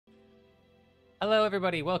Hello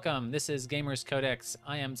everybody, welcome. This is Gamers Codex.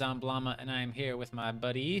 I am Zomblama and I am here with my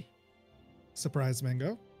buddy Surprised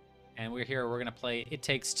Mango. And we're gonna play It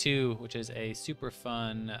Takes Two, which is a super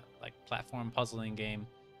fun like platform puzzling game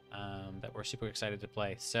that we're super excited to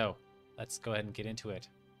play. So let's go ahead and get into it.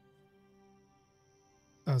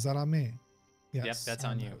 Oh, is that on me? Yes. Yep, that's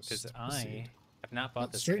on you because I have not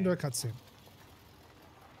bought this straight game. into a cutscene.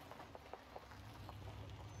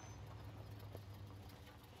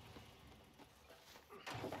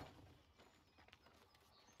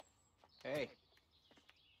 Hey.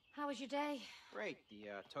 How was your day? Great. The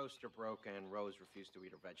toaster broke and Rose refused to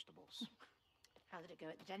eat her vegetables. How did it go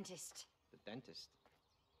at the dentist? The dentist?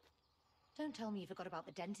 Don't tell me you forgot about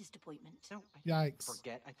the dentist appointment. No, I Yikes.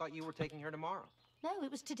 forget. I thought you were taking her tomorrow. No,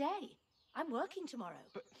 it was today. I'm working tomorrow.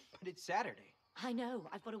 But it's Saturday. I know.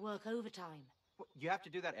 I've got to work overtime. What, you have to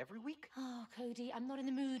do that every week? Oh, Cody, I'm not in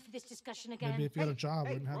the mood for this discussion again. Maybe if you had a job,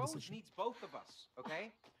 hey, wouldn't have Rose this issue. needs both of us,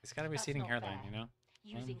 okay? It's got a That's receding not hairline, fair. you know?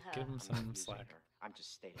 Using her. Give him I'm not some using slack. her. I'm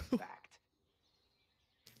just stating fact.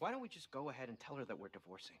 Why don't we just go ahead and tell her that we're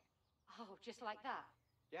divorcing? Oh, just like that?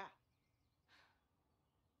 Yeah.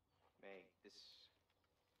 May, this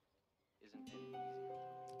isn't any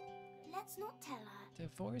easier. Let's not tell her.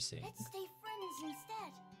 Divorcing. Let's stay friends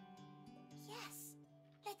instead. Yes,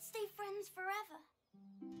 let's stay friends forever.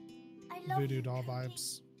 I love Voodoo you, doll Cody.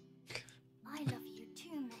 vibes. I love you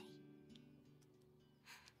too, May.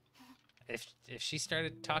 If she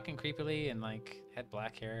started talking creepily and like had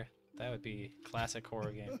black hair, that would be classic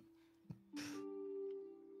horror game.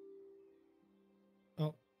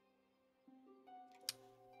 Oh,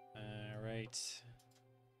 All right.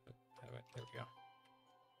 Oh, there we go.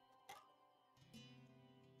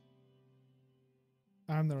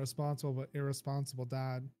 I'm the responsible but irresponsible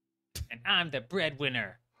dad. And I'm the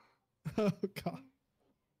breadwinner. Oh, God.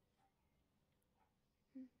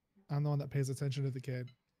 I'm the one that pays attention to the kid.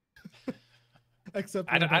 Except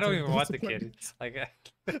I don't when even it's want the a kid. Like,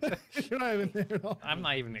 You're not even there at all. I'm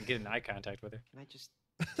not even getting eye contact with her. Can I just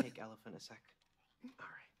take Elephant a sec? All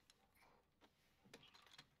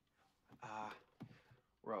right.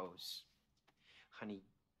 Rose, honey,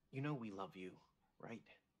 you know we love you, right?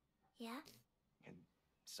 Yeah? And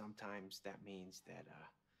sometimes that means that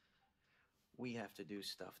we have to do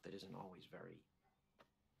stuff that isn't always very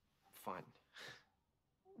fun.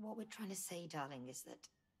 What we're trying to say, darling, is that,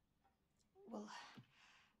 well,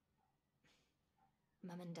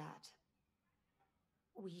 Mum and Dad,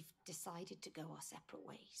 we've decided to go our separate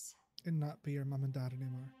ways. And not be your mom and dad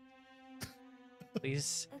anymore.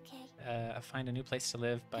 Please Okay. find a new place to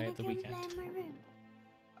live by Can I the go and weekend. play in my room?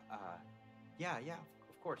 Yeah,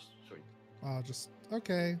 of course, sweetie. Oh, just,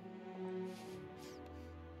 okay.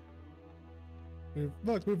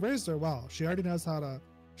 We've raised her well. She already knows how to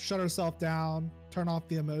shut herself down, turn off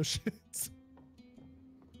the emotions.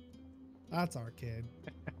 That's our kid.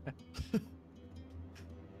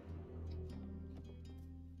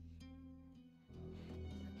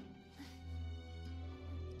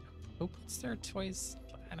 Who puts their toys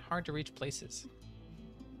in hard to reach places?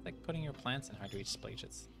 Like putting your plants in hard to reach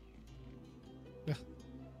places. Yeah.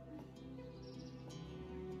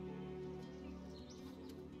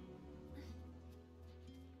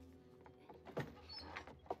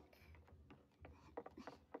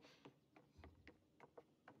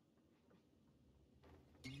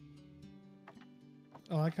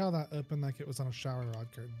 I like how that opened like it was on a shower rod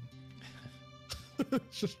curtain.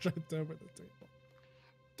 Just draped over the table.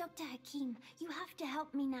 Dr. Hakim, you have to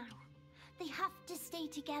help me now. They have to stay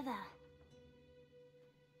together.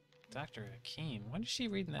 Dr. Hakim, what is she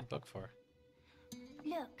reading that book for?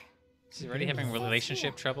 Look. She's already having It says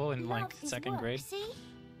relationship here, trouble in like love is second work, grade. See?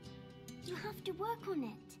 You have to work on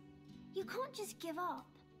it. You can't just give up.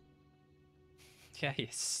 Yeah, you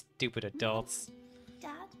stupid adults.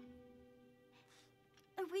 Dad?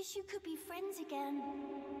 I wish you could be friends again.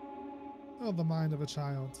 Oh, the mind of a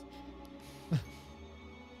child.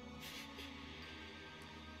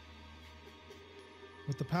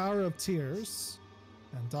 With the power of tears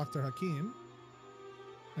and Dr. Hakim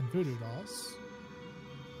and voodoo dolls,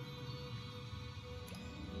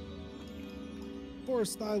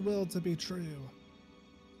 force thy will to be true.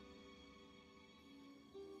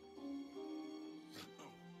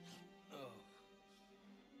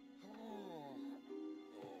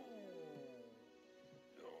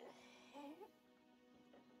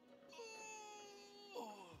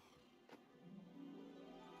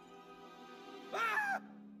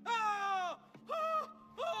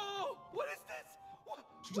 What is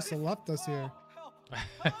this? She just left us here. Help!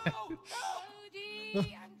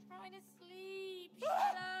 Cody, I'm trying to sleep. Shut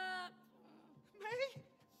up. May?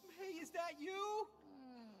 May, is that you?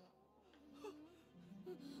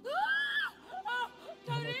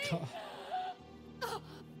 God.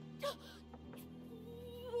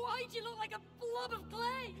 Why do you look like a blob of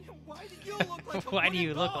clay? Why do you look like a Why do wooden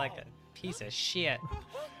you look doll? like a piece of shit?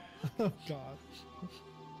 Oh God.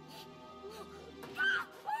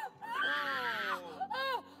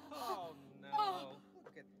 Oh no!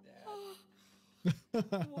 Look at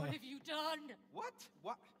that. What have you done? What?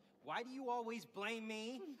 What? Why do you always blame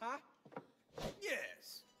me? Huh?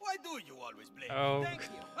 Yes. Why do you always blame me? Oh. Thank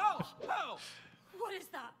you. Oh! What is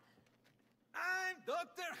that? I'm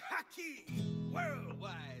Dr. Hakim,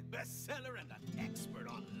 worldwide bestseller and an expert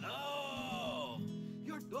on love.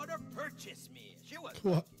 Your daughter purchased me. She was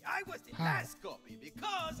What? lucky. I was the How? last copy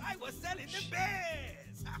because I was selling the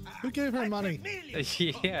best. Who gave her I money? made millions.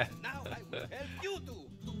 Yeah. And now I will help you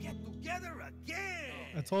to get together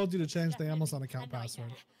again. I told you to change the Amazon account A nightmare.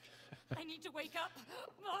 password. I need to wake up.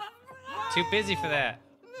 Too busy for that.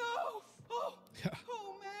 No! Oh,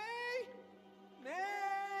 May!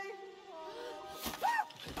 May!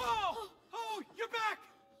 Oh, you're back!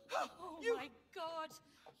 Oh my God.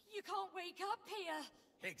 You can't wake up here.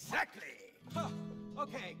 Exactly.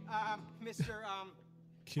 Okay, Mr.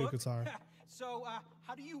 Cute Book? guitar. So,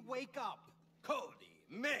 how do you wake up? Cody,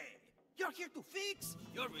 May, you're here to fix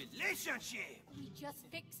your relationship. We just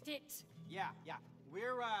fixed it. Yeah.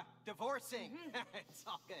 We're, divorcing. It's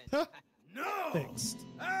all good. No! Fixed.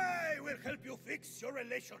 I will help you fix your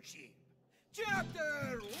relationship.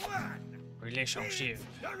 Chapter 1. Relationship.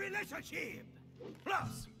 Fix your relationship.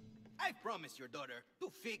 Plus, I promise your daughter to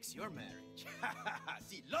fix your marriage.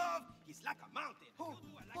 See, love is like a mountain. Oh,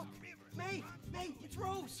 You do it like look. a river. May, it's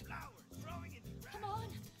Rose. Flowers growing in the Come ground. on,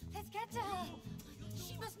 let's get to her.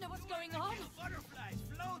 She must know what's going on. Little butterflies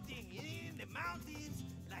floating in the mountains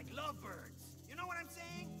like lovebirds. You know what I'm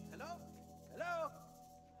saying? Hello? Hello?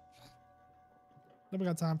 Never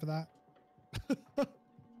got time for that.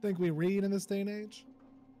 Think we read in this day and age?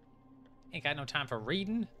 Ain't got no time for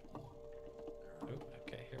reading. Oh,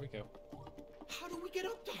 okay, here we go. How do we get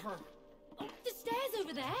up to her? Oh, the stairs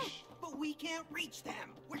over there. But we can't reach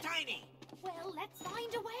them. We're tiny. Well, let's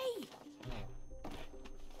find a way.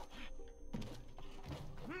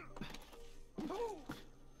 Oh.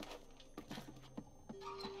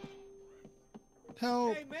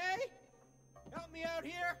 Help! Hey, May! Help me out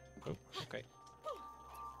here. Oh, okay.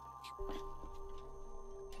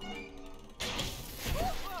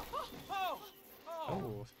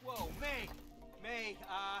 Oh. Whoa, May! May,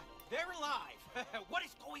 they're alive. What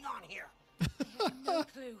is going on here? No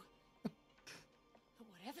clue. But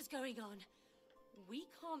whatever's going on, we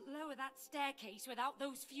can't lower that staircase without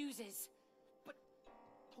those fuses. But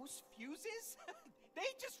those fuses?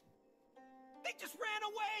 They just ran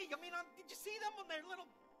away. I mean, did you see them on their little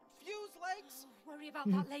fuse legs? Worry about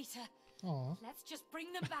that later. Aw, Let's just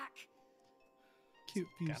bring them back. cute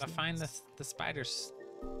fuse Gotta legs. find the spiders.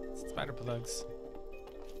 Spider plugs.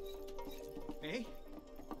 May?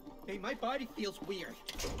 Hey, my body feels weird.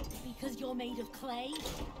 Because you're made of clay?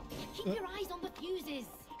 Keep your eyes on the fuses.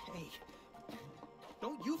 Hey,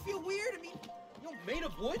 don't you feel weird? I mean, you're made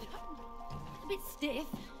of wood? A bit stiff,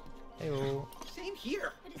 Hey-oh. Same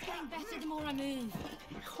here. but it's getting better the more I move.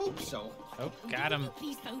 I hope so. Oh, got him.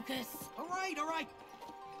 Please focus. All right.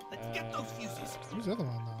 Let's get those fuses. Who's the other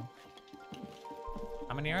one though?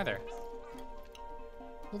 How many are there?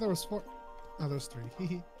 Well, there was 4. Oh, there's 3.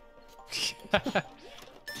 Hee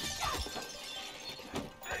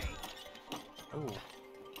Oh.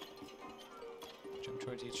 Jump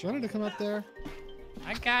towards each Do you want it to come up there?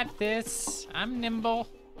 I got this. I'm nimble.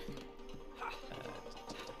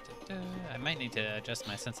 I might need to adjust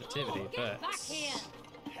my sensitivity, but Get back here.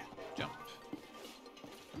 jump.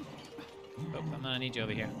 Oh, I'm gonna need you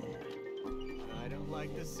over here. I don't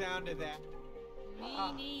like the sound of that.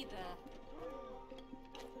 Me neither.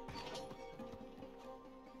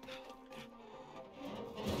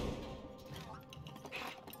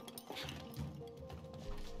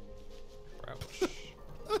 Crouch.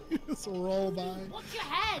 Just roll by. Watch your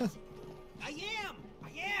head. I am.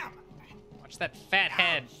 Watch that fat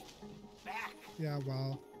head. Back. Yeah,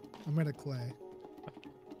 well, I'm made of clay.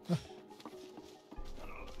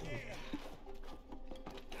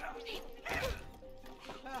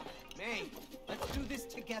 May, let's do this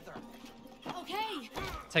together. Okay.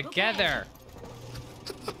 Together.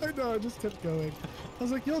 I know, I just kept going. I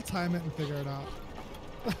was like, you'll time it and figure it out.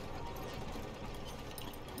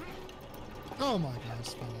 Oh my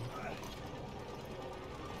gosh, funny.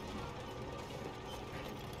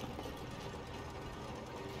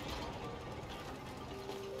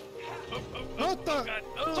 What the? God.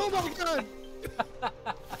 Oh my god!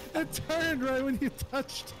 It turned right when you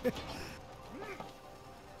touched it.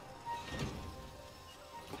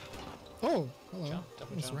 Oh, hello. Jump,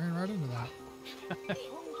 double Just jump. ran right into that.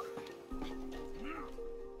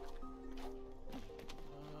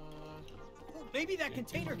 Maybe that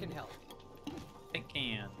container can help. It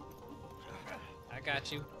can. I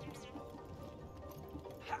got you.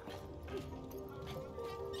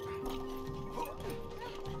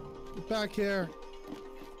 Get back here.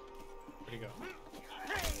 Where'd he go?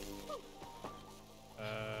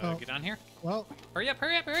 Oh. Get on here. Well, Hurry up,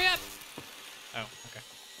 hurry up, hurry up! Oh, okay.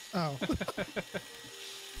 oh.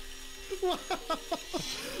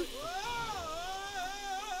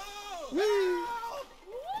 Whee!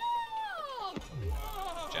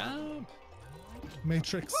 Jump!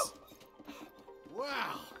 Matrix.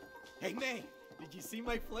 Wow. Hey, May, did you see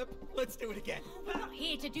my flip? Let's do it again. We're not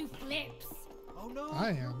here to do flips. Oh, no.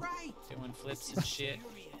 I You're am. right. Doing flips and shit.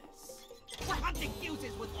 Serious. We're hunting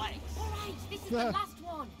fuses with legs. All right, this is the last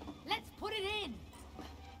one. Let's put it in.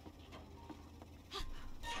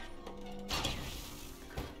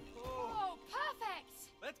 Oh, perfect.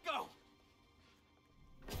 Let's go.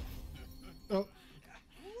 Oh.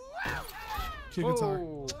 Cue guitar.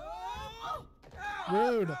 Whoa.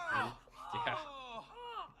 Rude. Yeah.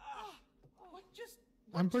 What just...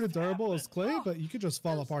 I'm pretty durable as clay, but you could just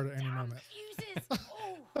fall apart at any moment. Fuses.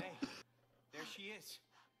 Oh, Hey, there she is.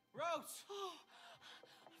 Rose.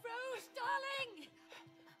 Rose, darling.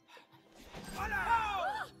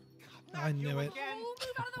 I knew it. Again. Oh,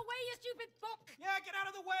 move out of the way, you stupid book. Yeah, get out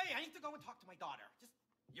of the way. I need to go and talk to my daughter. Just...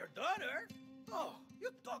 Your daughter? Oh, you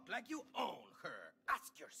talk like you own her.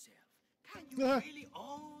 Ask yourself. Can you really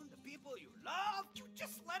own the people you love? You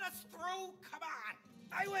just let us through? Come on.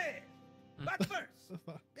 I will. But first,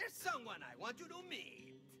 there's someone I want you to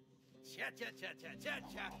meet.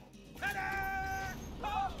 Cha-cha-cha-cha-cha-cha. Ta-da!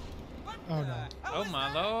 Oh, what Oh, the no. hell Oh is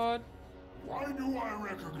my that? lord. Why do I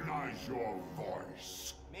recognize your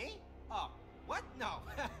voice? Me? Oh, what? No.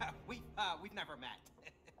 we've never met.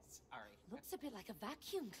 Sorry. Looks a bit like a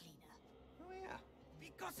vacuum cleaner. Oh, yeah.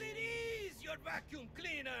 Because it is your vacuum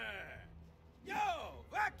cleaner! Yo,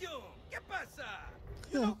 vacuum! ¿Qué pasa?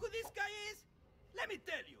 You know who this guy is? Let me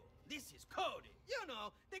tell you, this is Cody. You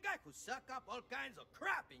know, the guy who suck up all kinds of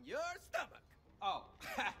crap in your stomach. Oh,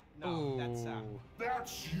 no,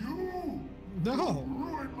 That's you? No. You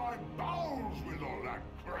ruined my bowels with all that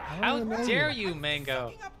crap. How don't know dare you. you, Mango?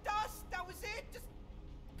 Sucking up dust, that was it. Just...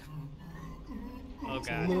 Oh It's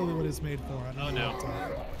god. literally what it's made for. I don't Oh, know no.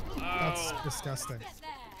 what, That's Oh. disgusting. Get there.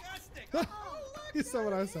 Disgusting. You said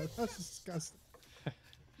what I said. That's disgusting.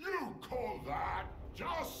 You call that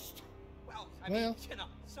just? Well, I Well. mean, you know,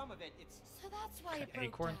 some of it, it's... So that's why it broke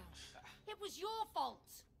Acorn? down. It was your fault.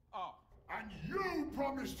 Oh, And you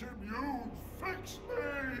promised him you'd fix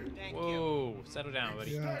me. thank you. Whoa. Settle down,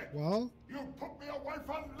 buddy. Yeah, well, You put me away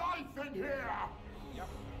for life in here. Yep.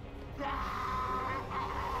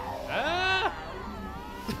 Ah!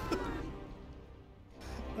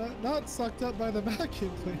 not sucked up by the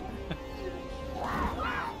vacuum cleaner.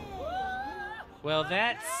 Well,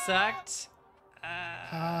 that sucked. Ha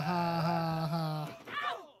ha ha ha.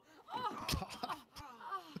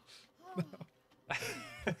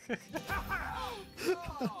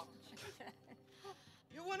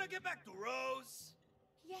 You want to get back to Rose?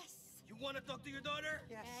 Yes. You want to talk to your daughter?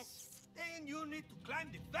 Yes. Then you need to climb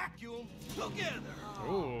the vacuum together.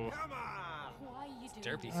 Ooh. Come on. Why are you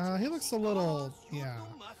doing Derpy. this? He looks a little, yeah.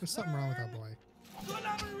 There's something wrong with that boy.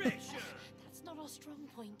 Collaboration. That's not our strong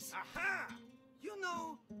point. Aha. You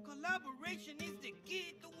know, collaboration is the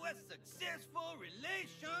key to a successful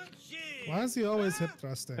relationship. Why is he always hip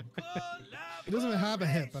thrusting? He doesn't even have a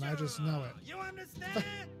hip, and I just know it. You understand?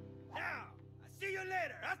 Now, I'll see you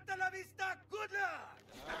later. Hasta la vista. Good luck.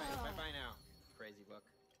 All right, bye-bye now. Crazy book.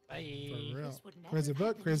 For Bye. real. This would never Crazy have book,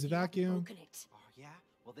 happened crazy if you hadn't vacuum. broken it. Oh, yeah?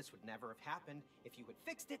 Well, this would never have happened if you had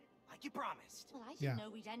fixed it like you promised. Well, I Yeah. didn't know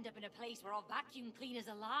we'd end up in a place where our vacuum cleaner's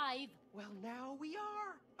alive. Well, now we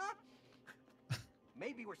are. Huh?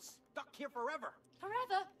 Maybe we're stuck here forever.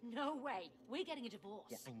 Forever? No way. We're getting a divorce.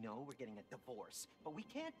 Yeah, I know we're getting a divorce, but we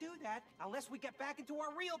can't do that unless we get back into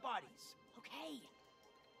our real bodies. Okay.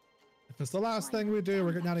 If it's the last thing we do,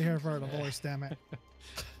 we're getting out of here for a divorce, damn it.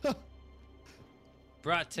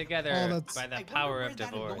 Brought Oh, together that's- by the I wonder power where of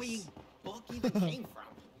that divorce. annoying book even came from.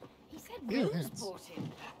 He said Ew, Rose ants. bought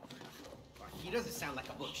him. He doesn't sound like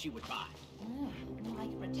a book she would buy. More like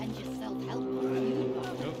a pretentious self-help book you'd buy.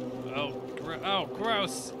 Oh,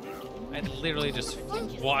 gross. I literally just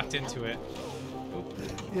walked into it.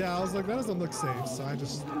 Yeah, I was like, that doesn't look safe, so I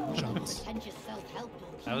just jumped. Pretentious self-help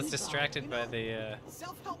book I was you'd buy. distracted by the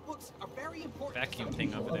Self-help books are very important. vacuum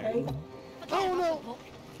thing over there. Forget Oh, about no. the book.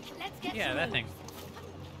 Let's get Yeah, to that Rose. thing.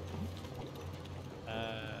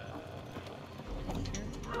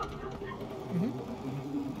 Mm-hmm.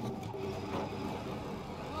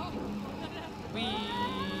 Whee!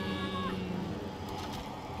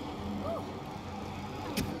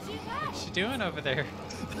 What's she doing over there?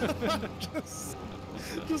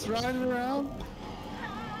 just riding around.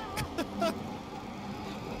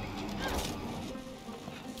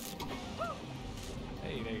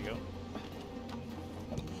 Hey, there you go.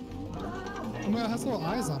 Oh my God, it has little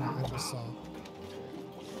eyes on it, I just saw.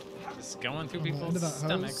 Just going through On the end people's of that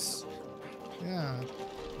stomachs. hose. Yeah.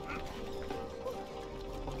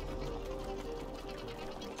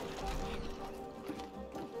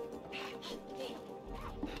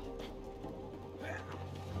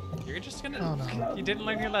 You're just gonna... Oh no. You didn't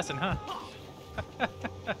learn your lesson, huh?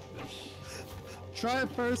 Try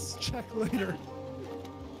it first, check later.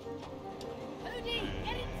 Cody,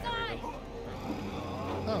 get inside!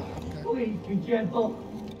 Oh, okay. Please be gentle.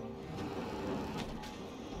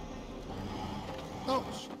 Oh,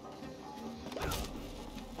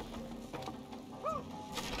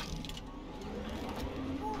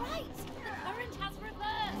 All right, the current has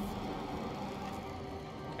reversed.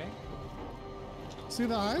 Okay. see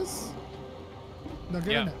the eyes? No,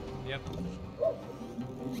 get in it. Yep.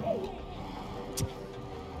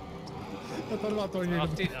 I thought about throwing you Oh,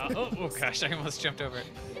 in the oh gosh, I almost jumped over it.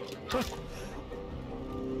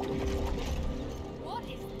 What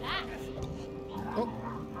is that? Oh,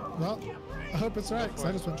 well, I hope it's right, because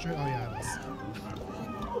I just went straight. Oh, yeah, it is.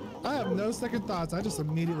 I have no second thoughts. I just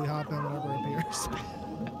immediately hop in whenever it appears.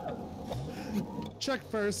 Check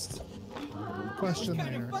first. Question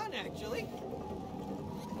Kind later. of fun, actually.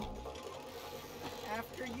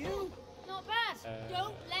 After you. Not bad.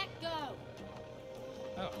 Don't let go.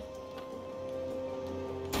 Oh.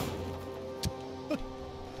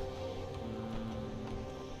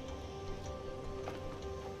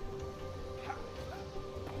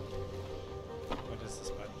 What is this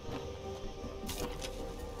button?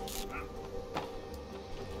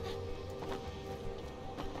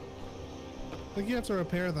 I think you have to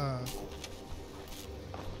repair the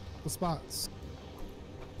spots.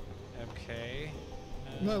 Okay.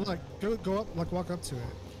 No, like go up, like walk up to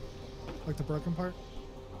it, like the broken part.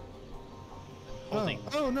 Holding.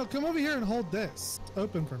 Oh no! Come over here and hold this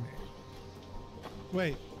open for me.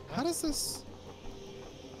 Wait, how does this?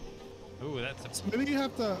 Ooh, that's a... So maybe you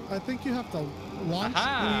have to. I think you have to launch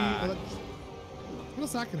Aha! the. What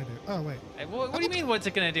is that gonna do? Oh wait. Hey, what do you mean? What's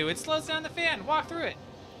it gonna do? It slows down the fan. Walk through it.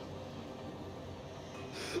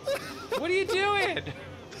 What are you doing?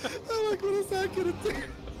 I'm like, what is that gonna do?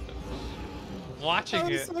 Watching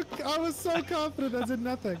it. I was so confident I did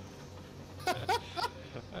nothing.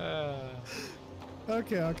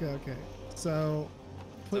 Okay. So,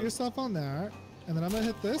 put yourself on there, and then I'm gonna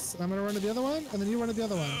hit this. And I'm gonna run to the other one, and then you run to the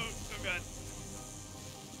other one. Oh god.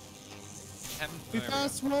 Be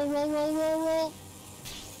fast. Roll.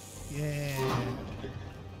 Yeah.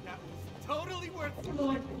 That was totally worth it.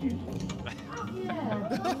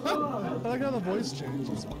 I like how the voice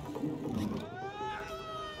changes. Oh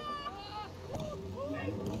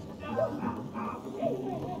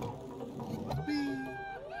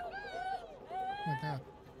my god.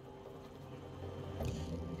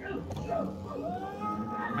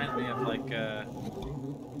 Reminds me of like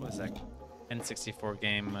what was that N64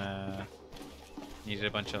 game? You did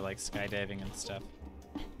a bunch of like skydiving and stuff.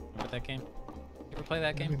 Remember that game? You ever play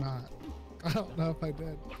that game? Maybe not. I don't know if I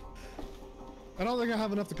did. I don't think I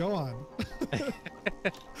have enough to go on.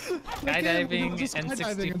 Skydiving, Just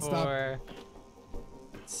skydiving and stuff. N64.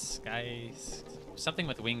 Sky, something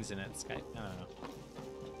with wings in it. Sky, I don't know.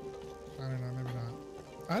 I don't know, maybe not.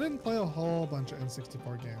 I didn't play a whole bunch of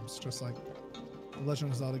N64 games, just like the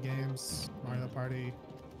Legend of Zelda games, Mario Party.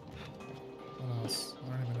 What else? I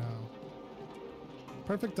don't even know.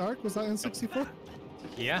 Perfect Dark, was that N64?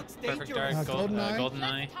 Yeah, Perfect Dark, GoldenEye.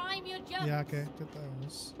 GoldenEye. Time your jump. Yeah, okay, get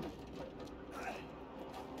those.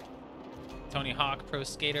 Tony Hawk Pro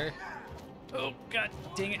Skater. Oh god,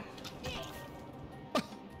 dang it.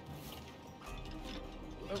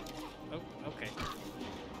 Oh, okay.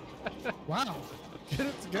 Wow, get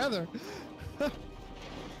it together.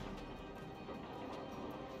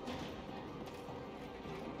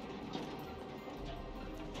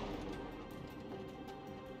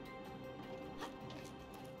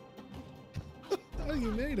 Oh,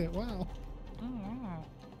 you made it, wow.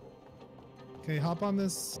 Okay, hop on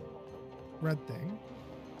this red thing.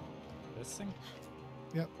 This thing?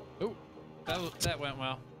 Yep. Oh, that went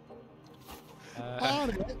well. On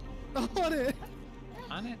it! On it!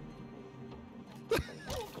 On it?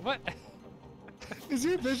 What? Is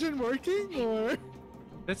your vision working, or?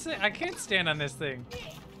 That's it. I can't stand on this thing.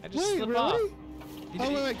 I just Wait, slip really? off.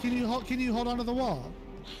 Oh wait, can you hold on to the wall?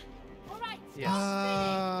 Yes.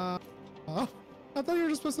 Oh, I thought you were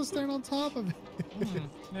just supposed to stand on top of it.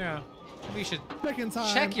 Yeah. Maybe you should Second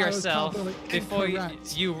time, check yourself I was completely before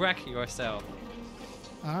incorrect. you wreck yourself.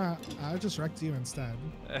 I just wrecked you instead.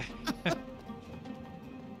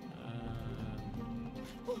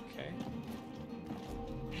 Okay.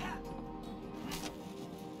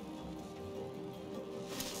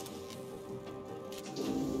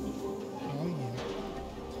 Oh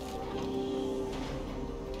yeah.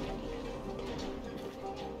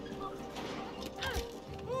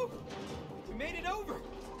 We made it over.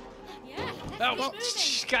 Yeah, Oh, let's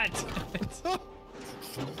keep moving. God damn it.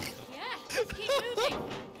 Yeah, let's keep moving.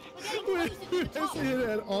 We're getting We closer to the top. hit it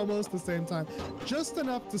at almost the same time, just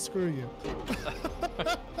enough to screw you.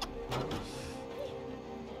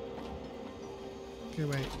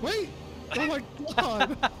 Okay, wait! Oh my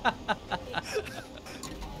god!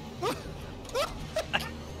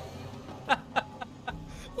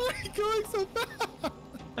 Why are you going so fast?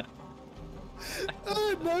 I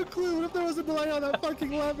had no clue. What if there was a delay on that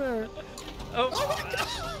fucking lever? Oh, Oh my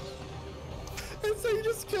god! And so you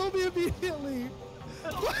just killed me immediately.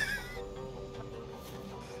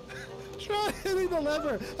 Try hitting the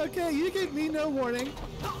lever. Okay, you gave me no warning.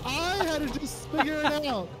 I had to just figure it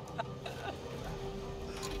out.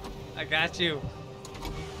 I got you.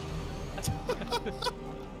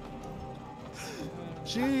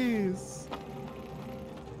 Jeez.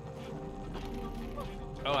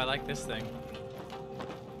 Oh, I like this thing.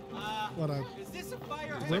 What a Is this a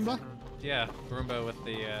fire Roomba? Yeah, Roomba with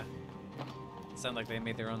the, sound like they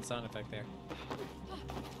made their own sound effect there.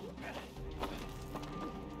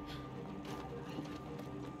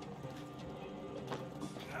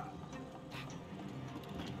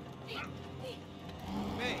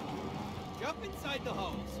 May, jump inside the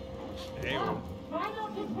hose. Hey, Try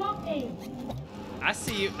not to drop me. I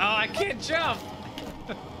see you. Oh, I can't jump.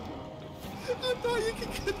 I thought you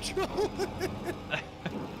could control it.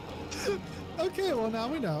 Okay, well now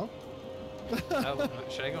we know. Oh,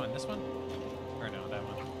 should I go on this one? Or no, that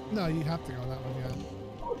one? No, you have to go on that one,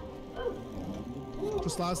 yeah.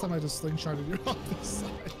 Just last time I just slingshotted you off this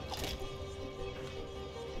side.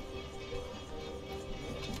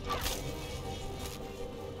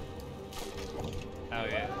 Oh,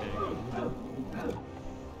 yeah. There you go.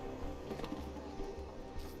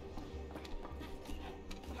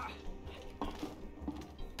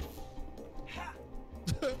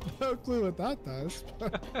 No clue what that does.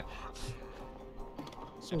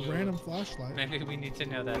 It's a random flashlight. Maybe we need to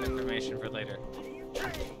know that information for later.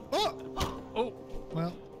 Oh! Oh,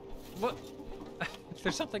 Well, what?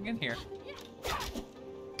 There's something in here.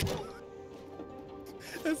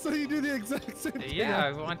 and so you do the exact same thing. Yeah,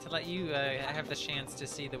 I want to let you have the chance to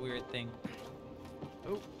see the weird thing.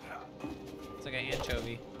 Oh, it's like an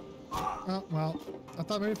anchovy. Oh, well, I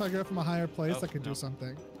thought maybe if I go from a higher place, Oh, I could no. do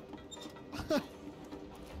something.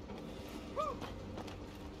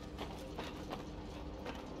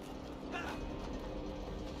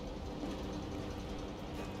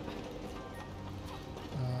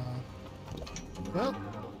 Well.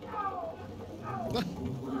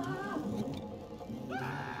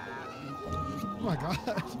 Oh my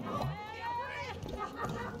god.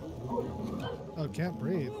 Oh, can't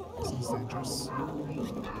breathe. Sounds dangerous.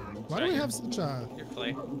 Why do we have such a Your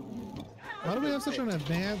clay. why do we have such an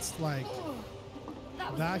advanced like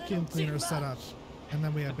That was a vacuum little too cleaner much. setup and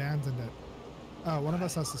then we abandoned it? Oh, one of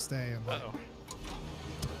us has to stay and Uh-oh.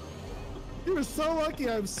 you were so lucky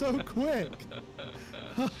I'm so quick.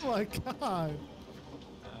 Oh my god.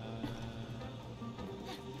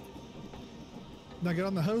 Now get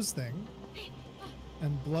on the hose thing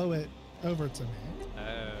and blow it over to me.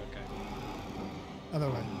 Okay. Other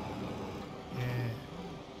way. Yeah.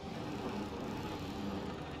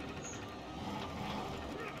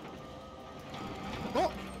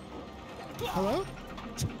 Oh! Hello?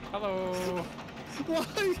 Hello.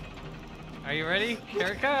 Why? Are you ready? Here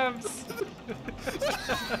it comes.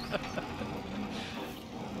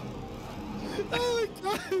 Oh my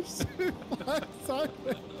gosh!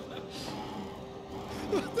 Blindsided.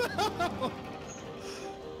 What the hell?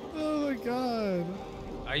 Oh my god.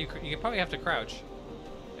 Are you? You probably have to crouch.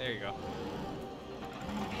 There you go.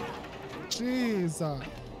 Jeez.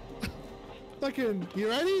 Fucking, you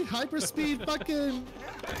ready? Hyperspeed fucking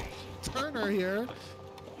Turner here.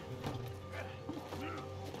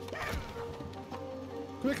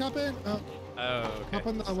 Quick, hop in. Oh, Oh, okay. hop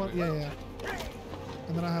on the one. Yeah, yeah.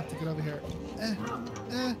 And then I have to get over here.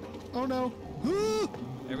 Oh no. Woo!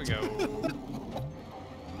 There we go.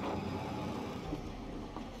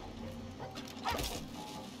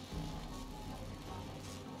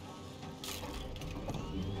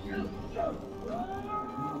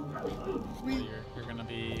 You're gonna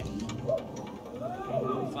be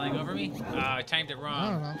flying over me? Ah, I timed it I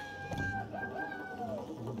wrong.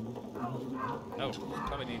 don't know. Oh,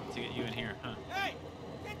 probably need to get you in here, huh? Hey,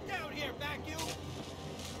 get down here, vacuum.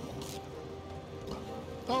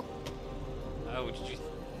 Oh, Oh, did you?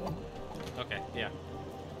 Okay, yeah.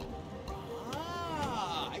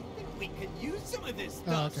 Ah, I think we could use some of this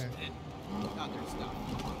Oh, stuff. okay. And other stuff.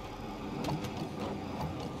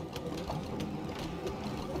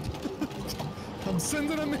 I'm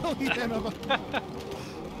sending a million of them.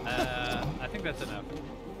 I think that's enough.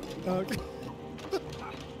 Okay.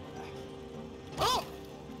 Oh!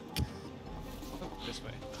 Oh, this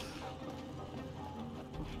way.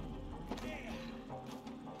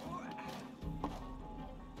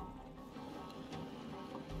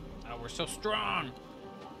 Oh, we're so strong.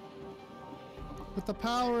 With the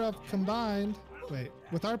power of combined. Wait,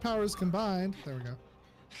 with our powers combined. There we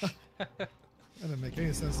go. That didn't make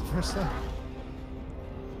any sense the first time.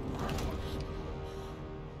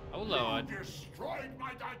 Oh Lord. You destroyed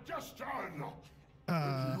my digestion!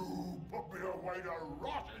 Uh, You put me away to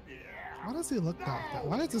rot in here! Why does he look like that?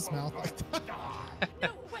 Why is his mouth like that? No,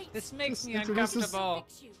 wait. This makes me introduces- uncomfortable.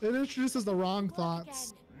 Fix you. It introduces the wrong Work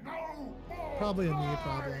thoughts. again. No more Probably a knee lies!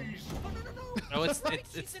 problem. Oh, it's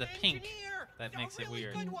She's the an pink engineer. that makes it Really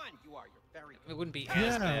weird. Good one. You are. You're very good. It wouldn't be Yeah.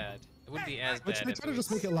 as bad. It wouldn't be as Which bad. they if try to it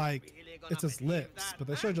just was- make it like Really gonna it's his believe lips, that, but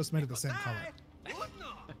they huh? should have just made it the same Because color. I would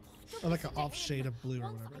not. Or like an Listen to off shade him. of blue or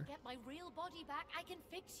Once I whatever. get my real body back, I can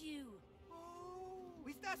fix you. Oh,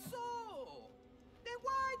 is that so? Then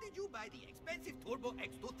why did you buy the expensive Turbo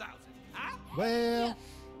X2000? Huh? Well,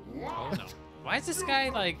 Oh no. Why is this guy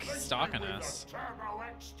like stalking us? Turbo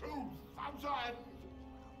X2000!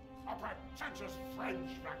 A pretentious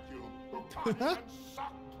French vacuum who can't even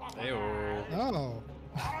suck properly! Ew. oh,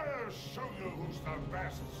 I'll show you who's the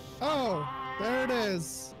best. oh, there it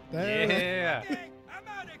is. There. It is. Yeah. Okay, I'm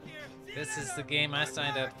out of here. See you This is later. the game I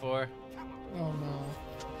signed up for. Oh no.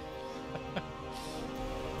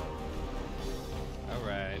 All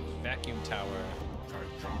right, vacuum tower.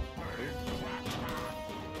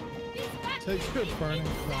 Take your burning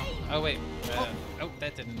crap. Oh wait. Oh,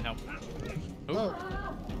 that didn't help. Oh,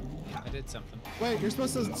 I did something. wait, you're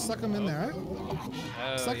supposed to suck him in there. Oh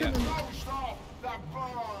Suck yeah. him in. Don't stop! That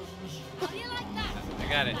burns! How do you like that? I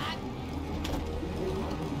got it. Back.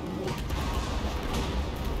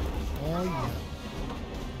 Oh yeah.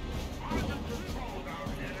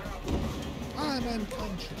 I'm in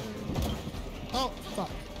control. Oh fuck.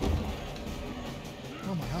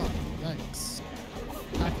 Oh my god. Yikes.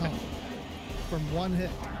 Back home. From one hit.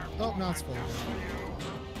 Oh, now it's full again.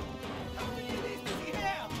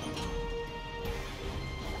 Yeah.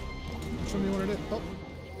 Show me what it is. Oh.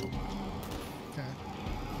 Okay.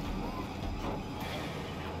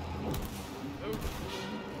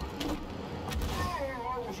 Oh, I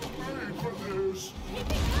wasn't made for this!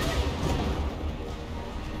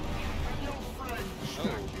 And your friends,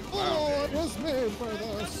 thank you. Oh, it was made for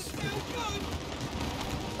this.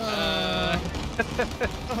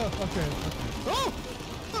 Okay. Oh!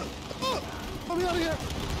 Oh! Let me out of here!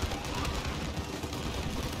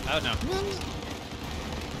 Oh no.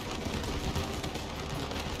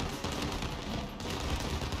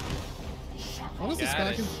 What is this Got guy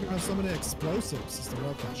it. can have so many explosives? Is the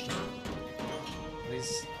real question.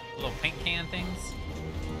 These little paint can things.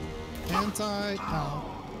 Anti. Oh.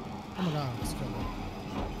 Oh my god, I just killed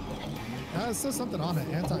it. It says something on it.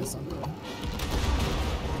 Anti something.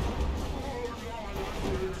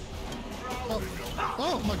 Oh.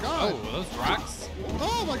 Oh my god! Oh, those rocks.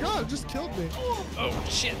 Oh my god, it just killed me. Oh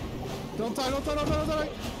shit. Don't die, don't die, don't die, don't die!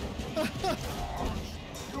 You're back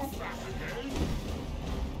again?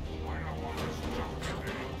 I don't want this junk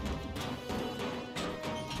today.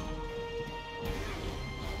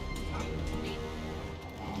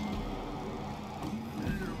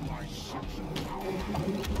 Feel my suction power.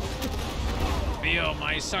 Feel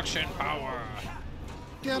my suction power.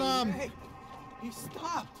 Get him! Hey, he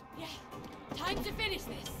stopped. Yeah. Time to finish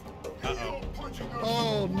this. Uh-oh.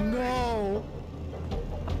 Oh no!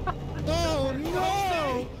 Oh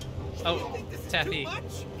no! Oh, Taffy. Too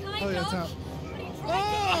much? Can I Oh yeah, help? tap. What are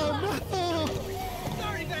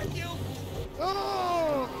you trying to do? Oh Sorry, vacuum. no!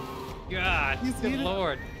 Oh! God, He's good eating-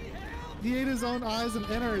 lord. He ate his own eyes and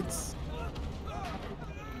innards.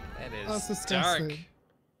 That is That's dark. disgusting.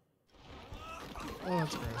 Oh,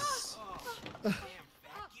 that's gross. Damn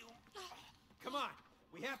vacuum. Come on,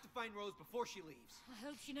 we have to find Rose before she leaves. I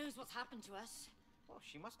hope she knows what's happened to us. Well,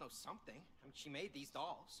 she must know something. I mean, she made these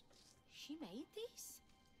dolls. She made these?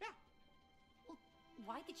 Yeah. Well,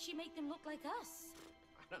 why did she make them look like us?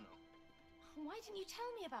 I don't know. Why didn't you tell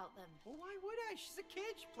me about them? Well, why would I? She's a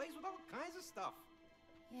kid. She plays with all kinds of stuff.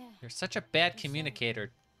 Yeah. You're such a bad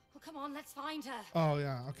communicator. Well, come on, let's find her. Oh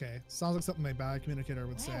yeah, okay. Sounds like something a bad communicator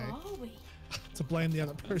would say. Where are we? To blame the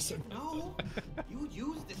other person. No, you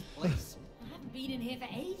use this place. I haven't been in here for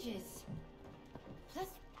ages. Plus,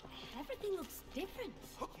 everything looks different.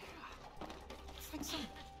 Yeah, it's like some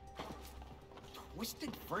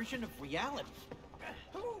twisted version of reality.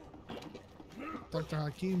 Dr.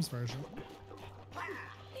 Hakim's version.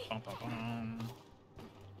 Bum, bum, bum.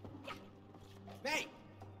 May,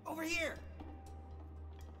 over here.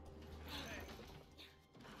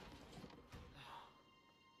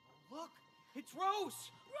 Look, it's Rose.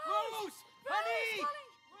 Rose, honey.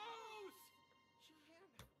 Rose.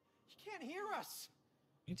 She can't hear us.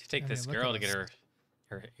 You need to take I this mean, look girl at to get us.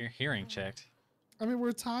 her hearing checked. I mean,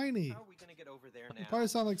 we're tiny. How are we gonna get over there We now? probably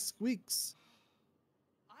sound like squeaks.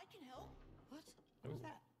 I can help. What? Who's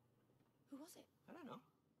that? Who was it? I don't know.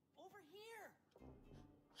 Over here.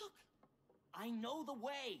 Look. I know the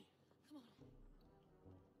way. Come on.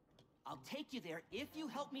 I'll take you there if you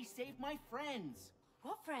help me save my friends.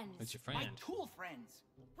 What friends? What's your My friend? tool friends.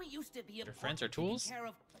 We used to be Your friends are taken tools? care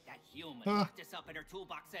of, but that human Huh. locked us up in her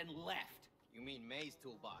toolbox and left. You mean May's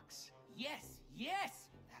toolbox? Yes, yes.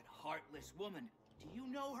 That heartless woman. Do you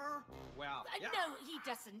know her? Well, yeah. No, he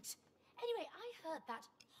doesn't. Anyway, I heard that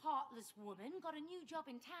heartless woman got a new job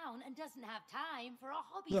in town and doesn't have time for our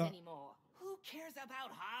hobbies Yeah. anymore. Who cares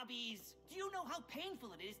about hobbies? Do you know how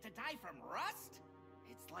painful it is to die from rust?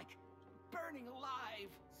 It's like burning alive.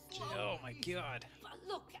 Oh my god.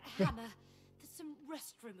 Look, Hammer, there's some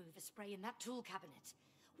rust remover spray in that tool cabinet.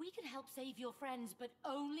 We can help save your friends, but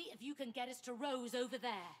only if you can get us to Rose over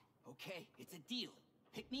there. Okay, it's a deal.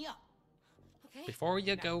 Pick me up. Okay? Before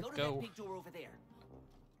you Now, go, to that go. big door over there.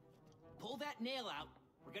 Pull that nail out.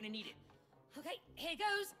 We're gonna need it. Okay, here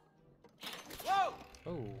goes. Whoa!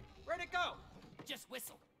 Oh. Where'd it go? Just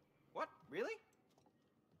whistle. What? Really?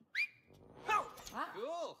 Oh! Wow.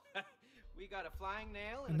 Cool. We got a flying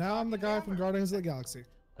nail And a now I'm the talking guy from hammer. Guardians of the Galaxy.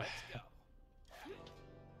 Let's go.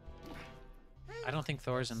 I don't think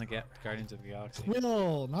Thor's in the Guardians of the Galaxy.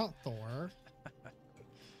 Quill, not Thor.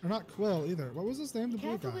 Or not Quill either. What was his name? The blue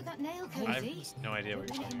Careful guy. with that nail, I Cody. have no idea what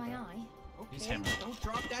you're Don't hit talking my about. eye. He's Okay, hammer. don't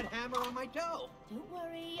drop that hammer on my toe. Don't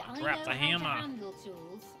worry, I Drop know the how hammer. to handle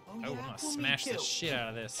tools. Oh, I'm yeah? gonna Well, me smash the too. shit out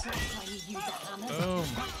of this. That's how you use a hammer. Boom.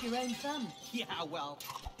 Crack your own thumb. Yeah, well,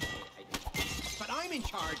 but I'm in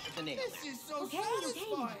charge of the nail. This is so Okay,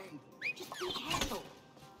 satisfying. Just be careful.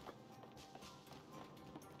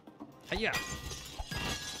 Hiya.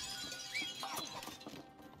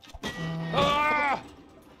 Uh,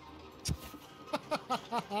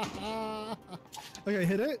 Ah! Okay,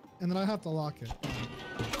 hit it, and then I have to lock it.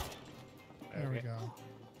 There we Okay.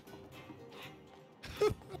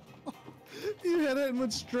 go. You hit it and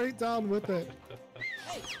went straight down with it.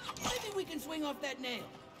 Hey, maybe we can swing off that nail.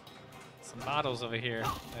 Some bottles over here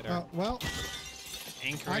that are Well, I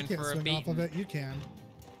anchoring can't for a swing beat. off of it. You can.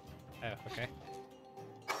 Oh, okay.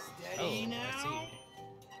 Steady Oh, now. I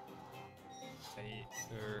see.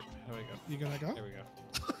 Steady. How do we go? You gonna go? There we go.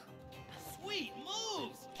 Sweet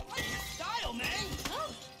moves. Like your style, man.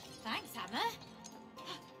 Oh, thanks, Hammer.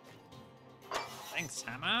 Thanks,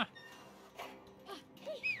 Hammer.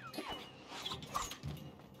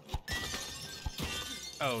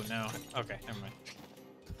 Oh no. Okay, never mind.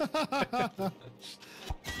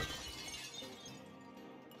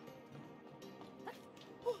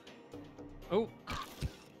 Oh.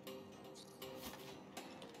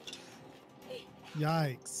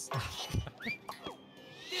 Yikes.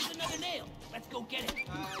 There's another nail. Let's go get it.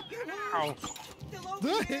 You're not Ow. still Did I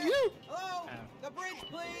over hit here. you? Hello? Ow. The bridge,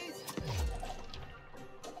 please.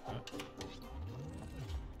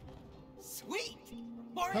 Sweet.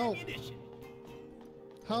 More Help. ammunition.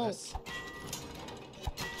 Help. This.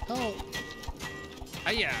 Help.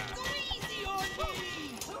 Hiya. Go easy on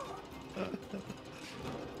me.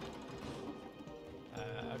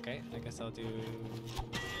 Okay, I guess I'll do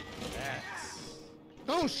that.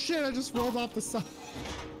 Oh shit, I just rolled off the side.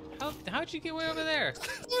 How'd you get way over there?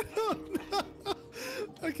 I don't know.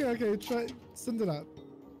 Okay, try, send it up.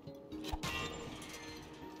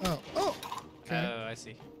 Oh, okay. Oh, I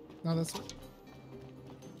see. Now this one.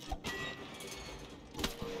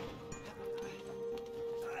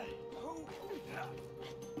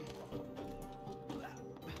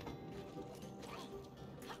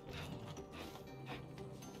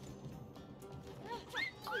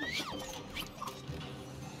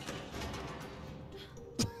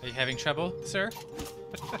 Are you having trouble, sir?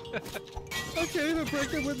 I can't even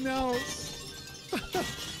break it with nails.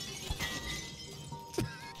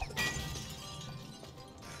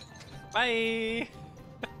 Bye.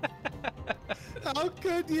 How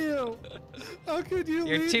could you? How could you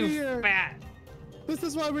You're leave too me here? fat. This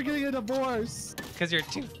is why we're getting a divorce. Because you're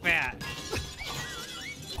too fat.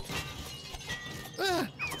 Ah.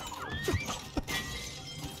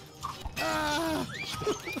 Ah.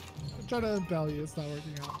 I'm trying to impel you. It's not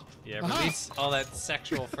working out. Yeah, Aha. release all that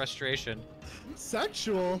sexual frustration.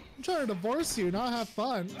 Sexual? I'm trying to divorce you, not have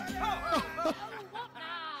fun. Oh, what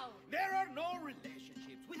now? There are no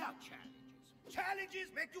relationships without challenges. Challenges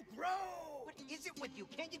make you grow. What is it with you?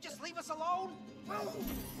 Can't you just leave us alone? Well,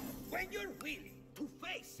 when you're willing to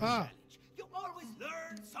face a Ah. challenge, you always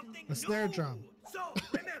learn something new. A snare drum. So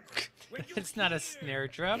remember, when you It's not a hear snare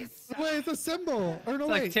drum. this Wait, it's a cymbal. Or no,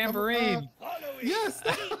 It's wait. like tambourine. follow it. Yes.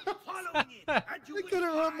 Keep following it, and you I will couldn't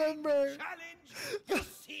find remember. the challenge you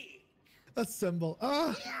seek. A cymbal.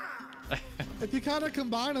 Ah. Yeah. If you kind of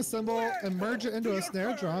combine a cymbal and merge it into a Your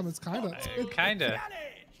snare drum, it's kind of. Kinda.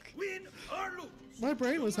 Challenge. Win or lose. My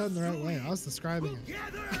brain was heading the right way. I was describing it.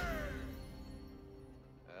 Together.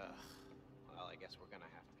 Well, I guess we're gonna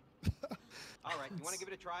have to. All right, you want to give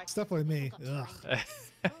it a try? It's definitely me. Ugh.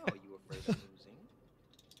 Oh, you afraid of losing?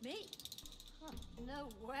 Me? Huh, no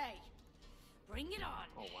way. Bring it on.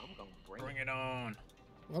 Oh, I'm gonna Bring it on.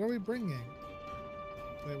 What are we bringing?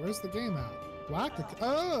 Wait, where's the game at? Whack the.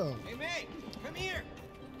 Oh! Hey, May, come here.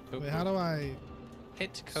 Wait, how do I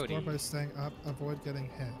Hit Cody? score by staying up, avoid getting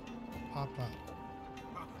hit? Pop up.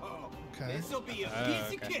 Oh, Okay. this'll be a Oh,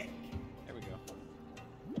 piece of okay. cake. There we go.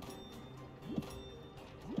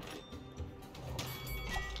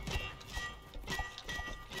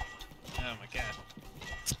 Oh my god.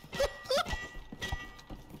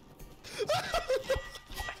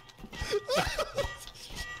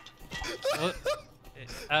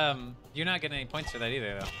 Well, you're not getting any points for that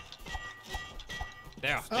either, though.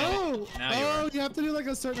 There. Damn Oh! it. Now you Oh, are. you have to do like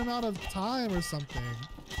a certain amount of time or something.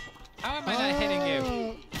 How am I not hitting you?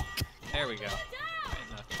 Oh. There we go. Right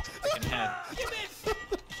in the freaking head. You missed.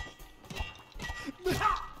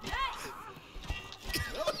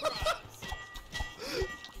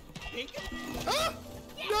 Take it. Ah!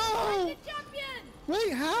 No! Champion!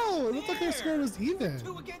 Wait, how? It looked like our score was even.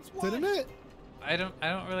 2 against 1. Didn't it? I don't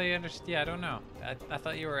really understand. Yeah, I don't know. I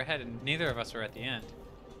thought you were ahead, and neither of us were at the end.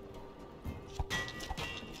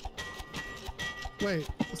 Wait,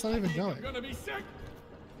 it's not even going. Gonna be sick.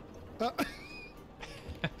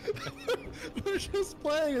 We're just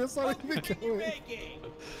playing and it's not What even are you going. making?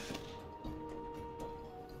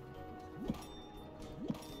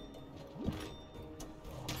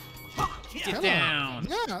 Get Come on. down.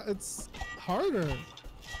 Yeah, it's harder.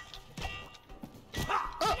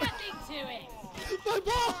 Nothing to it. My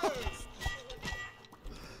balls!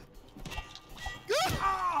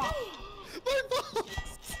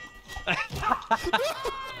 My balls!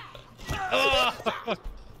 Oh!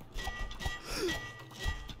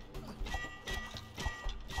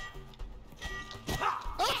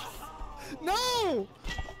 No!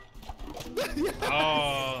 Yes!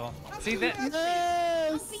 Oh! See that?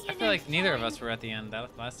 Yes! I feel like neither of us were at the end that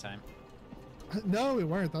last time. No, we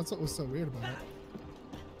weren't. That's what was so weird about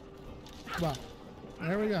it. Well,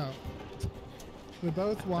 there we go. We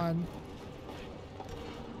both won.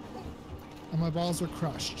 And my balls were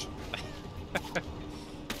crushed.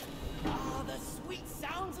 Ah, the sweet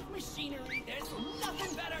sounds of machinery. There's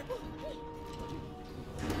nothing better.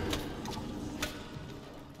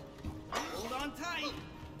 Hold on tight.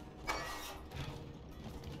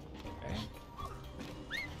 Okay.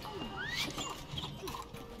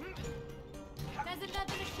 There's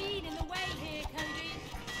another machine in the way here, Cody.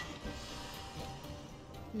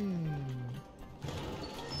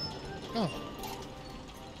 Oh.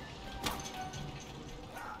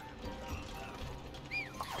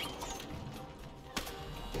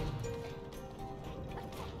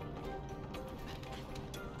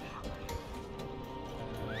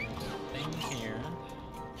 Thing here.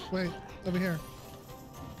 Wait, over here.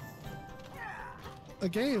 A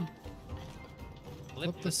game.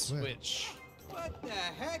 Flip the the switch. switch. What the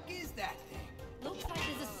heck is that thing? Looks like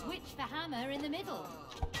there's a switch for hammer in the middle.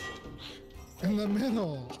 In the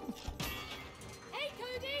middle. Hey,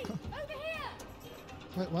 Cody! Over here!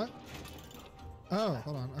 Wait, what? Oh,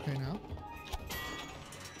 hold on. Okay, now.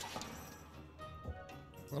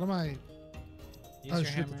 What am I? Use Oh, your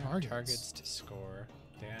shoot the hammer on targets. targets to score.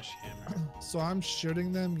 Dash hammer. So I'm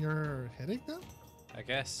shooting them, you're hitting them? I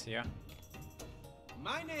guess, yeah.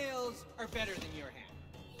 My nails are better than your hand.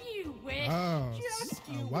 You wish! Oh, Just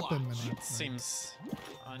a you weapon watch. maneuver. Seems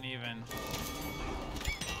uneven.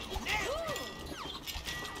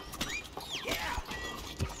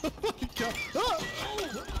 Oh my God. Ah!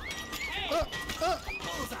 Ah! Ah!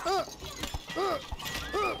 Ah! Ah!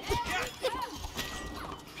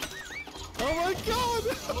 Oh my god!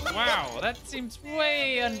 Wow, that seems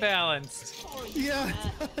way unbalanced. Yeah,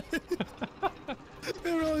 it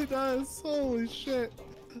really does. Holy shit.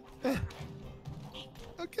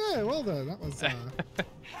 Okay, well then, that was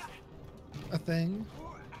a thing.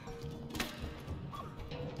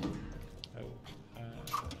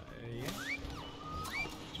 Yeah.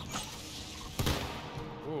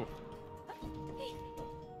 Ooh.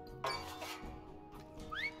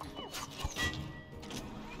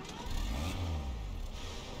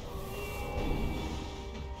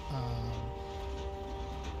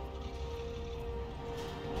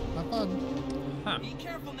 Not fun. Huh. Be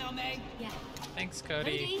careful now, May. Yeah. Thanks, Cody.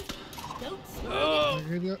 Cody, don't screw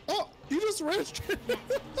Oh. Oh, you just risked it.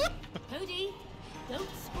 Cody, don't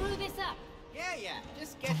screw this up. Yeah.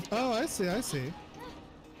 Just get it. Oh, I see.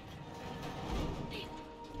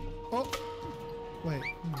 Oh, wait.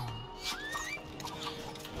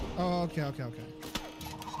 Oh, okay.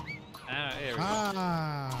 Ah, there we go.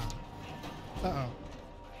 Ah. Uh-oh.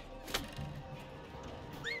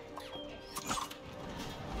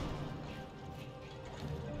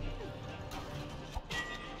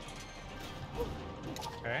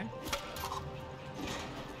 Okay.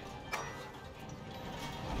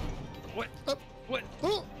 What? What?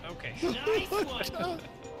 Oh. Okay. Nice one.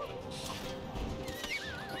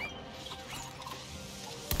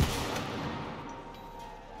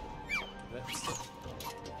 That's...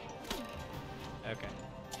 Okay.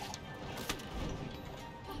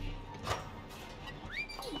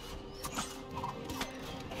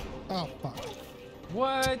 Oh, fuck.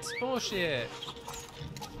 What? Bullshit.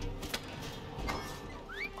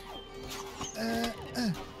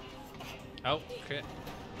 Oh, shit.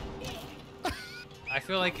 I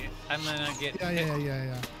feel like I'm gonna get...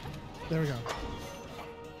 Yeah. There we go.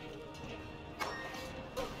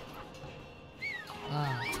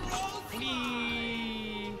 Ah.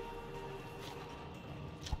 Whee!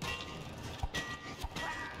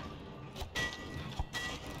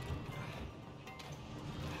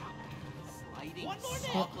 Sliding One more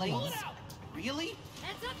saw now. blade. Pull it out. Really?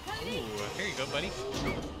 Heads up, Cody. Ooh, here you go, buddy.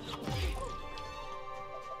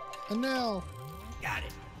 A nail. Got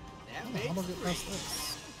it. That Oh, makes how about get three. past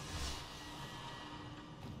this?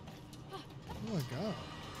 Oh my god.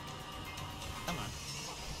 Come on.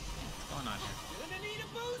 What's going on here? Gonna need a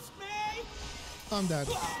boost, May. I'm dead.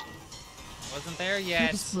 Wasn't there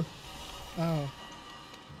yet. Oh.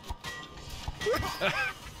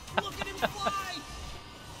 Look at him fly.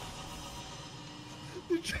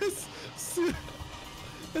 You just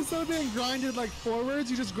instead of being grinded like forwards,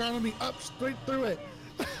 you just grinded me up straight through it.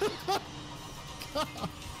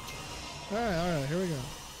 Alright, here we go.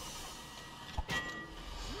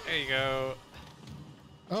 There you go.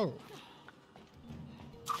 Oh.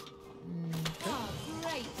 Oh,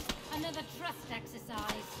 great. Another trust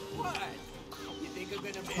exercise. What? You think I'm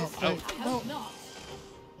gonna miss? Oh, Oh. wait. I No. hope not.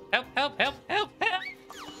 Help!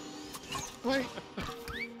 Wait.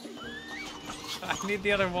 I need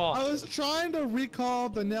the other wall. I was trying to recall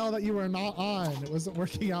the nail that you were not on. It wasn't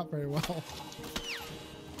working out very well.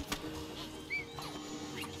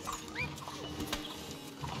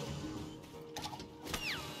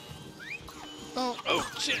 Oh.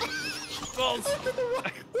 Oh, shit. Balls.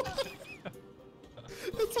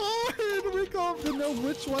 It's hard to recall to know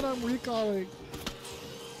which one I'm recalling.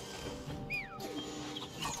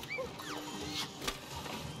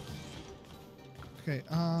 Okay,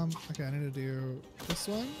 okay, I need to do this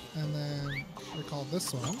one and then recall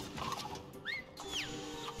this one.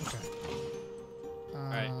 Okay.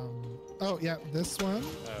 Right. Oh yeah, this one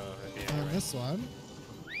Oh, yeah, and right. this one.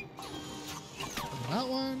 And that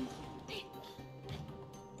one.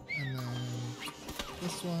 And then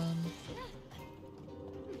this one.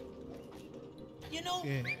 You know,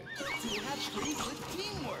 Yeah. you have pretty good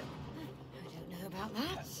teamwork. I don't know about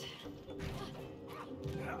that.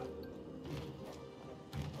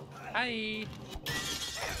 Hi.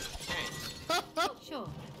 Sure.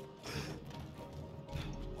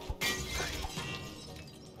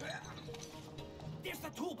 There's the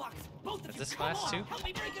toolbox. Both of Is you, this come last on. two? Help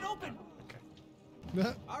me break it open.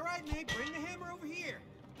 Okay. All right, May, bring the hammer over here.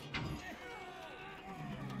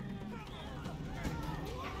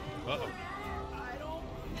 Uh-oh. I don't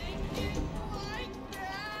think you like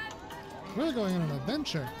that. We're going on an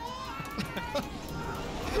adventure.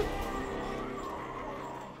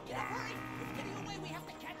 Hurry! It's getting away. We have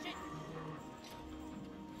to catch it.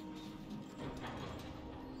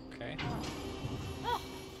 Okay. Oh,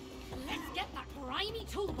 let's get that grimy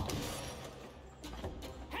toolbox.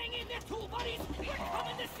 Hang in there, tool buddies. We're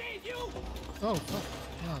coming to save you. Oh, fuck.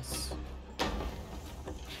 Yes.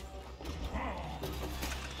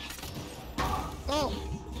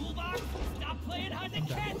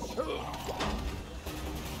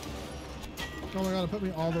 Oh my god, it put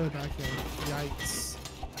me all the way back here. Yikes.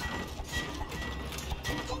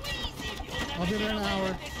 I'll be there in an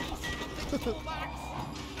hour.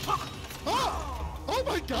 Oh! Oh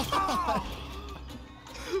my god!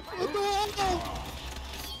 What the hell?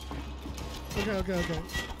 Okay.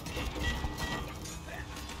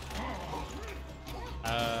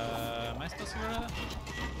 Am I supposed to go to that?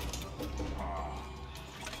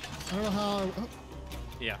 I don't know how. Oh.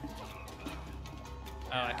 Yeah.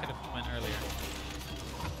 Oh, I could have went earlier.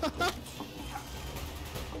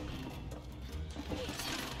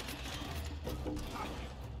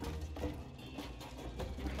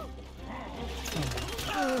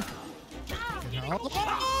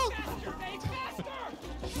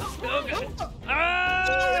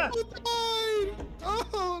 Ah!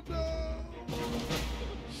 Oh no!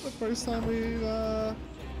 The first time we've well,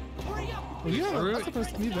 yeah, that's the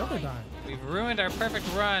first time we've ever died. We've ruined our perfect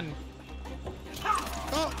run.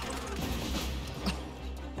 Oh!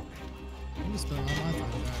 I'm just spending all my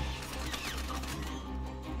time dead.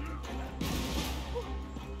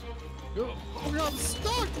 Oh my god, I'm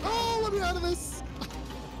stuck! Oh, let me out of this!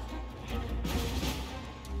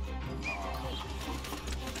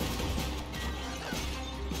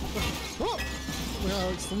 Oh! Oh my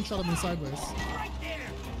god, slingshot me sideways. Right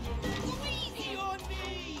there! Easy on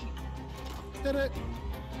me! Hit it!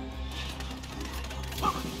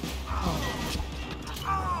 Oh.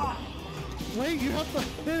 Wait, you have to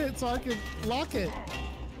hit it so I can lock it.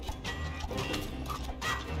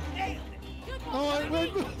 Oh, I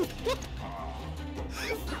went.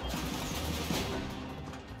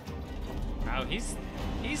 Wow, he's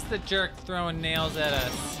the jerk throwing nails at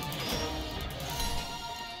us.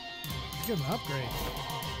 Give him an upgrade.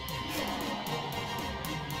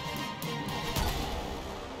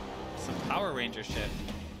 Some Power Ranger shit.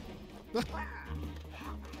 Okay.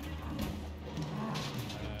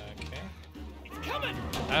 Coming!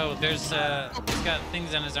 Oh, he's got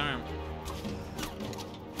things on his arm.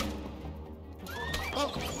 Oh!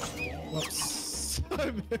 Whoops.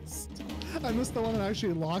 I missed. I missed the one that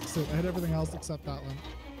actually locks it. I hit everything else except that one.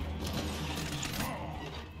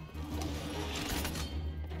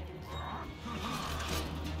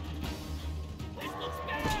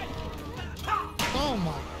 Oh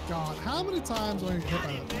my god. How many times am I hit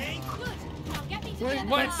by that? Wait,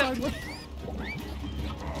 what? Side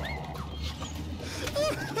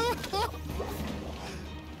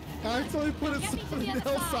I actually put it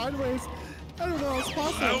nail sideways. I don't know, it's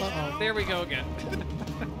possible. Oh, there we go again.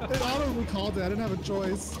 It auto recalled it. I didn't have a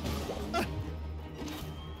choice.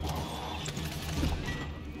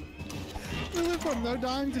 We went from no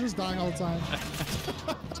dying to just dying all the time.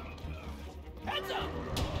 Heads up!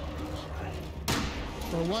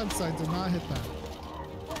 For once, I did not hit that.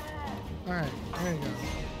 Alright, there you go.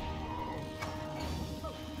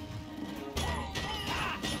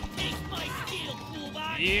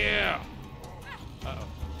 Yeah. Uh-oh.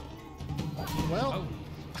 Well. Oh.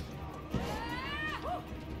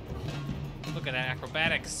 Look at that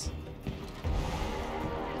acrobatics.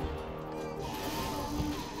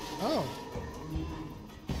 Oh.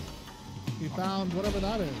 You found whatever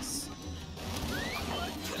that is.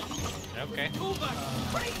 Okay. Toolbox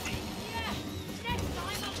is crazy!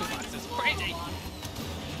 Toolbox is crazy.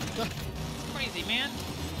 It's crazy, man.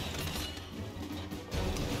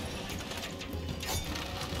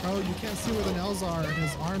 Oh, you can't see where the nails are in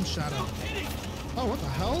his arm shadow. Oh, what the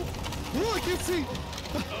hell? Oh, I can't see.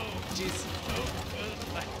 Oh, jeez.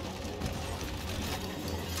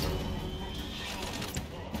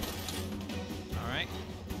 All right.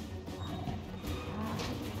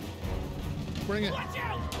 Bring it. Watch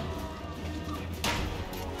out!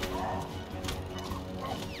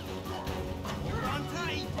 You're on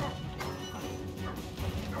tight!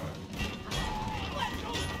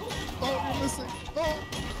 Oh, you're missing. Oh,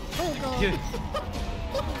 oh god. Yeah.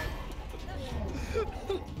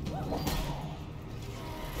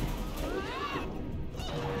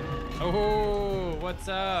 Oh, what's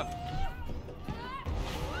up?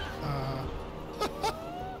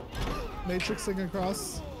 Matrixing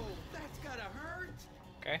across. That's gotta hurt!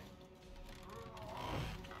 Okay.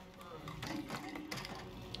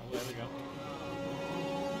 Oh, there we go.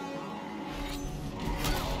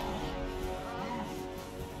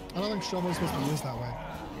 I don't think Shomo's supposed to be used that way.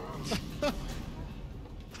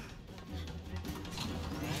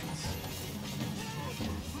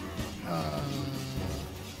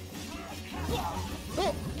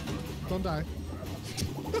 Oh! Don't die.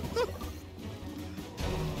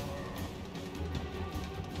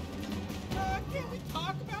 Can we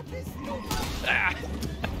talk about this? Ah.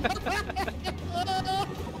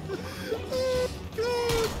 Oh,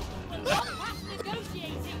 God.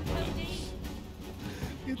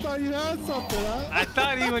 thought you had something, huh? I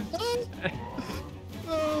thought he would.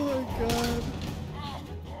 Oh my god.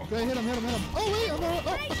 Wait, hit him. Oh, wait, I'm not.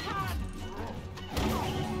 Oh.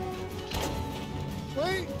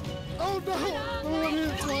 Wait. Oh, no. Oh, I hit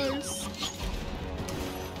it twice.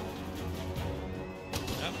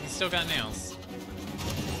 Oh, he's still got nails.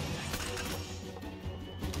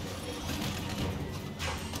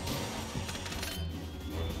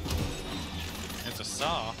 It's a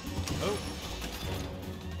saw. Oh.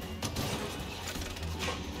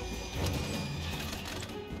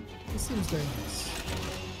 This seems dangerous.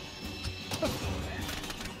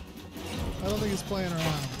 I don't think he's playing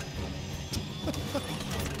around.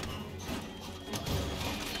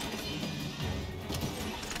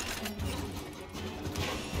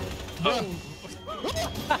 Oh. No!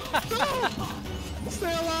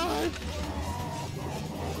 Stay alive!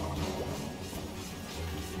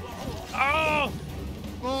 Oh!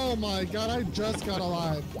 Oh my god, I just got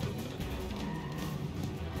alive.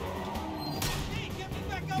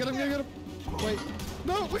 Get him. Wait.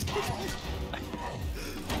 No! Wait.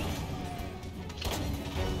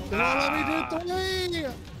 They won't let me do three!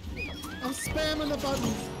 I'm spamming the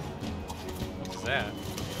button. What's that?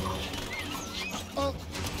 Oh.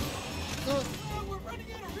 Oh. We're running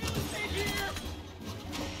out of real estate here.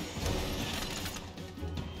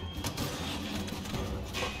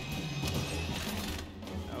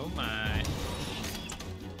 Oh my.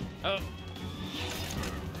 Oh.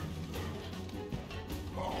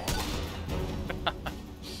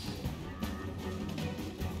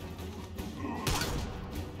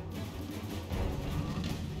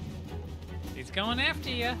 He's going after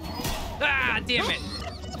you. Ah, damn it.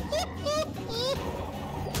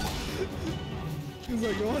 He's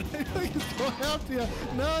like, what? He's going after you.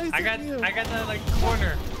 No, he's I got that like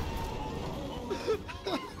corner.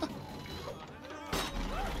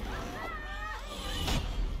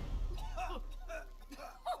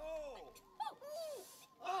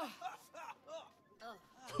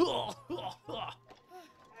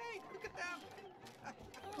 Hey, look at them.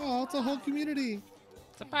 Oh, it's a whole community.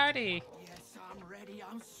 It's a party. Yes, I'm ready.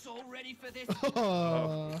 I'm so ready for this.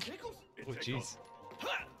 Oh. Tickles? Oh jeez.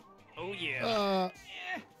 Oh yeah.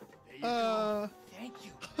 There you go. Thank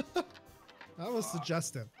you. That was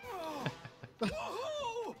suggestive.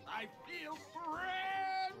 Woohoo! I feel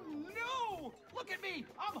brand new. Look at me.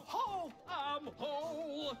 I'm whole. I'm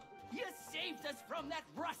whole. You saved us from that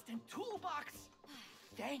rust and toolbox.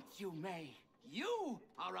 Thank you, May. You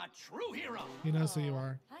are a true hero. He knows who you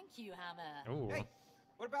are. Thank you, Hammer. Oh. Hey,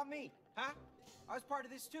 what about me? Huh? I was part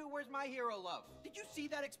of this too. Where's my hero love? Did you see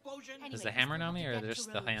that explosion? Does the hammer know me or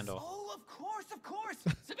just the handle? Oh, of course, of course.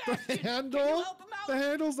 Sebastian, can you handle? help him out? The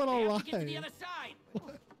handle's not We have to get to the alive. other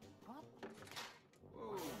side.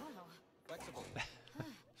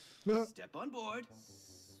 Flexible. Step on board.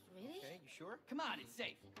 Really? Okay, you sure? Come on, it's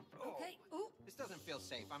safe. Okay. Ooh. This doesn't feel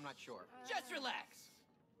safe. I'm not sure. Just relax.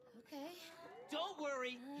 Okay. Don't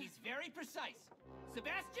worry, he's very precise.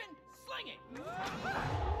 Sebastian, sling it.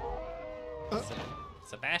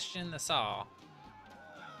 Sebastian the Saw.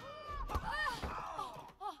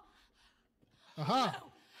 Aha!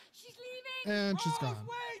 She's leaving. And she's gone.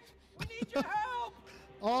 Wait, we need your help.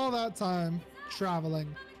 All that time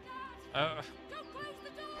traveling. Oh, Don't close the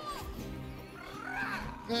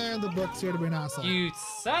door. And the book's here to be an asshole. you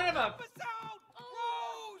son of a Help us out.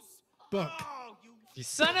 Rose. Book. Oh, you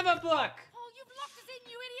son of a book! Oh, you've locked us in,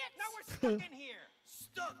 you idiot. now we're stuck in here.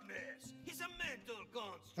 Stuckness. He's a mental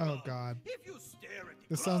construct. Oh god. If you stare at the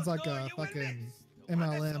This sounds like closed door, a you will fucking miss. No,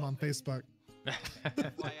 that's MLM on Facebook.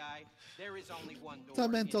 FYI, there is only one door. It's a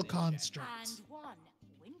mental in this shed. construct. And one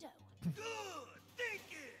window. Good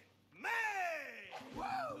thinking, May.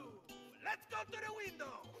 Whoa. Let's go to the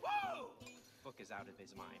window. Whoa. Book is out of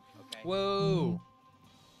his mind. Okay. Whoa.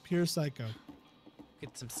 Pure psycho.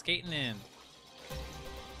 Get some skating in.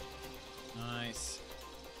 Nice.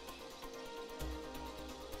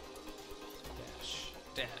 Dash.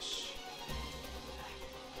 Dash.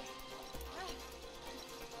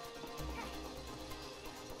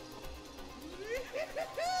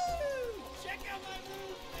 Check out my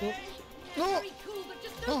moves, Oh. May. Oh, Very cool, but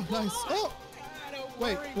just oh don't fall nice. off. Oh, Ah, don't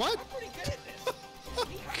wait, worry. what? I'm pretty good at this.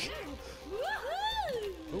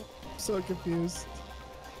 Woohoo! So confused.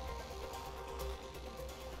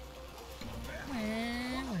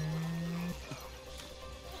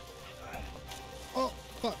 Oh,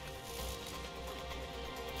 fuck.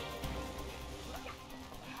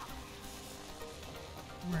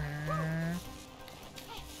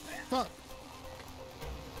 Fuck.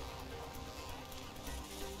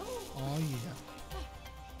 Oh, yeah.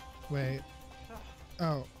 Wait.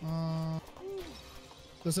 Oh,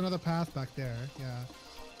 there's another path back there. Yeah.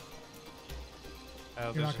 Oh,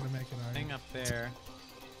 You're there's not gonna make it, are thing you? up there.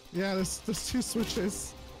 Yeah, there's 2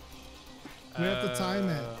 switches. We have to time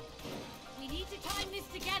it. We need to time this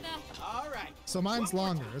together. All right. So mine's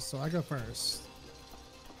One more longer, so I go first.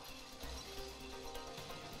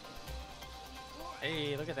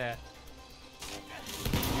 Hey, look at that.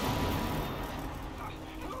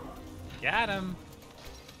 Got him.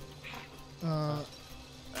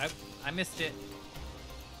 I missed it.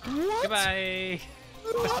 What? Goodbye.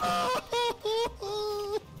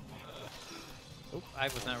 Oop, I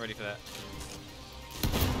was not ready for that.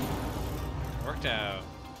 Worked out.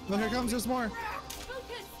 Well, here comes. There's more.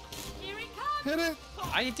 Focus. Here it comes. Hit it.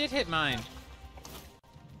 I did hit mine.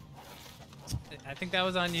 I think that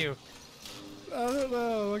was on you. I don't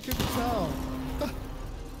know. I couldn't tell.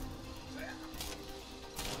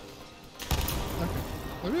 Okay.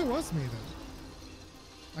 Maybe it was me then.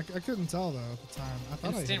 I couldn't tell though at the time. I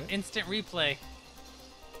thought I hit it. Instant replay.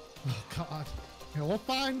 Oh God. Yeah, we'll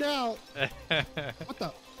find out. What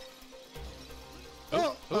the?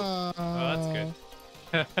 Oh, that's good.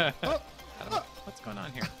 Oh, I don't know what's going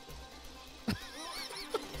on here.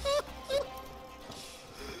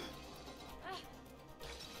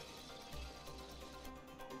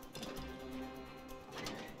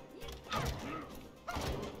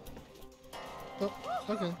 oh,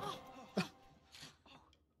 okay.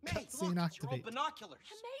 May, Cutscene look, it's your old activate. binoculars.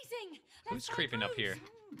 Amazing. Who's Let's find creeping up Rose. here?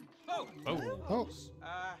 Oh. Oh. Oh.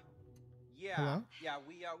 Yeah. Hello? Yeah,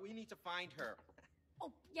 we need to find her.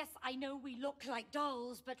 Oh, yes, I know we look like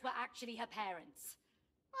dolls, but we're actually her parents.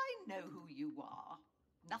 I know who you are.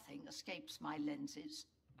 Nothing escapes my lenses.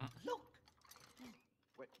 Look.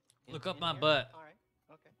 What, Look up my here? butt. All right.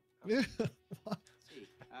 Okay. Yeah. What? Let's see.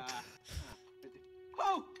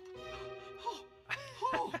 Oh!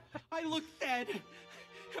 Oh! I look dead.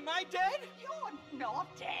 Am I dead? You're not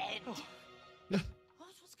dead.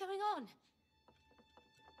 What's going on?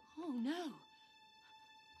 Oh, no.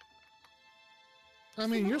 I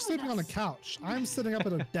mean, you're sleeping on a couch. I'm sitting up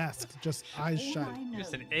at a desk, just eyes All shut. I know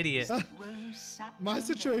Just an idiot. is Rose sat My down there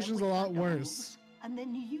situation's a with lot her dolls, worse. And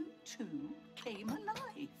then you two came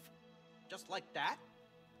alive. Just like that?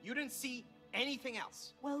 You didn't see anything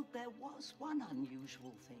else? Well, there was one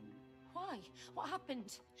unusual thing. Why? What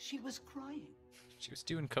happened? She was crying. She was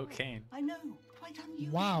doing cocaine. I know, quite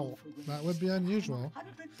unusual. Wow, for Rose. that would be unusual. I'm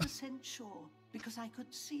 100% sure, because I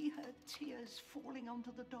could see her tears falling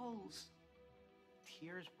onto the dolls.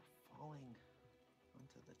 Tears were falling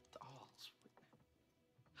onto the dolls.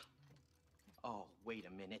 Oh, wait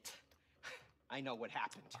a minute. I know what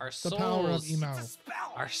happened. Our The power of souls. emo. It's a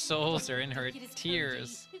spell! Our souls are in her It is Cody.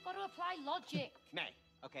 tears. We've got to apply logic. May,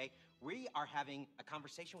 okay? We are having a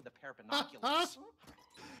conversation with a pair of binoculars.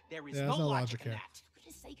 There is Yeah, no there's no logic logic in here. that. For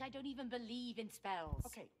goodness sake, I don't even believe in spells.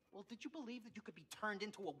 Okay, well, did you believe that you could be turned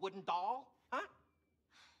into a wooden doll? Huh?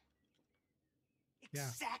 Yeah.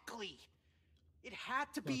 Exactly. It had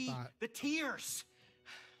to Well be thought. the tears.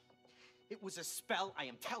 It was a spell, I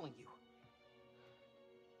am telling you.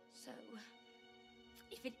 So,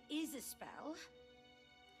 if it is a spell,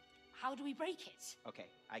 how do we break it? Okay,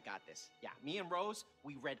 I got this. Yeah, me and Rose,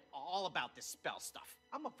 we read all about this spell stuff.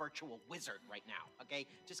 I'm a virtual wizard right now, okay?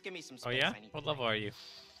 Just give me some space. Oh yeah? I need What to level write. are you?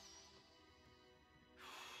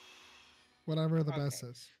 Whatever the Okay. best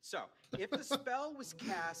is. So, if the spell was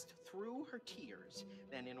cast through her tears,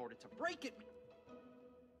 then in order to break it...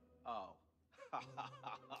 Oh.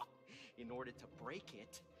 In order to break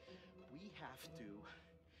it, we have to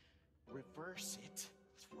reverse it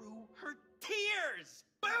through her tears!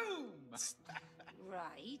 Boom!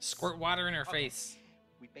 Right. Squirt water in her Okay. face.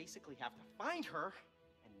 We basically have to find her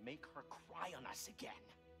and make her cry on us again.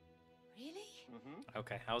 Really? Mm-hmm.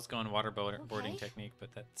 Okay, I was going waterboarding Okay. technique,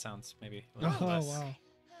 but that sounds maybe a Oh, little less. wow.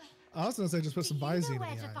 I was going to say just put some Do you know Visine where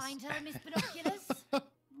in the to eyes. find her, Miss Binoculars?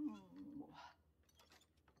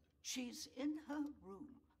 She's in her room.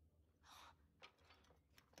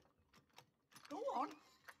 Go on.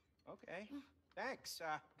 Okay. Thanks. Come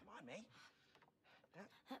on, May.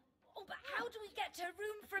 Oh, but how do we get to her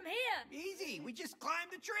room from here? Easy, we just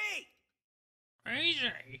climbed the tree.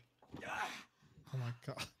 Easy. Ah, Oh my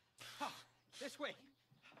God. Oh, this way.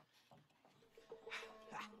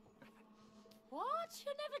 What?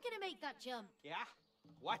 You're never going to make that jump. Yeah?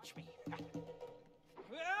 Watch me.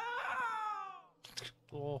 ah!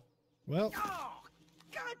 Oh, Well, Oh,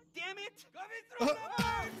 God damn it! Coming through the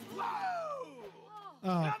birds! Whoa! oh,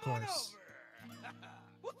 Come of on course. over.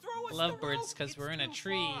 We'll throw us Love the birds rope. 'cause It's we're in a too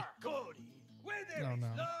tree. far. Cody, where there No, is no.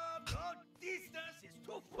 love, no distance is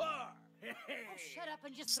too far. Hey. Oh, shut up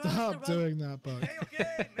and just throw us the Stop rope. doing that, bud.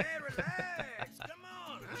 Okay, man, relax. Come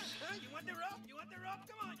on. Huh? You want the rope? You want the rope?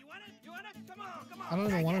 Come on. You want it? You want it? Come on, come on. I don't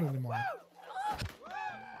even Take want it it. anymore. Woo!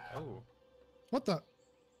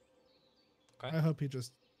 I hope he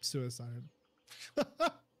just suicided.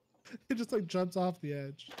 He just like jumps off the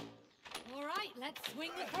edge. All right, let's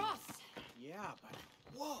swing across. Yeah, but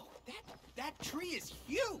whoa, that tree is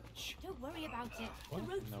huge. Don't worry about it. What The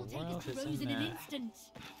ropes in the will take world us to is Rose in in an that? instant.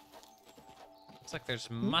 Looks like there's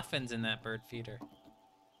muffins in that bird feeder.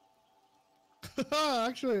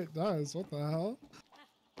 Actually, it does. What the hell?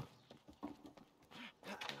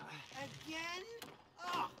 Again?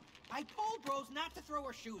 Oh, I told Rose not to throw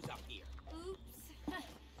her shoes up here. Oops.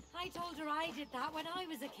 I told her I did that when I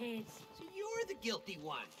was a kid. So you're the guilty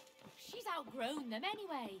one. She's outgrown them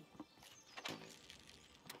anyway.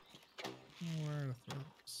 Where are the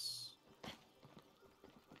things?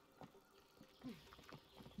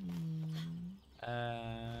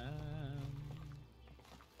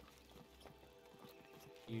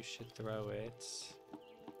 You should throw it.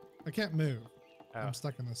 I can't move. Oh, I'm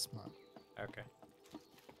stuck in this spot. okay.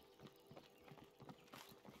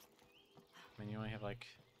 I mean, you only have like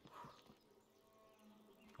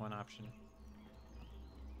one option.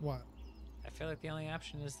 What? I feel like the only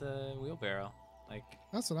option is the wheelbarrow. Like,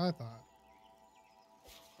 That's what I thought.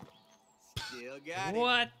 Still got it.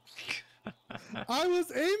 what? I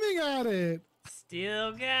was aiming at it.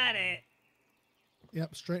 Still got it.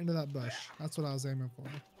 Yep, straight into that bush. That's what I was aiming for.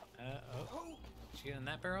 Oh. Did you get in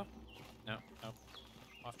that barrel? No, nope.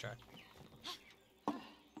 Off track.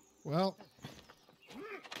 Well,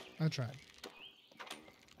 I tried.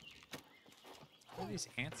 Where are these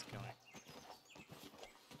ants going?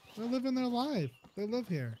 They're living their life. They live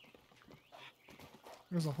here.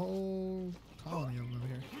 There's a whole colony of them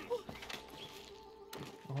here.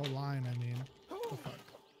 A whole line, I mean. What the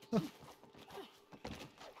fuck?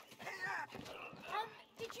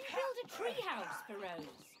 Did you build a treehouse for Rose?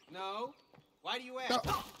 No. Why do you ask?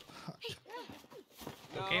 Oh.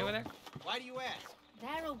 No. Okay over there? Why do you ask?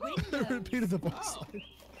 There are They windows. repeated the voice. Oh.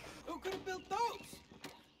 Who could have built those?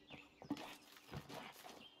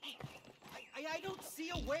 I don't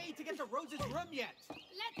see a way to get to Rose's room yet.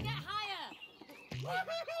 Let's get higher.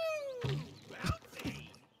 Woohoo! Bouncy!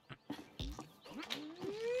 Woohoo!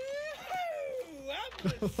 I'm the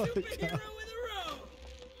superhero with a rope.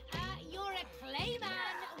 You're a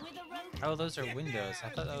clayman with a rope. Oh, those are windows. I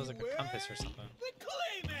thought that was like a compass or something. The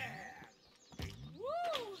Clayman.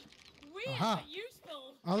 Woo! Weird Aha. but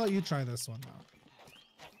useful. I'll let you try this one now.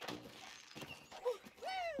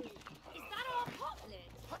 Is that our pot lid?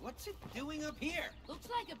 What's it doing up here? Looks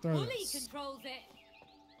like a Throw pulley this. controls it.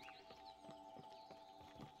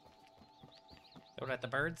 Throw it at the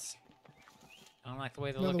birds? I don't like the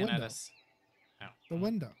way they're No, the looking at window. us. Oh, The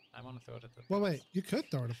window. I want to throw it at the Well, wait. You could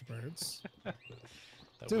throw it at the birds. the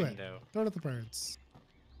Do window. it. Throw it at the birds.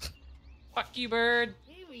 Fuck you, bird!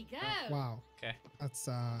 Here we go. Wow. Okay. That's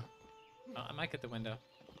Oh, I might get the window.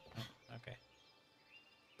 Oh, okay.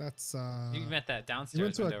 that's You meant that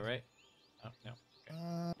downstairs to a- window, right? Oh, no.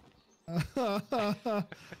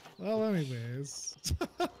 well, anyways.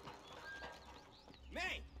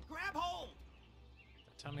 May, grab hold.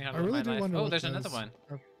 Tell me how I to live really my do life. wonder Oh, what there's another those one.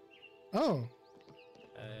 are- Oh,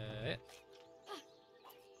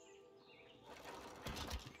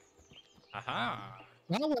 Aha!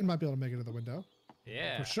 that one might be able to make it to the window.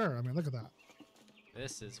 Yeah. For sure. I mean, look at that.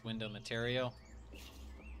 This is window material.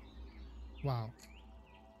 Wow.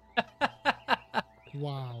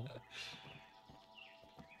 Wow.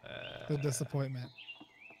 The disappointment.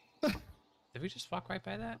 Did we just walk right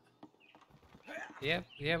by that? Yeah,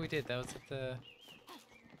 we did. That was at the.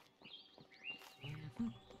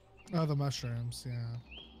 Oh, the mushrooms.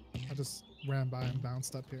 Yeah. I just ran by and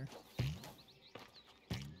bounced up here.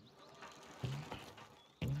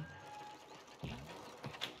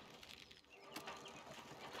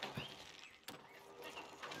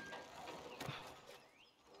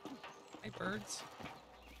 Hey, birds.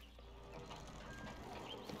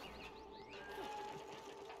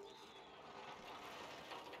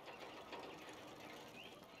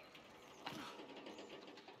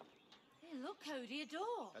 Hey, look, Cody, a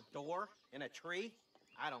door. A door in a tree?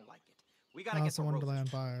 I don't like it. We gotta get Alice to in Rose's Wonderland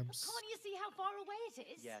tree. vibes. Can't you see how far away it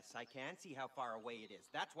is? Yes, I can see how far away it is.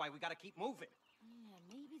 That's why we gotta keep moving. Yeah,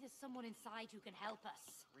 maybe there's someone inside who can help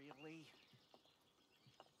us. Really?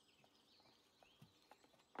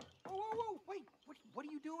 Whoa, whoa, whoa! Wait, what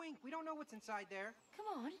are you doing? We don't know what's inside there. Come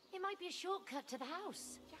on, it might be a shortcut to the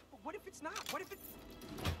house. Yeah, but what if it's not? What if it's...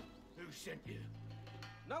 Who sent you?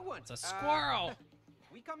 No one. It's a squirrel.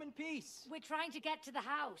 We come in peace. We're trying to get to the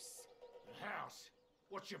house. The house.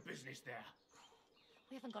 What's your business there?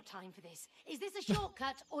 We haven't got time for this. Is this a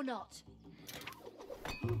shortcut or not?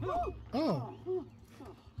 Oh,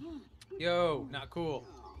 Yo, not cool.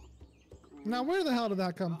 Now, where the hell did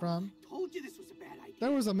that come from? Told you this was a bad idea.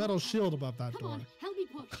 There was a metal shield above that Come door. on, help me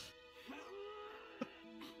push.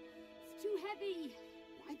 It's too heavy.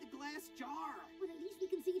 Why the glass jar? Well, at least we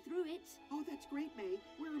can see through it. Oh, that's great, May.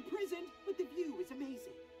 We're imprisoned, but the view is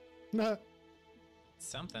amazing. Nah.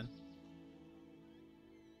 Something.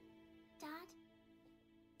 Dad?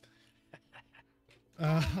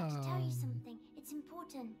 I have to tell you something. It's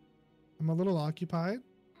important. I'm a little occupied.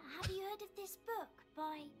 Have you heard of this book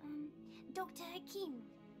by Dr. Hakim?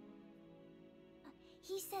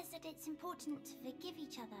 He says that it's important to forgive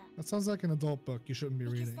each other. That sounds like an adult book you shouldn't be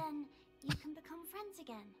Because reading. then you can become friends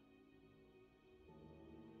again.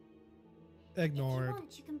 Ignored. If you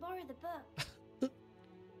want, you can borrow the book.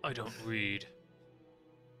 I don't read.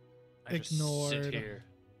 I just Ignored. sit here.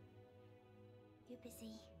 You're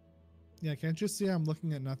busy. Yeah, can't you see I'm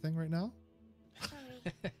looking at nothing right now?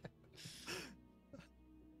 Sorry.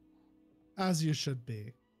 As you should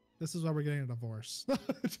be. This is why we're getting a divorce.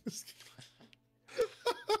 Just kidding.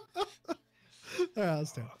 Alright,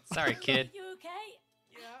 let's do it. Sorry, kid. You okay?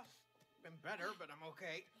 Yeah, been better, but I'm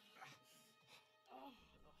okay.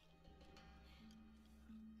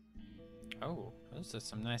 Oh, those are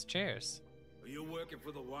some nice chairs. Are you working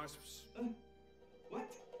for the Wasps?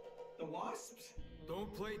 What? The wasps?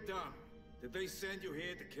 Don't play dumb. Did they send you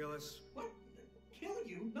here to kill us? What? Kill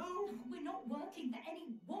you? No. We're not working for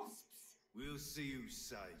any wasps. We'll see whose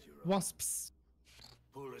side you're on. Wasps.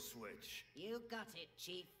 Pull a switch. You got it,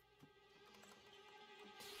 Chief.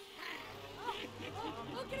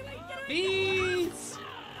 Oh, get away, get away! Bees!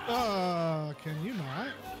 Can you not?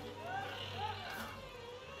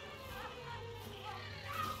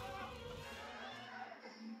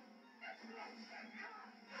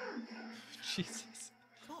 Jesus.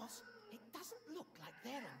 Boss, it doesn't look like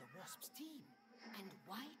they're on the Wasp's team. And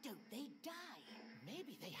why don't they die?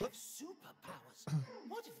 Maybe they have superpowers.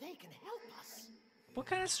 What if they can help us? What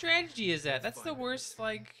kind of strategy is that? That's the worst,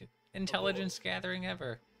 like, intelligence gathering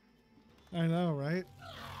ever. I know, right?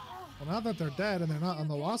 Well, now that they're dead and they're not on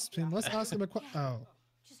the Wasp team, let's ask them a question. Oh.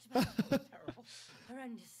 Just about terrible.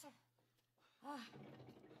 Horrendous.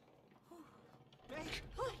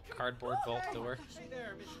 Cardboard vault door. Hey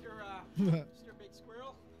there, Mr. Big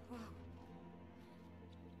Squirrel.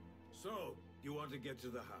 So, you want to get to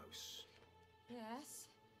the house? Yes.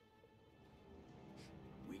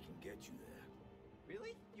 We can get you there.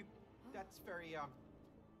 Really? That's very,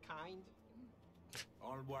 kind.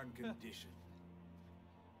 On one condition.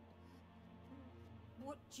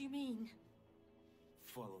 What do you mean?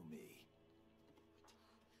 Follow me.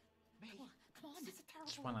 May, Come on. this is a terrible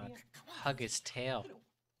Just want to idea. hug his tail. I don't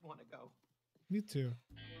want to go. Me too.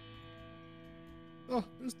 Oh,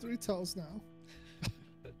 there's 3 tails now.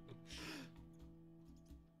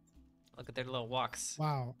 Look at their little walks.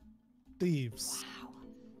 Wow. Thieves. Wow,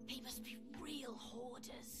 they must be real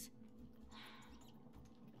hoarders.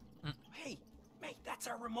 Hey, May, that's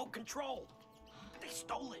our remote control. They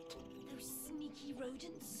stole it. Those sneaky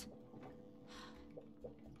rodents.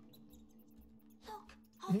 Look,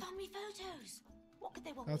 our family photos. What could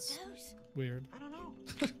they want That's with those? weird. I don't know.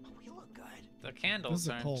 We look good. The candles This is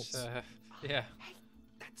a aren't. cult. Yeah. Hey,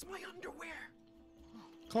 that's my underwear.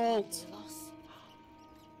 Cult. Loss.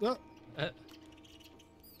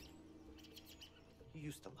 You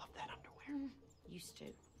used to love that underwear. Used to.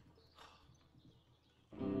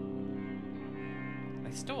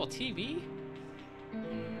 They stole a TV?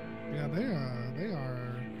 Yeah, they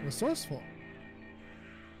are resourceful.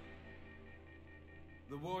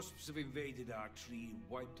 The Wasps have invaded our tree and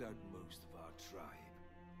wiped out most of our tribe.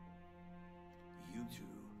 You two.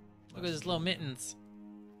 Look at his little mittens.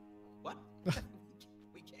 What?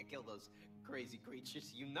 We can't kill those crazy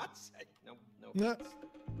creatures. You nuts? No. Yeah.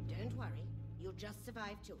 Don't worry, you'll just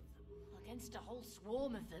survive 2 of them. Against a whole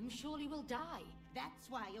swarm of them, surely we'll die. That's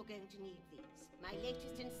why you're going to need these. My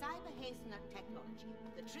latest in cyber hazelnut technology.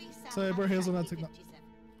 The tree Cyber hazelnut 57.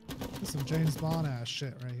 This is some James Bond ass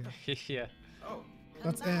shit right here. Yeah. Oh,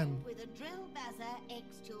 That's Combined N. with a drill buzzer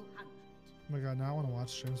X200. Oh my god, now I want to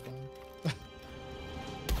watch James Bond.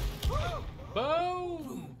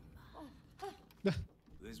 Boom!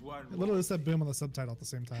 There's one It literally said boom on the subtitle at the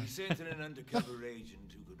same time. We sent in an undercover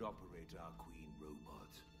agent who could operate our queen robot.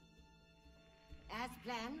 As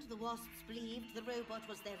planned, the Wasps believed the robot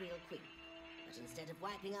was their real queen. But instead of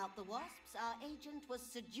wiping out the Wasps, our agent was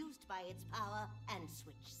seduced by its power and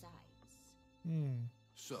switched sides.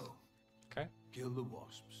 So, Okay. kill the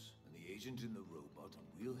Wasps and the agent in the robot, and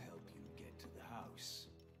we'll help you get to the house.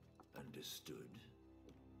 Understood?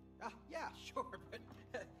 yeah, sure, but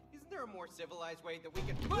isn't there a more civilized way that we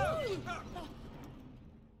can...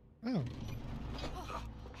 Oh,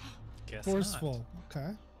 Guess forceful.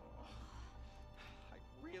 Okay.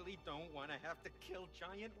 don't want to have to kill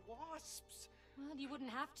giant wasps. Well, you wouldn't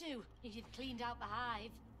have to if you'd cleaned out the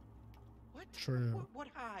hive. What? True. What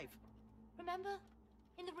hive? Remember?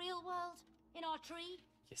 In the real world? In our tree?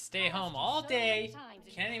 You stay home all day.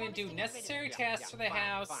 Can't even do necessary tasks for the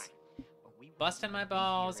house. Fine. But we Busting my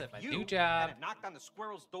balls at my you new job. hadn't knocked on the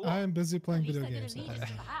squirrel's door. I am busy playing At least video they're games. gonna So I need don't us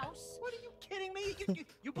know. for the house. What are you kidding me?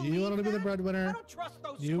 You believe You wanted to be the that? breadwinner. I don't trust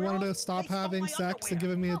those You wanted to squirrels. stop They stole having my sex and underwear.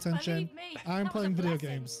 giving me Oh, attention. believe me, I'm that was playing a video blessing.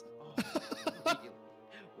 games. Oh,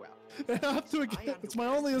 well, I have to. It's my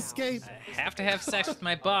only escape. I have to have sex with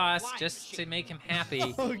my boss just to make him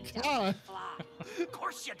happy. Oh God! of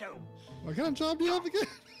course you do. What kind of job do you have again?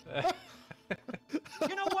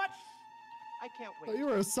 You know what? I can't wait. Thought you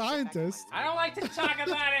were a scientist. I don't like to talk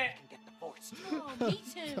about it. And get divorced. Oh, me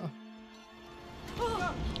too.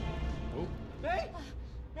 Oh. May?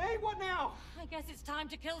 May, what now? I guess it's time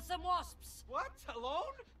to kill some wasps. What? Alone?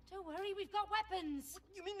 Don't worry, we've got weapons.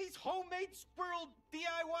 You mean these homemade squirrel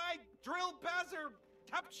DIY drill bazzer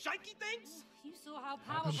top shikey things? You saw how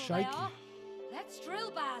powerful they shike. are. Let's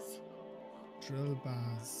drill Baz. Drill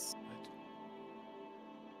bars.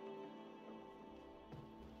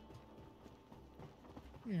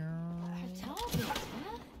 A target,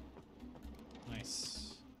 huh?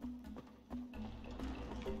 Nice.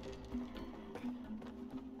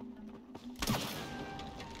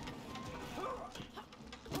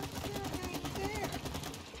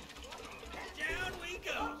 Down we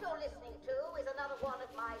go. What you're listening to is another one of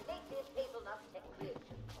my latest hazelnut tech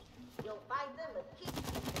creations. You'll find them at Keep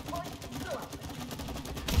Points throughout them.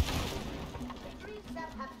 The trees that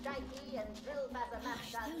have shiny and drill bazzer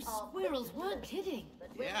Gosh, mascots those are squirrels weren't kidding. but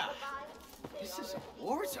when Yeah. combined, they This are is a a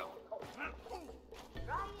war zone.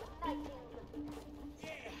 Try igniting the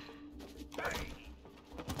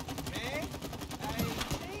May, I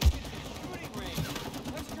think it's a shooting range.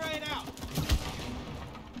 Let's try it out.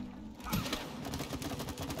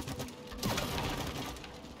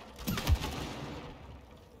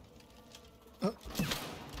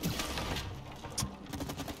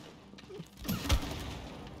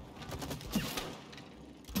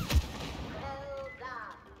 well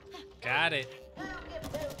done. Got it. Now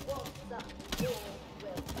give those wolves some war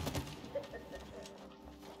will.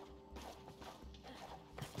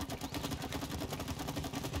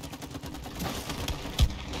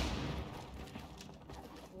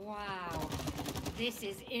 Wow, this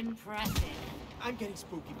is impressive. I'm getting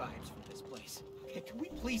spooky vibes from this place. Okay, can we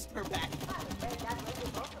please turn back? I'm afraid that won't be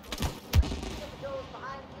possible. Please keep the doors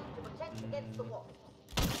behind you to protect against the wasps.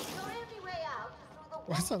 Your only way out is through the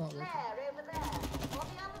Why is that not wasp working? lair over there, on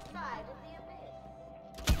the other side of the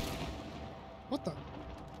abyss. What the?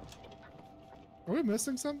 Are we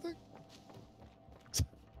missing something?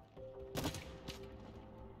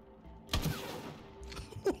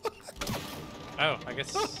 Oh, I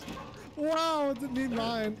guess. Wow, it didn't need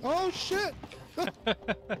mine. Oh shit!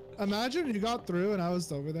 Imagine you got through and I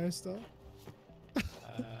was over there still.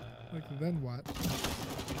 Like then what?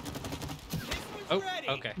 Oh,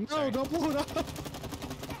 okay. No, sorry. don't blow it up.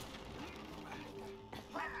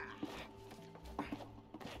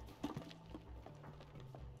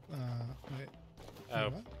 Wait. Oh,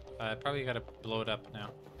 What? probably gotta blow it up now.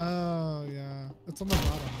 Oh yeah, it's on the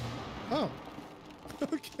bottom. Now. Oh.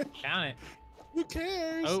 Okay. Count it. Who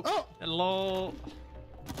cares? Oh, Oh. lol.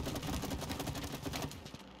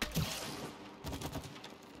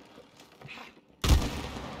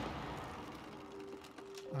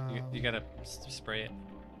 You gotta spray it.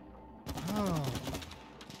 Oh.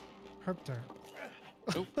 Herp dirt.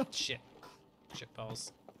 Oh, shit. Shit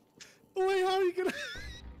balls. Wait, how are you gonna?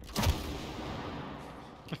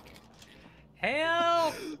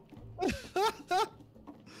 Help!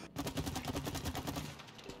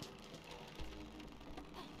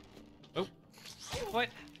 Oh. What?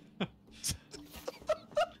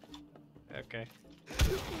 Okay.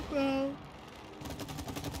 No.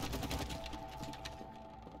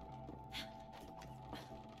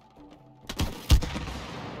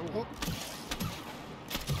 Oh.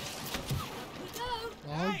 Oh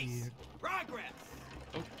Nice. yeah. Progress.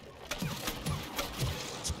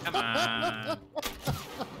 Come on.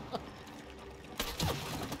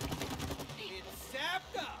 It's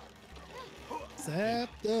sapped up.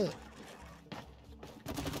 Zapped up.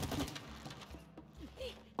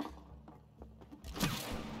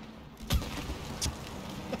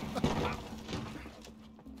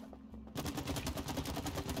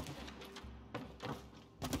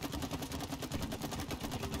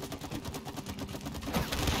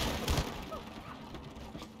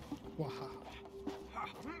 Wow.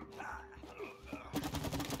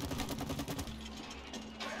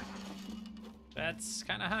 That's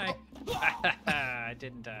kind of high. I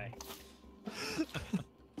didn't die. There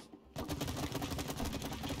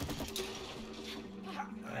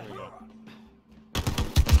we go.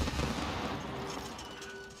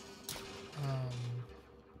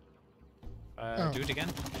 Oh. Do it again?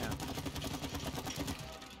 Yeah.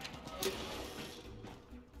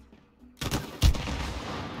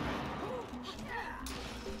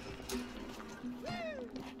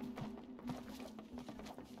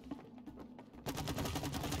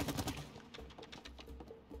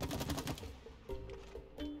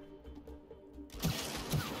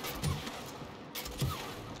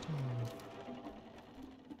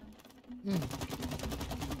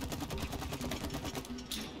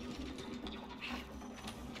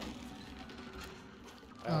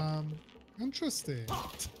 Interesting.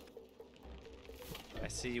 I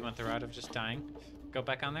see you went the route of just dying. Go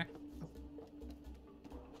back on there.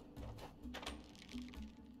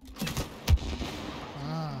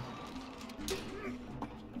 Ah.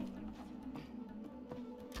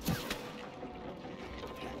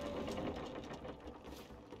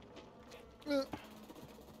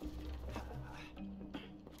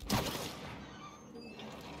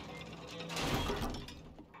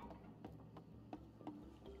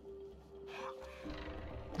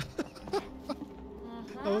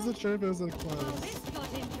 I wasn't sure if it was gonna close. Oh, this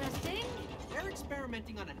got interesting. They're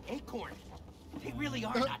experimenting on an acorn. They really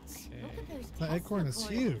are nuts. Look at those The acorn is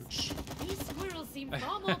Tesla huge. coils. These squirrels seem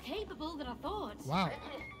far more capable than I thought. Wow. I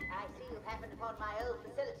see you've happened upon my old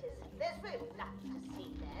facilities. There's really nothing to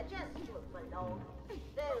see there, just look alone.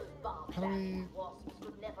 Those How do we... wasps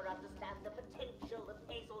would never understand the potential of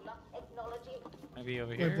hazelnut technology. Maybe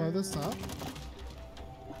over here. Wait, blow this up?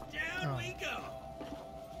 Down we go.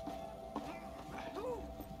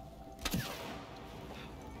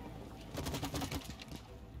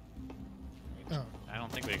 Oh. I don't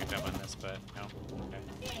think we can jump on this, but no.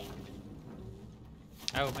 Okay.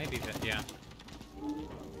 Oh, maybe that. Yeah.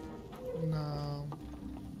 No.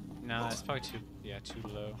 No, that's probably too. Yeah, too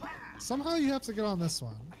low. Somehow you have to get on this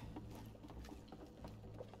one.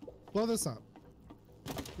 Blow this up.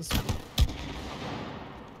 This one.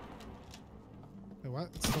 Wait, what?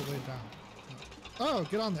 It's still laid down. Oh,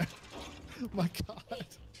 get on there. Oh my god.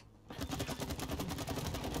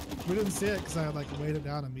 We didn't see it because I like weighed it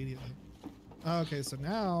down immediately. Okay, so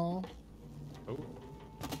now. Oh.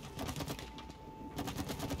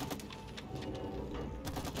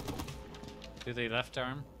 Do they left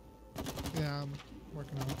arm? Yeah, I'm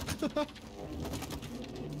working on it.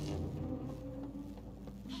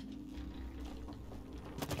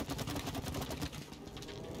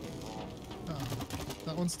 Oh,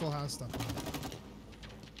 that one still has stuff on it.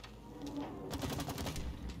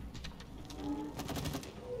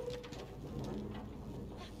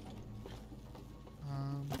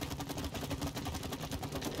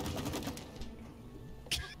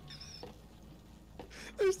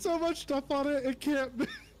 There's so much stuff on it, it can't be.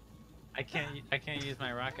 I can't use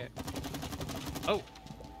my rocket. Oh.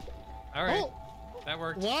 All right. Oh. That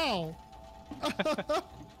worked. Wow.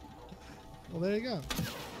 Well, there you go.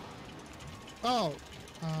 Oh.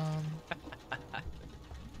 That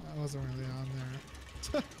wasn't really on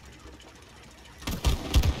there.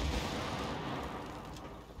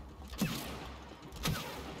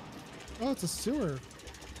 Oh, it's a sewer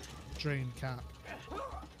drain cap.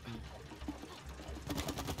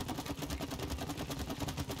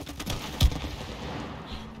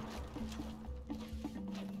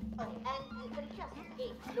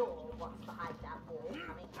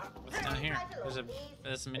 What's down here?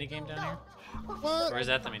 There's a mini game down here? What? Or is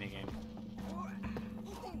that the mini game?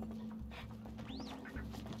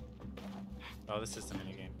 Oh, this is the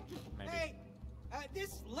mini game. Maybe. Hey,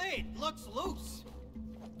 this lid looks loose.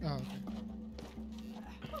 Oh, okay.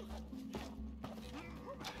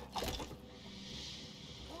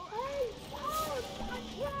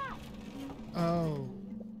 Oh.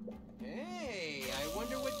 Hey, I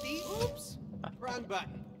wonder what these. Oops, wrong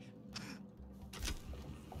button.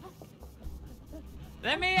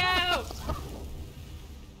 Let me out!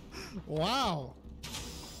 Wow.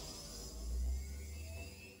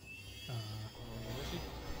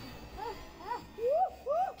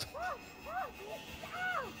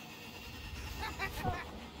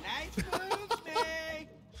 Nice moves, May.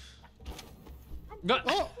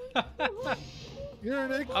 Oh! You're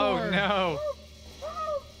an acorn. Oh no!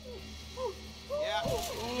 Yeah.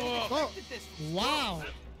 Oh! Wow.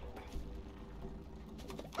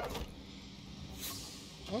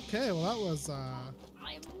 Okay, well that was I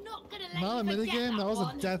am not gonna let not a you mini forget game. That was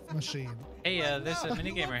one. a death machine. Hey, there's a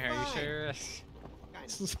mini game right here. You sure? Okay.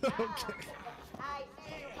 I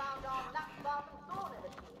see you found our nut bomb and thorn in the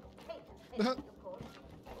tree. Hey, of course.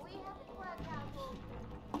 We haven't worked out all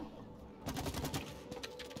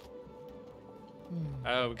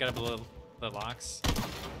Oh, we gotta blow the locks.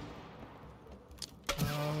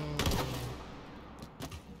 Oh.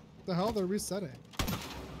 The hell? They're resetting.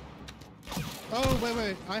 Oh,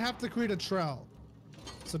 wait. I have to create a trail.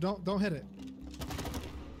 So don't hit it.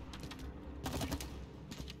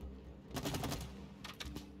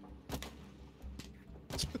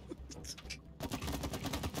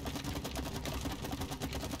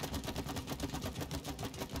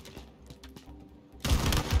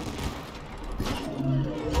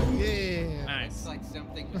 Yeah. Nice. Looks like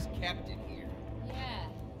something was kept in here. Yeah,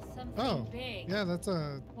 something Oh. big. Yeah, that's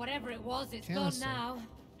a. Whatever it was, it's Canister. gone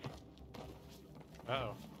now.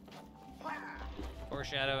 Uh-oh.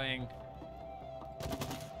 Foreshadowing.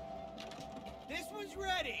 This one's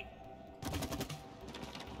ready.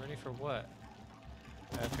 Ready for what?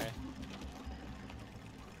 Okay.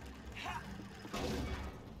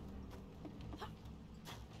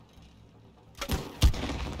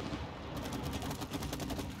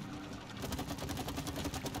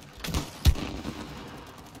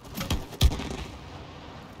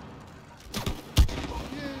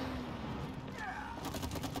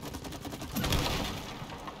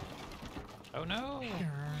 Oh no!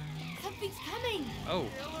 Something's coming. Oh.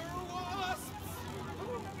 Killer wasps.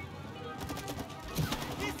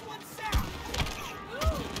 This one's south. Ooh,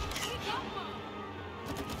 we got one.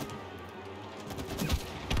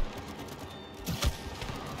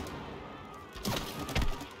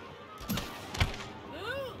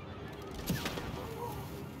 Ooh.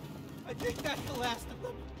 I think that's the last of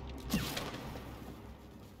them.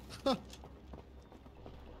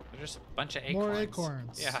 There's a bunch of acorns. More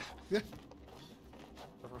acorns. Yeah. Yeah.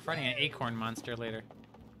 We're fighting an acorn monster later.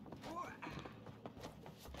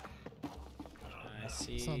 I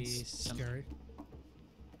see Sounds some. scary.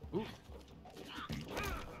 Ooh.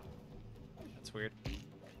 That's weird.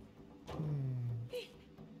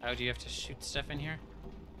 Oh, do you have to shoot stuff in here?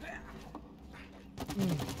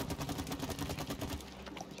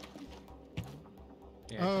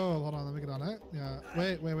 Yeah. Oh, hold on. Let me get on it. Yeah.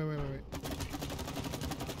 Wait. Darn,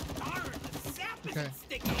 the sap Okay. isn't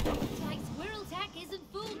sticking. Looks like squirrel tack isn't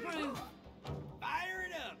foolproof. Fire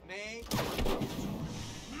it up, May.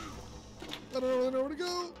 I don't really know where to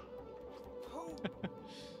go.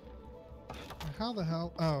 How the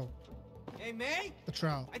hell? Oh, Hey, May. the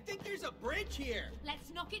trowel. I think there's a bridge here.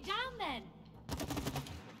 Let's knock it down then.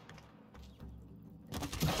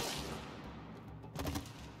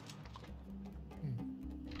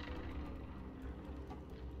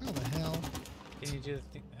 How the hell? Can you do the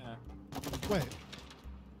thing? Wait.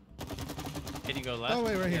 Can you go left? Oh,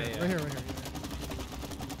 wait, right here. Yeah, yeah. Right here.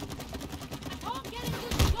 Can't get a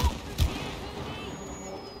good shot from here,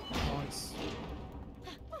 Cody. Nice.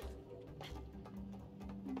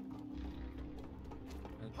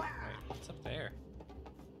 Wait, what's up there?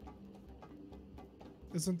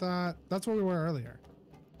 Isn't that? That's where we were earlier.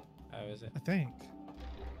 Oh, is it? I think.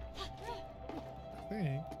 I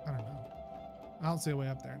don't know. I don't see a way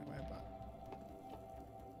up there anyway, but.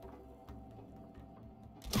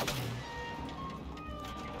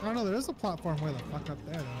 I don't know. There is a platform way the fuck up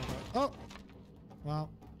there, though. But... Oh! Well.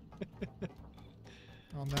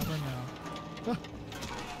 I'll never know.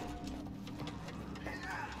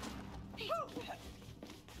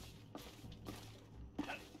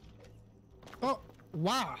 Oh!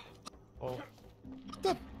 Wow! Oh.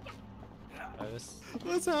 The... This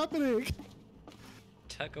What's happening?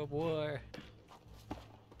 tug of war.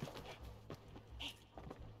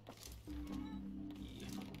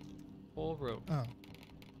 Full rope. Oh.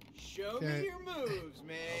 Show Okay. me your moves,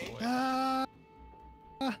 May.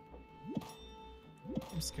 I'm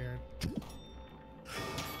scared.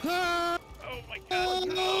 Oh my god!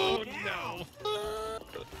 Oh no!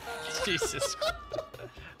 Jesus!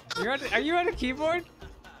 Are you on a keyboard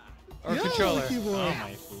or Yeah, on the controller? keyboard. Oh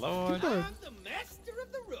my lord! Keyboard. I'm the master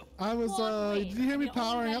of the rope. I was, One did you hear me win,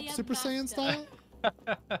 powering already up a Super Saiyan master. style?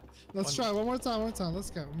 Let's try one more time. Let's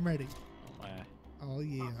go. I'm ready. Oh, my. Oh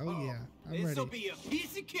yeah. I'm This'll ready. be a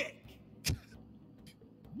piece of cake.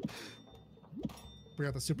 Bring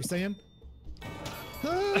out the Super Saiyan.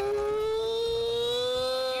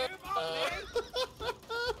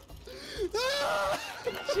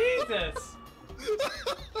 Jesus!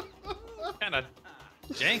 What kind of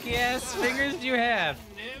janky ass fingers do you have?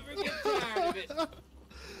 Never get tired of it.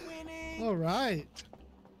 Winning. All right.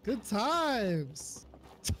 Good times.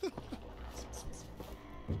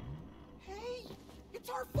 Hey, it's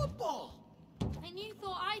our football. And you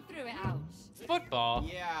thought I threw it out. Football?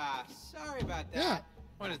 Yeah, sorry about that. Yeah.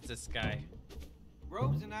 What is this guy?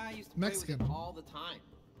 Rose and I used to Mexican. play with it all the time.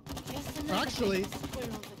 Just another Actually, thing the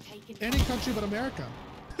squirrels have taken. Any country but America.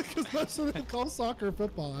 Because most of them call soccer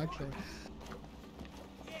football, actually.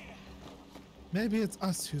 Maybe it's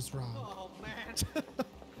us who's wrong. Oh man.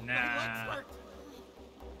 Nah. My legs hurt.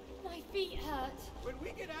 My feet hurt. When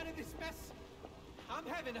we get out of this mess, I'm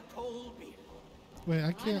having a cold beer. Wait,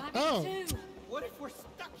 I can't. I'm Oh, having two. What if we're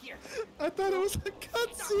stuck here? I thought it was a Stuck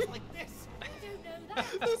cutscene. like this. I don't know that.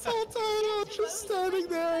 This whole time I was just standing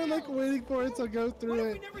there, like waiting for it to go What through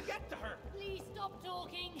if we it. never get to her? Please stop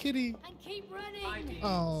talking. Kitty. And keep running.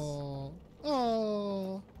 Oh.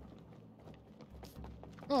 Oh.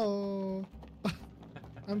 Oh.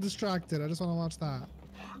 I'm distracted. I just want to watch that.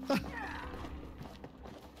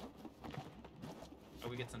 Oh,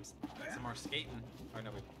 we get some more skating. Or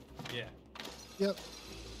no, we. Yeah. Yep.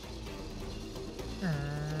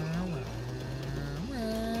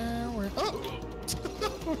 Oh!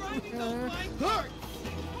 Riding those mine carts.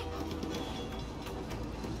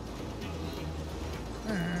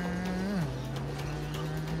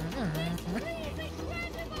 This is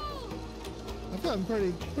incredible. I've gotten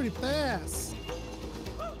pretty fast.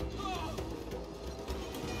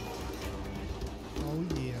 Oh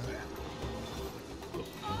yeah.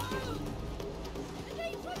 Are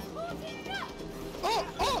they transporting nuts? Oh!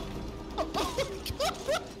 Oh! Oh! Oh my god!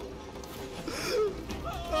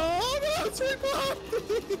 Oh no! It's right behind me!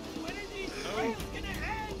 When are these trains gonna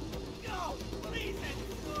end? No, please end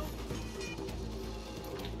soon.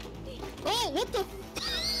 Oh! What the?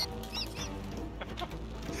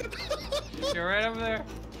 You're right over there.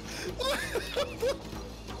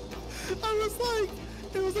 I was like,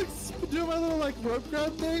 it was like doing my little like rope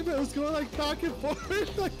grab thing, but it was going like back and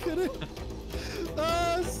forth. I couldn't.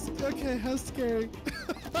 Okay, how scary.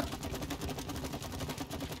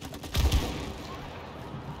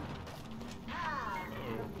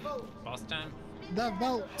 Boss time. The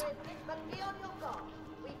vote. But be on your guard.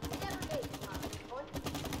 We've never made it past this point.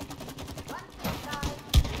 Once inside,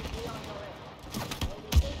 be on your own.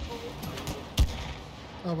 Maybe faithful.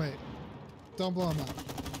 Oh wait, don't blow him up.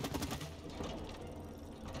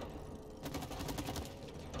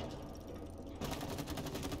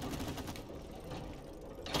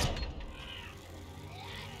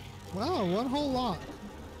 Wow, one whole lot.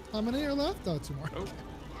 How many are left? Oh, two more. Oh.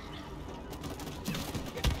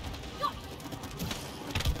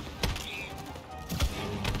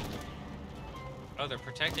 Oh, they're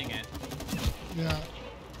protecting it. Yeah.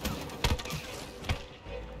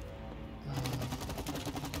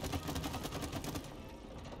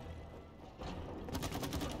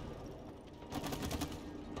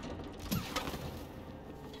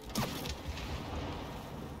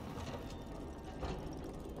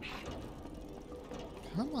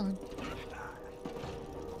 Come on.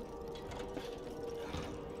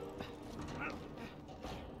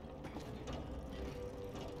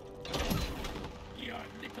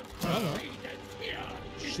 Hello.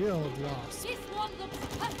 Shield Wasp. This one looks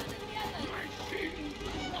tougher than the others.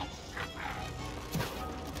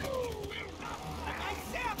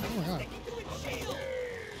 Oh my god.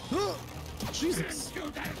 Oh, Jesus.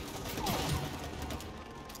 Cody,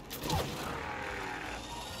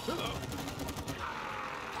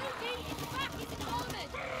 his back isn't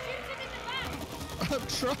armored. Shoot him in the back.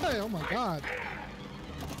 Try. Oh my god.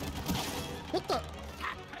 What the?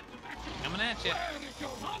 Coming at you.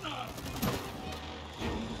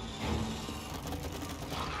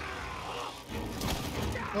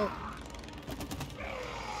 Oh.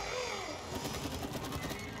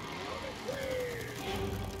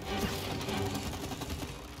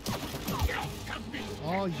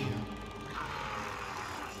 Oh yeah.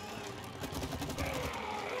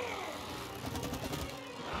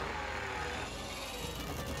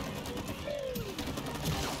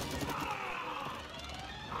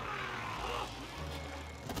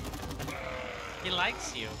 He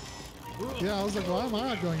likes you. Yeah, I was like, why am I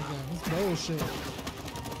not going again? This bullshit.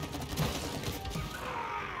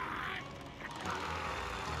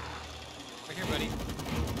 Right here, buddy.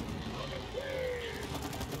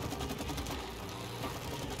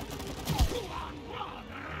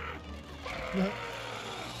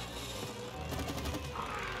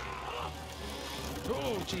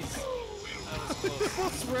 Oh, jeez. That was close.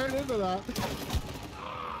 Almost ran into that.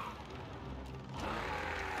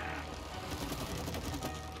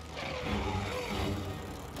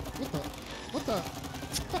 What the?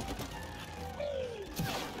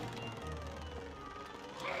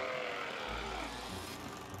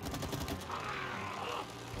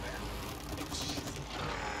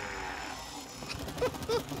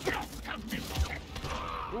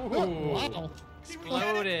 Ooh. Wow.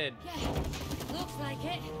 Exploded. Yeah, looks like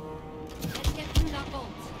it. Let's get through that bolt.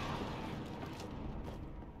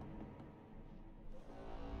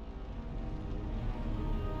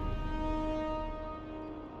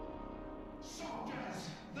 Soldiers,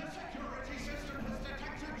 the security system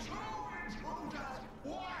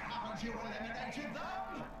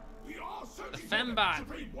The fembot.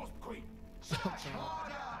 Supreme Wasp Queen. Search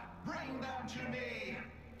harder. Bring them to me.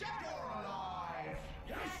 Dead or alive.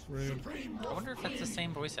 Yes, Rude. Supreme I wonder if that's the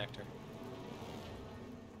same voice actor.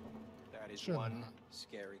 That is Sure one not.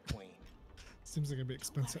 scary queen. Seems like it'd be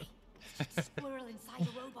expensive. Squirrel inside a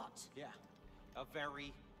robot. Yeah, a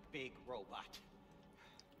very big robot.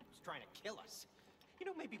 He's trying to kill us. You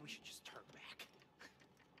know, maybe we should just turn back.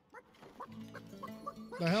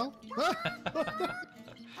 The hell? Are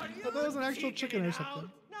I thought it was an actual seeking chicken it or something. out?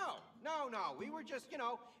 No. We were just, you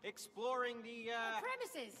know, exploring the,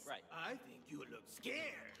 Premises. Right. I think you look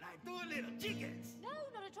scared, like two little chickens. No,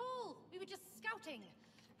 not at all. We were just scouting,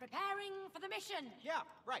 preparing for the mission. Yeah,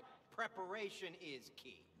 right. Preparation is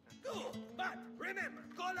key. Good, but remember,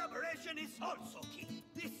 collaboration is also key.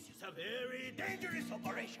 This is a very dangerous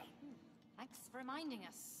operation. Thanks for reminding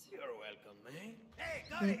us. You're welcome, May. Hey,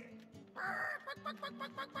 Cody!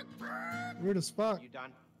 Weird as fuck. You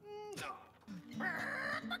done? No.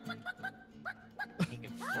 He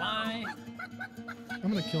can fly. I'm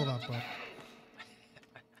gonna kill that book.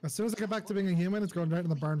 As soon as I get back to being a human, it's going right in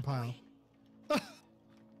the burn pile.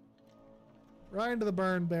 Right into the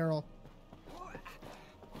burn barrel.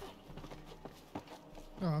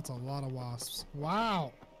 Oh, that's a lot of wasps.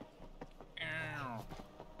 Wow. Ow.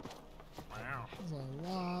 Wow. There's a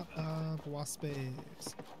lot of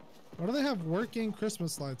waspies. Why do they have working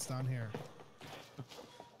Christmas lights down here?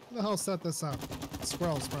 Who the hell set this up?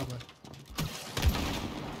 Squirrels, probably.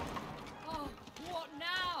 Oh, what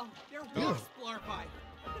now? They're wasp larvae.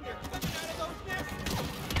 And they're coming out of those nests.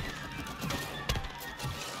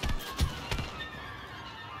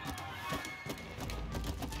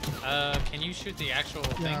 Can you shoot the actual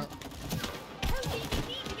Yeah. thing? Cody,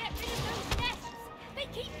 we need to get rid of those nests. They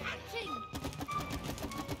keep hatching.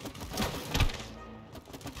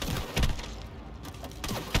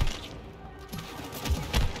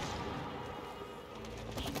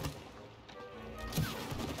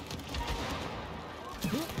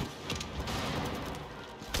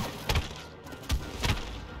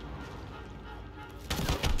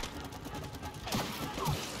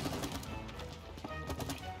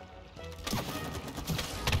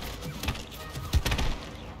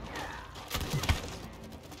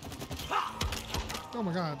 Oh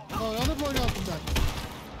my god. Oh, now they're blowing up from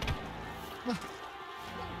that.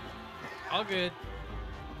 All good.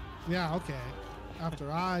 Yeah, okay.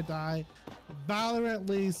 After I die,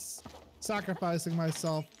 valiantly sacrificing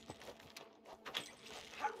myself.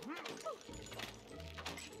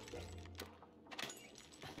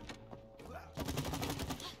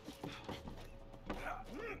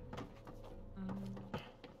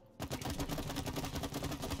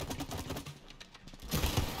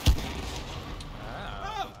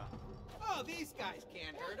 Oh, these guys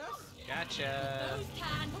can't hurt us. Gotcha. Those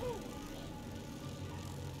can.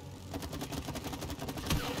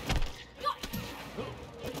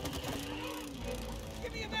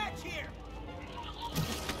 Give me a match here.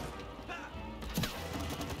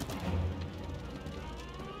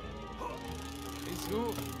 Let's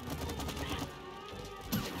go.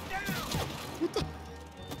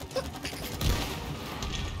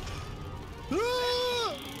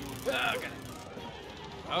 Ah! Okay.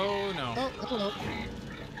 Oh no. Oh, hello.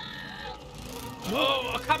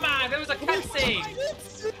 Oh, come on. There was a cutscene.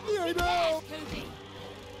 I know. Cody.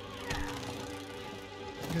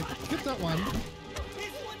 Okay, get that one.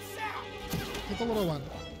 This one's south. Get the little one.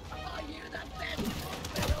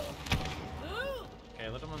 Ooh. Okay,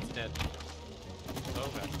 little one's dead. Oh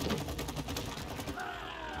god.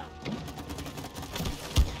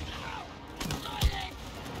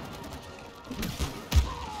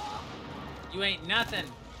 You ain't nothing.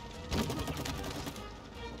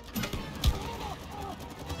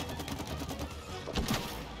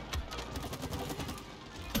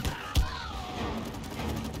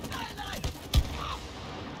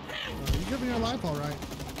 You give me your life, all right.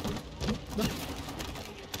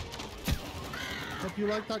 Hope you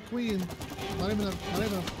like that queen. Not even a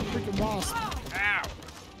freaking wasp. Ow.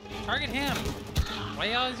 Target him. Why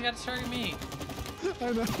you always gotta target me?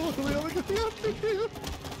 I know. We only got the after you.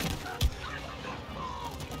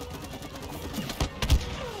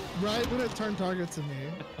 Right when it turned target to me.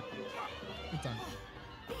 Good time.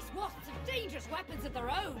 These wasps have dangerous weapons of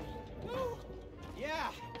their own. Ooh,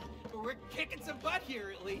 yeah, but we're kicking some butt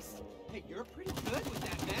here at least. Hey, you're pretty good with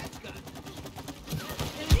that match gun.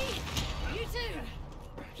 Elite, you two,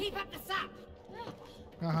 keep up the sap.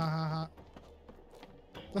 Ha ha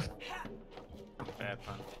ha Bad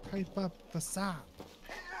fun. ha. Pipe up the sap.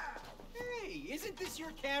 Hey, isn't this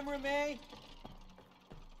your camera, May?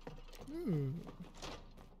 Ooh.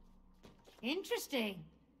 Interesting.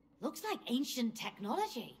 Looks like ancient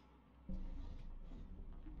technology.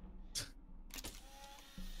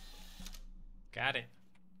 Got it.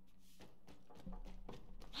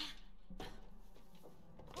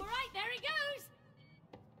 All right, there he goes.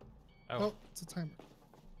 Oh, it's a timer.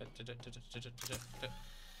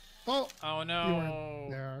 Oh You no. weren't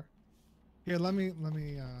there. Here, let me,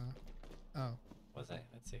 oh. Was I?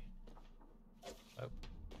 Let's see. Oh.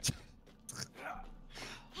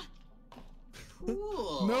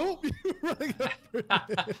 Cool. Nope, you were running over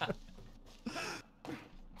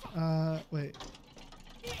it. Wait.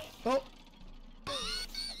 Oh.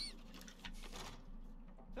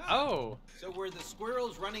 Oh. So were the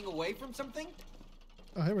squirrels running away from something?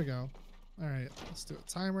 Oh, here we go. All right, let's do a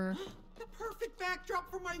timer. The perfect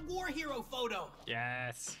backdrop for my war hero photo.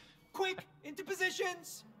 Yes. Quick, into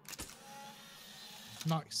positions.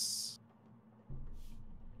 Nice.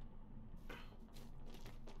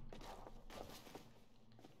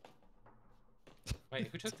 Wait,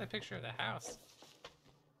 who took that picture of the house?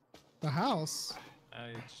 The house?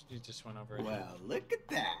 You just went over it. Well, look at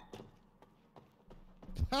that.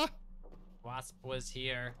 Ha! Wasp was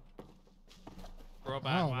here.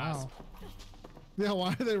 Robot Wasp. Wow. Yeah,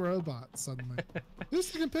 why are they robots suddenly?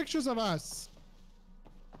 Who's taking pictures of us?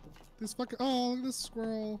 This fucking. Oh, look at this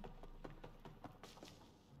squirrel.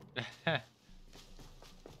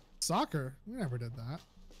 Soccer? We never did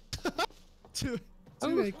that. two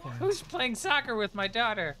acorns. Who's playing soccer with my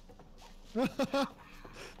daughter?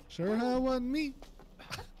 Sure hell wasn't me.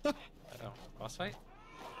 Oh, boss fight?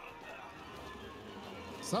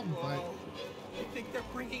 Something fight. Whoa. I think they're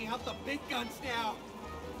bringing out the big guns now.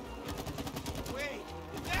 Wait,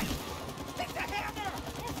 is that? It's a hammer!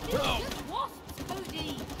 Just wasps,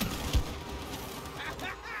 Cody.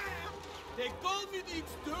 They called me the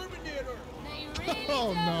exterminator. They really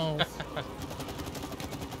Oh no.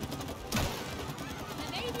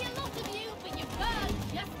 There may be a lot of you, but you burn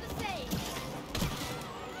just the same.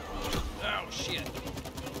 Oh shit.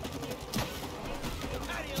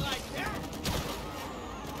 How do you like that?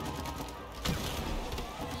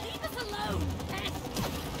 Leave us alone, pest.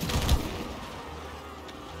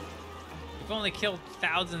 We've only killed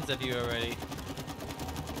thousands of you already.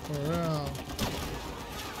 For real.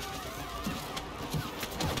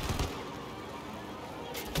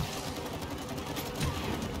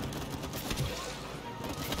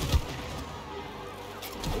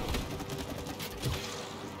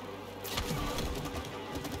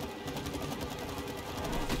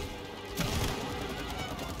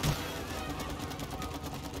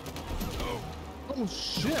 Oh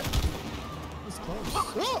shit! That's close.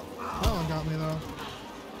 Oh! That one got me though.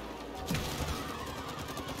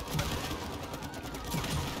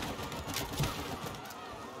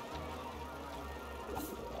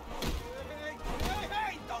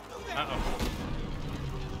 Hey, don't do that. Uh-oh.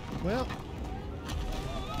 Well.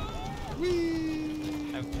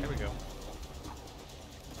 Whee! Oh, there we go.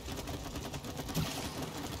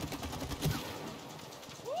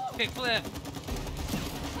 Kick flip.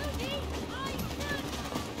 Cody, I should.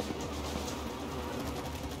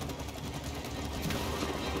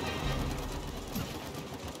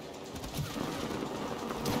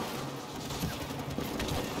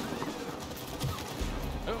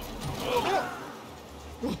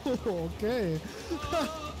 Okay.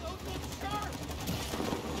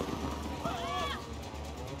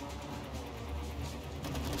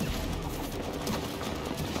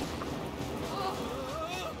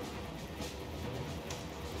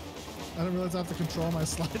 I didn't realize I have to control my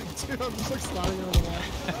sliding too. I'm just like sliding over the wall.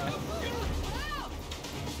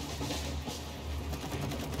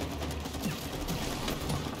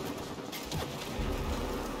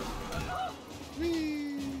 Whee!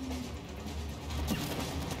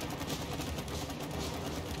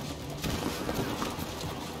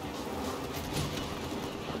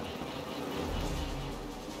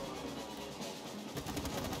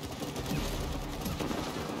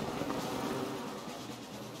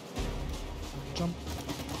 Jump.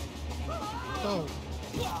 Oh.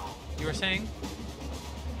 You were saying?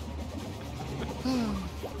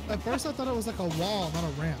 At first I thought it was like a wall, not a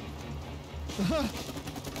ramp.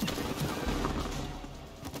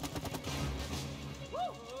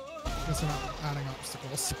 Guess we're not adding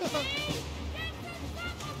obstacles.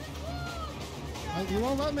 You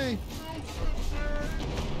won't let me.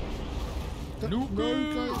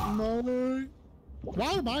 No, no.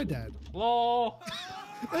 Why am I dead? LOL.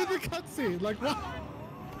 In the cutscene, like what?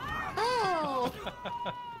 Oh!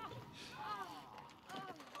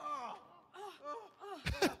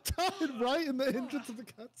 Died right in the entrance of the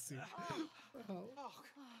cutscene. Oh.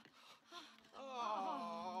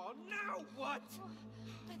 Oh, now what?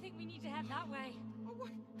 I think we need to head that way. Oh,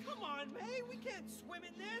 what? Come on, May. We can't swim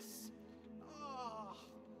in this. Oh.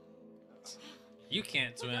 You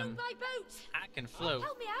can't We're going swim. by boat. I can float.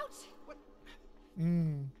 Help me out. What?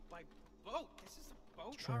 Mm. By boat? This is a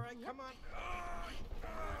boat? Sure. All right, come on.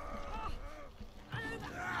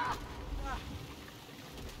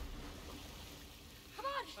 Come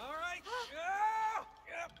on. All right.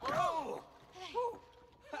 Oh!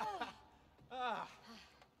 Ah.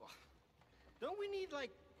 Don't we need,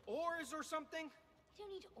 like, oars or something? We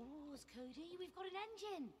don't need oars, Cody. We've got an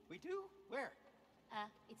engine. We do? Where?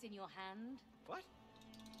 It's in your hand. What?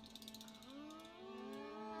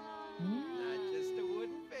 Not just a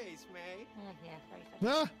wooden face, May. Yeah, very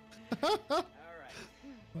funny. Ah! All right.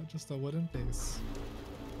 Not just a wooden face.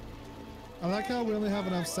 I like how we only have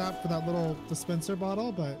enough sap for that little dispenser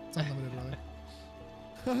bottle, but it's unlimited, really.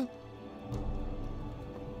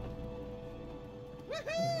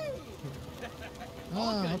 Woohoo!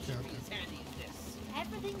 Ah, Good. okay, okay. As handy as this.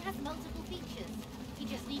 Everything has multiple features. You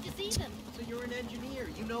just need to see them. So you're an engineer.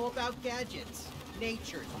 You know about gadgets.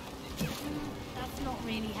 Nature. That's not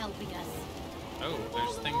really helping us. Oh,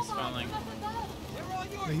 there's things falling. They're all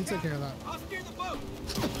yours. Yeah, you take Captain. care of that. I'll steer the boat.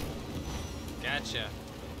 Gotcha.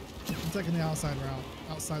 I'm taking the outside route,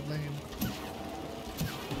 outside lane.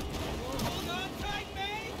 Hold on tight,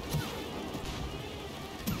 May.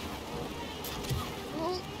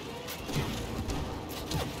 Oh.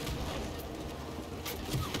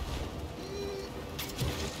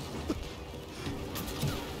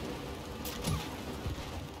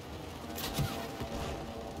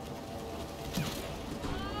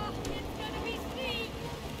 It's gonna be steep.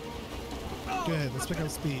 Good, let's pick up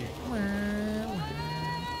speed.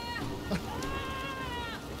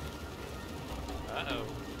 Uh-oh.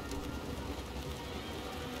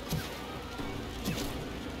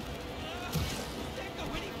 Take the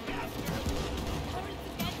winning faster. Current's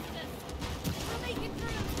against us. We'll make it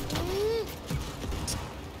through.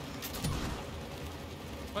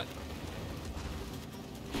 What?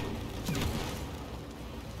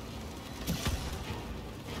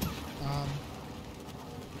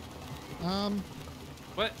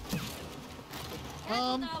 What?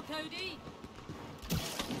 Careful now, Cody.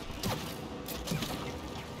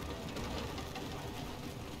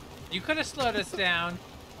 You could have slowed us down.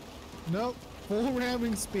 Nope, full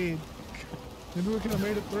ramming speed. Maybe we could have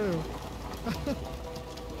made it through.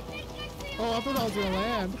 Oh, I thought I was gonna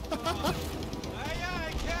land. Aye,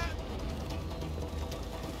 aye, Cap.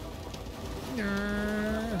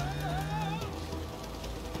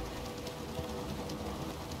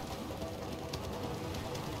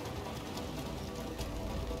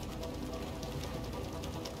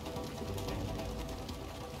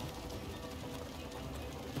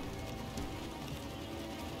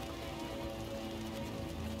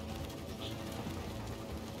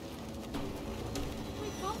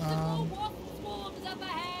 We've got some more wasp swarms up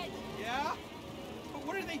ahead. Yeah? But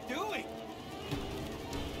what are they doing?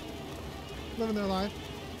 Living their life.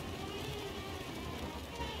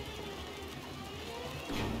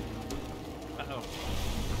 Uh-oh.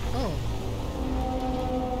 Oh.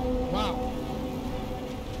 Wow.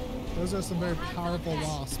 Those are some very powerful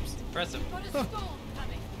wasps. Impressive. Got a storm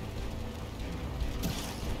coming.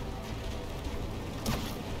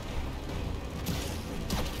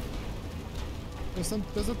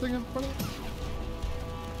 There's a thing in front of us.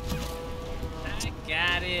 I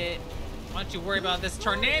got it. Why don't you worry about this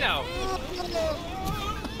tornado?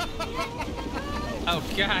 Oh,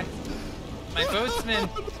 God. My boatsman.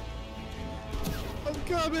 I'm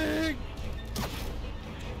coming.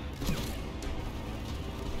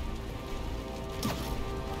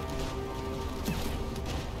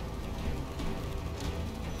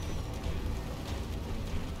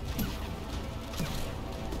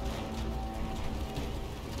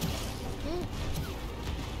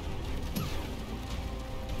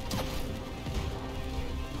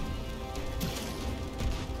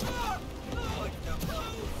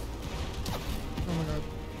 Oh my god.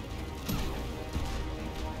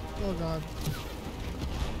 Oh god.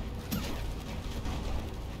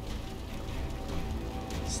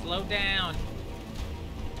 Slow down.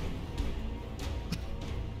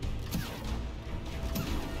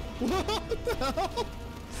 What the hell?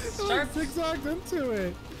 I zigzagged into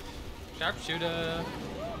it. Sharpshooter.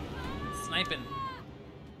 Sniping.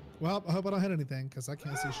 Well, I hope I don't hit anything because I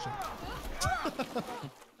can't see shit.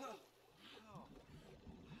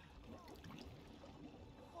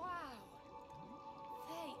 Wow.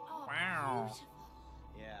 They are Wow. beautiful.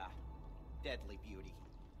 Yeah, deadly beauty.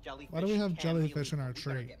 Jellyfish. Why do we have can't jellyfish really- in our we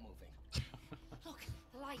better tree? get moving. Look,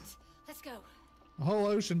 the light. Let's go. A whole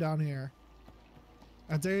ocean down here.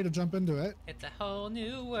 I dare you to jump into it. It's a whole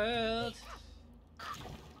new world.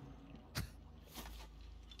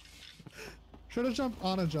 Should have jumped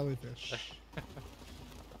on a jellyfish.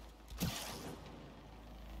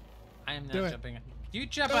 I am not Do it. jumping. You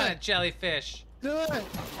jump Do on it. a jellyfish. Do it!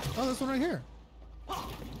 Oh, this one right here.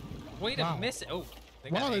 Way to Wow. miss it. Oh,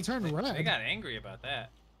 Wow, they turned red. They got angry about that.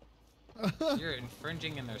 You're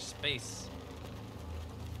infringing in their space.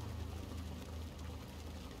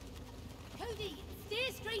 Cody,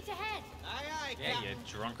 steer straight ahead. Aye, aye, Yeah, Captain. you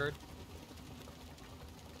drunkard.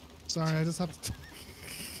 Sorry, I just have to.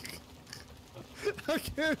 I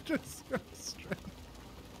can't just go straight.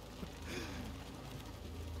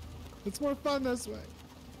 It's more fun this way.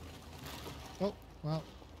 Oh, wow.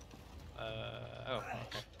 Oh,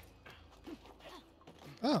 okay.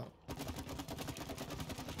 Oh.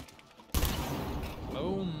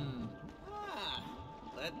 Boom. Ah,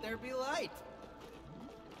 let there be light.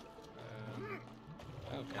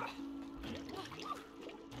 Okay.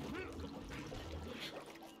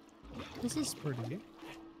 This is pretty.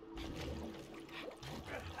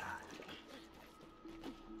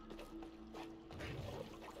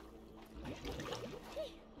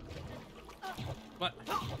 What?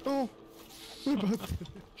 Oh, we both did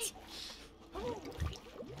it.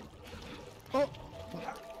 Oh.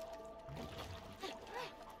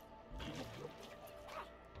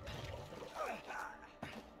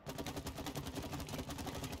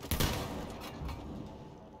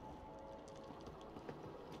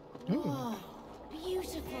 Ooh, Oh,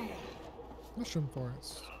 beautiful. mushroom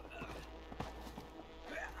forest.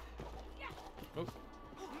 Oh. Went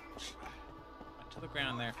to the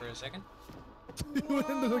ground there for a second. You went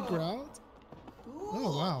into the ground?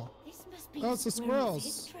 Oh, wow. This must be Oh, it's the Squirrel's squirrels.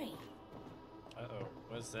 history. Uh-oh.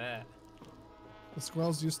 What's that? The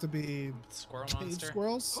squirrels used to be Squirrel cave monster?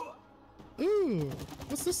 squirrels. Ooh,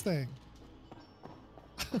 what's this thing?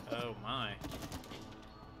 Oh, my.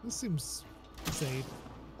 This seems safe.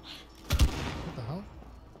 What the hell?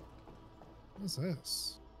 What is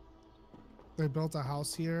this? They built a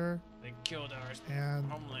house here They killed our and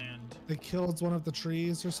homeland. they killed one of the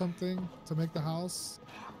trees or something to make the house.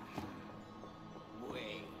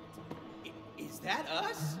 Wait, is that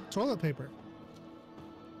us? Toilet paper.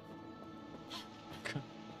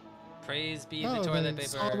 Praise be Oh, the toilet they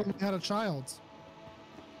saw paper. when we had a child.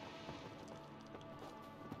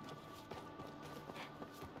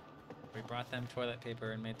 We brought them toilet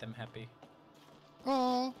paper and made them happy.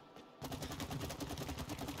 Oh,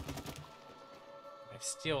 They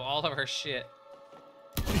steal all of our shit.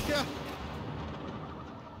 yeah.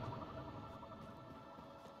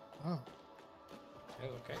 Oh, Oh,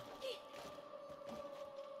 okay.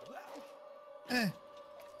 okay,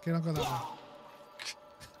 don't go that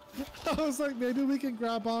way. I was like, maybe we can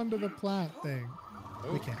grab onto the plant thing.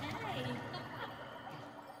 Oh, We can't. Hey.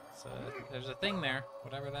 so there's a thing there,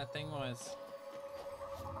 whatever that thing was.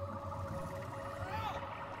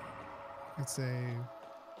 It's a.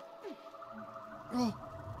 Oh,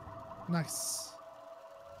 nice.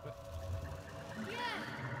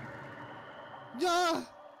 Yeah.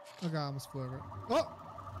 Oh god, I almost flew over it. Oh.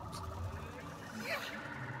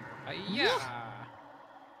 Yeah.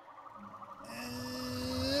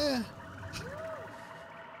 Eh.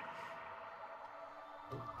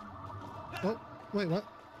 Oh, wait, what?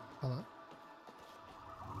 Hello?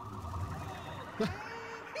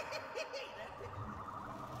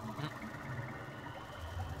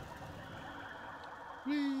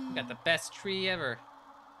 Whee. Got the best tree ever.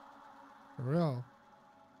 For real.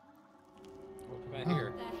 What we got Oh.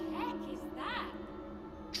 here? The heck is that?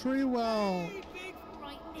 Tree well.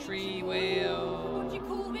 Frightening. Tree whale. What do you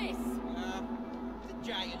call this? It's a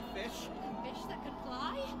giant fish. A fish that can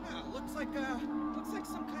fly? Yeah, looks like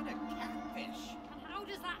some kind of catfish. And how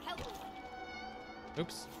does that help?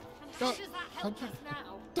 Oops. And how Oh, does that help okay. us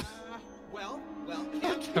now? Well, I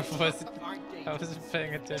catfish wasn't- aren't I dangerous. wasn't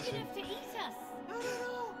paying Big attention. enough to eat us. No.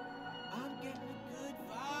 I'm getting a good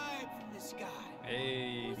vibe from this guy.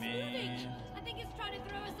 Hey, It's moving. man. I think it's trying to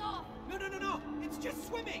throw us off. No. It's just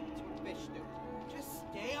swimming. It's what fish do. Just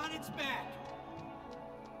stay on its back.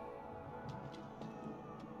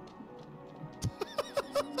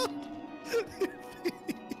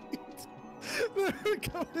 They're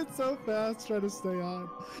going so fast trying to stay on.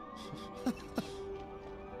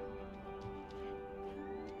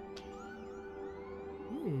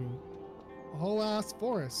 Ooh, a whole ass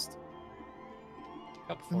forest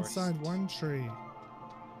Cup forest. inside one tree.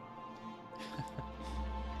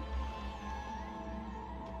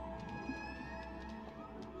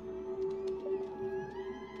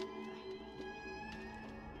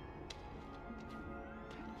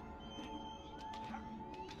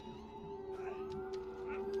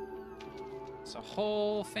 It's a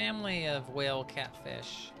whole family of whale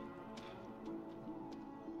catfish.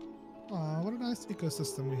 Aw, what a nice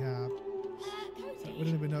ecosystem we have. Cody, That we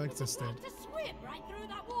didn't even know existed. to swim right through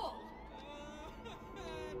that wall.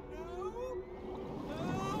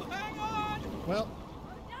 Well.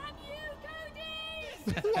 Damn you,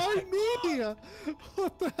 Cody! Why me?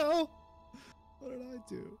 What the hell? What did I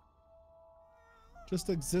do? Just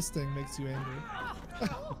existing makes you angry.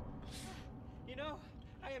 You know,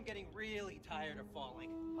 I am getting really tired of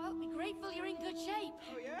falling. Well, be grateful you're in good shape.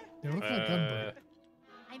 Oh, yeah? Yeah, look like Gunbird.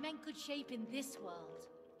 I meant good shape in this world.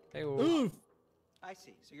 Hey, Oof. I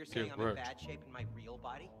see. So you're saying Good I'm work. in bad shape in my real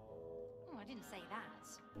body? Oh, I didn't say that.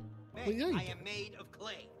 May, Well, yeah, you I did. am made of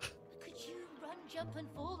clay. Could you run, jump, and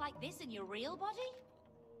fall like this in your real body?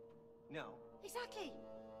 No. Exactly.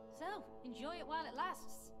 So, enjoy it while it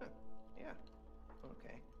lasts. Yeah.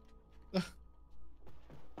 Okay.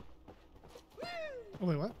 Oh,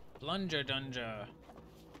 wait, what? Plunger Dunger.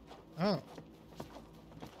 Oh.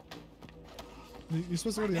 You're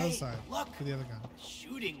supposed to go to the other Hey, side. look. To the other gun.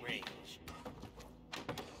 Shooting range.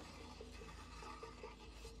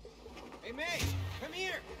 Hey, May, come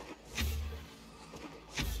here.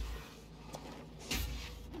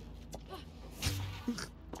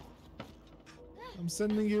 I'm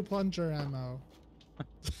sending you plunger ammo.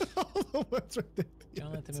 All the words right there.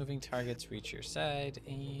 Don't let the moving targets reach your side.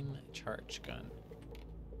 Aim, charge gun.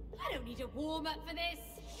 I don't need a warm-up for this.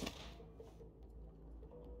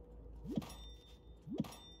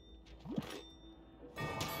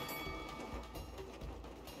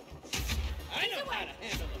 I know how to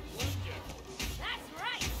handle a plunger. That's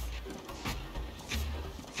right.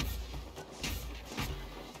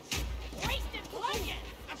 Wasted plunges.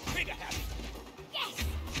 I'm trigger happy. Yes.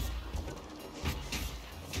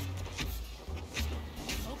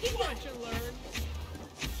 Smoking Why gun. don't you learn?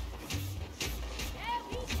 There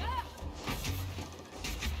we go.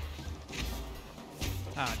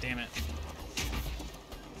 Ah, damn it.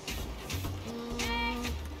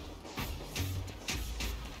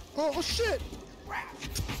 Oh, shit!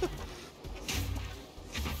 Simple.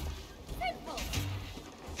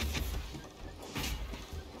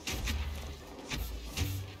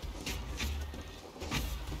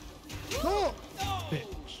 No! Bitch.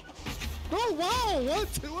 Oh, wow!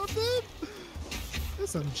 What? Two of them? This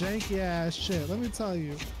is some janky ass shit, let me tell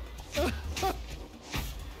you.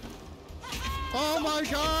 Oh my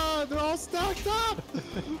god! They're all stacked up!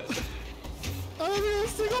 I don't need a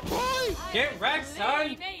single point! Get wrecked,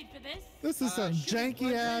 son! Made for this. This is some Shooting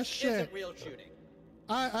janky ass plungers shit. isn't real shooting.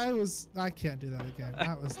 I can't do that again.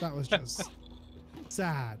 That was just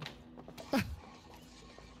sad. I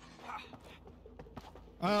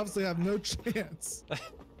obviously have no chance.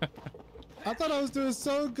 I thought I was doing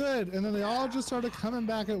so good, and then they all just started coming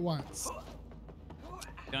back at once.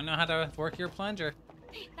 Don't know how to work your plunger.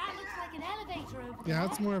 That looks like an elevator over Yeah, there.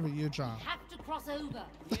 that's more of a you job. Have to cross over.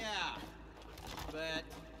 Yeah, but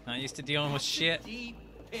Not used to dealing with shit. deep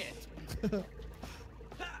pit.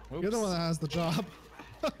 You're the one that has the job.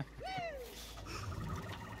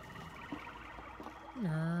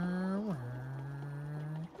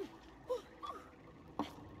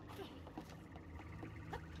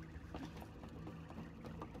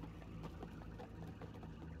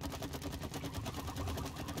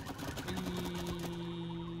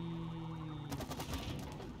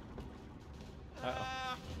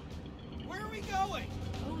 Uh-oh. Where are we going?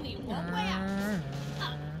 Only one way out.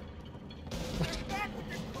 Get back with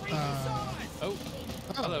your crazy sauce! Oh,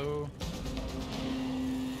 hello.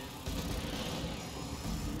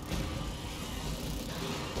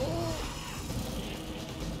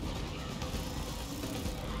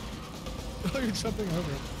 Oh, you're jumping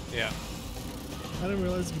over it. Yeah. I didn't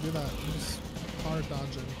realize you could do that. I'm just hard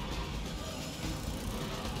dodging.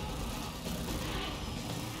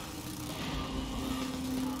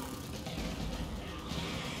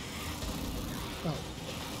 Oh.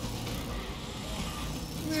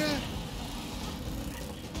 Yeah.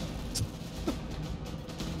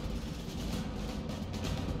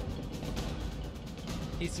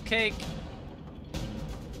 Piece of cake.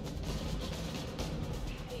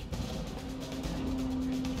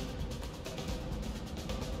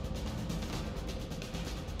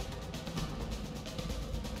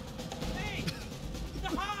 Hey! The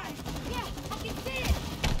hive! Yeah, I can see it.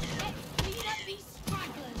 Let's speed up these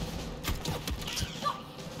stragglers.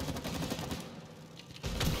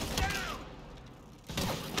 Down!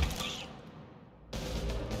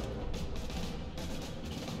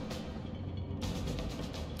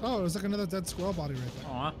 Oh, there's like another dead squirrel body right there.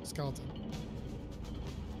 Aw. Skeleton.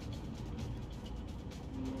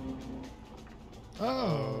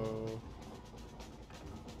 Oh.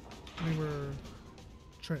 We were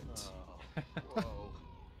tricked. Whoa.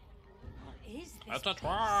 What is this That's a place?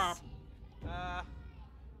 trap.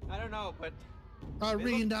 I don't know, but they look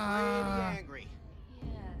Arena! pretty angry.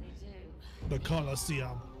 Yeah, they do. The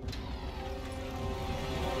Colosseum.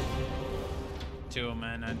 Two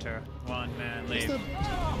men enter, one man It's leave. the...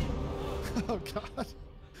 Oh god. Oh,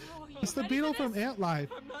 are you It's the ready Beetle for from this? Ant Life.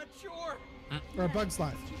 I'm not sure. Or Bug's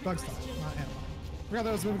Life. Bug's Life, not Ant Life. I forgot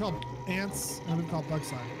there was a movie called Ants and a movie called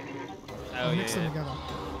Bug's Life. Oh, I mixed them yeah. together.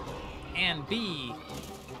 And B.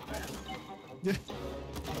 Yeah.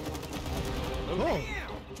 Oh. Damn!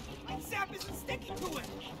 My sap isn't sticking to it.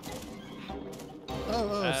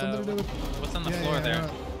 Oh, something to do with... What's on the floor there?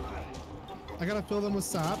 I gotta fill them with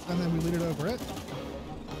sap, and then we lead it over it.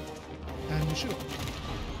 And you shoot it.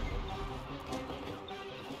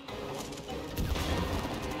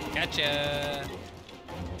 Gotcha.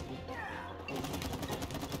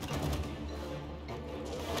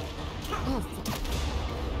 Oh,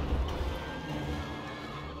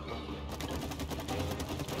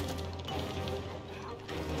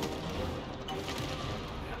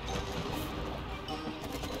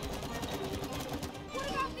 What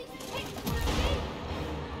about these pigs, Cody?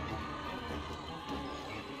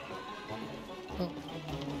 oh.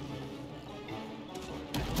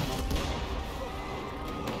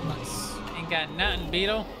 Nice. Ain't got nothing,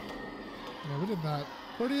 Beetle. Yeah, we did that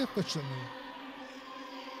pretty efficiently.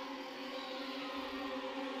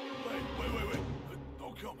 Wait.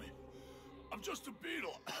 Don't kill me. I'm just a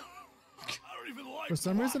beetle. I don't even like For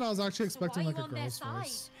some reason, I was actually So why expecting like you a on their girl's side?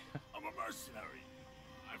 voice. I'm a mercenary.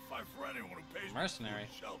 I fight for anyone who pays Mercenary. me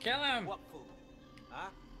for shelter. Kill him. What food? Huh?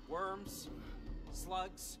 Worms?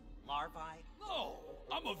 Slugs? Larvae? No,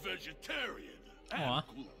 I'm a vegetarian. Aw. And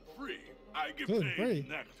gluten-free. I get Gluten-free? paid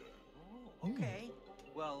nectar. Oh, okay.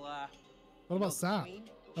 Well, What about sap? Queen,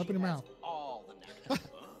 Open she your has mouth. all the nectar.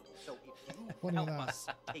 So if you What about help that? us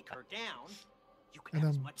take her down, you can And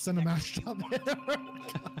have then as much send a nectar mash as you down want. there.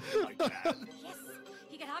 Like that. Yes,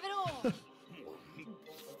 you can have it all.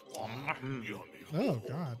 Yummy. Oh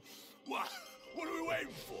god. What are we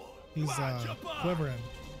waiting for? He's Come on, jump on. quivering.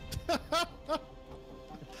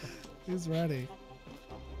 He's ready.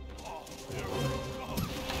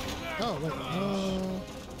 Oh wait.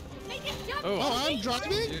 Make it jump! Oh. Oh, I'm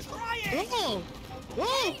driving? Try it! Oh!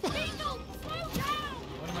 Oh! Beetle, slow down!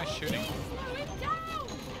 What am I shooting? Slow him down!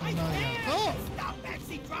 I No, yeah. can't! Oh! Stop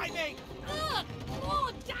backseat driving! Ugh!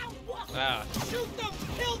 More down, Wasp! Ah. Shoot them!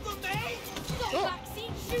 Kill them, May! Stop Oh.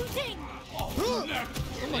 backseat shooting! Oh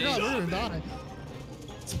my god, we're gonna die.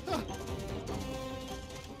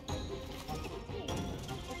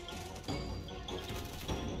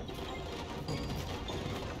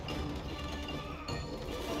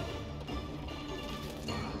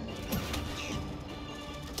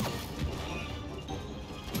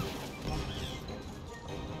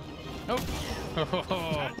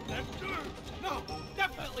 Oh. No,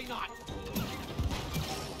 definitely not!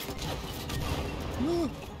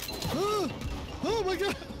 Oh my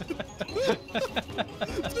god!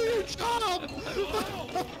 Do your job!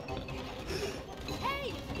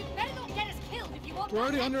 Hey, you better not get us killed if you want We're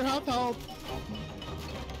already that. under half health.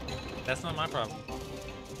 That's not my problem.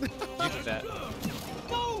 You did that.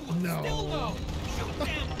 No! No. Still no! Shoot them!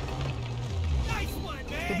 Nice one,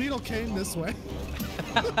 The May! beetle came this way.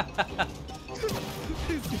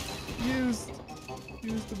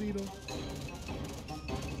 Use the beetle.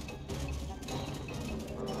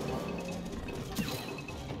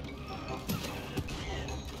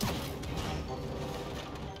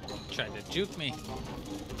 Tried to juke me.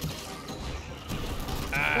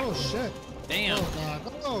 Ah, Oh shit. damn. Oh god.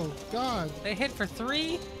 Oh god. They hit for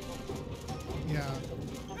 3? Yeah.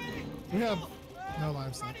 We have no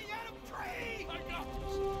lives left. Running out of tree! I got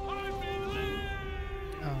this. I believe.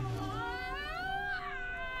 Oh no.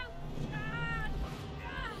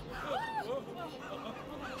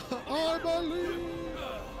 I believe.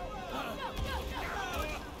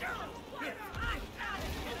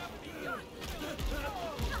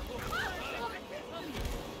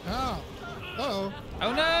 Ow. Uh-oh. Oh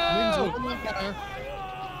Wings no! open on fire.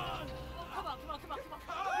 Come on.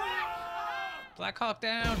 Black Hawk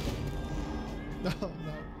down. No, no.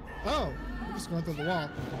 Oh, we're just going through the wall.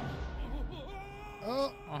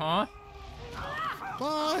 Oh, Uh-huh.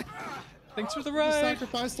 bye. Thanks for the We ride.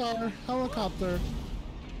 sacrificed our helicopter.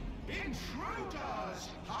 Intruders!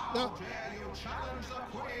 How No. dare you challenge the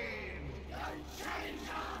queen?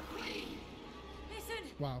 Listen,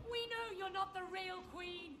 Wow. we know you're not the real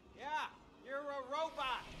queen. Yeah, you're a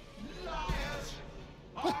robot! Liars!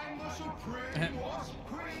 I'm the supreme wasp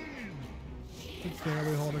queen! It's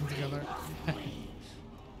barely holding together.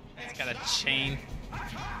 It's got a chain.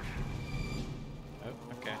 Oh,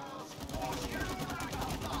 okay.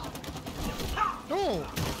 Oh!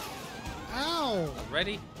 Ow!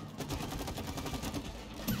 Ready?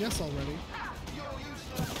 Yes, already.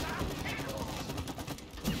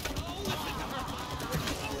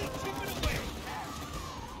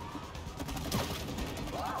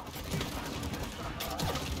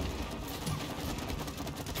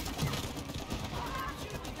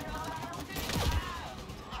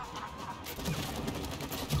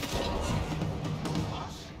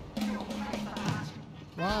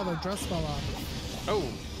 Wow, their dress fell off. Oh.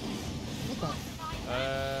 What the?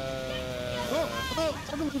 Oh,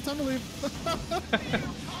 time to leave.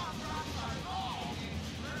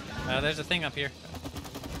 There's a thing up here.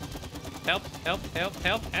 Help, help, help,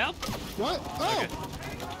 help, help! What? Oh!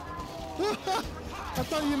 Okay. I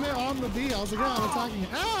thought you meant on the bee. I was like, yeah, I'm attacking you.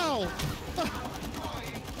 Ow!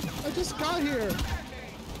 I just got here.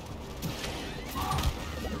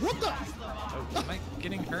 What the? Oh, am I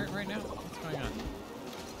getting hurt right now? What's going on?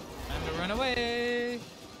 Time to run away!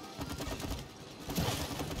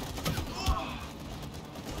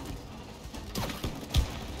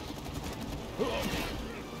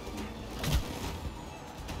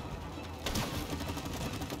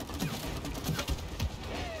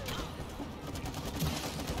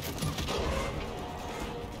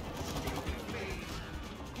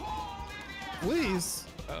 Please.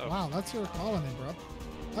 Uh-oh. Wow, that's your colony, bro.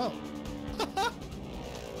 Oh.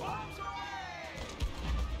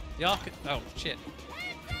 Y'all could. Oh, shit.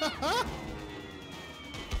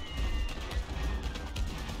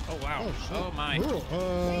 Oh, wow. Oh, shit. Oh, my. Ooh,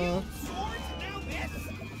 Oh,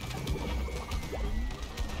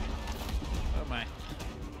 my.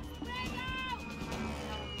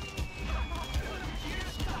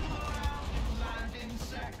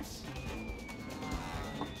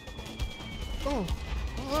 oh.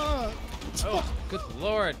 Oh, good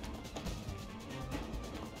lord.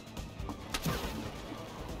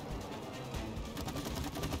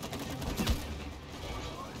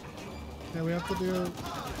 Yeah, we have to do.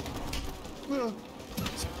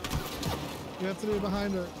 We have to do it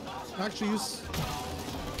behind her. Actually, use.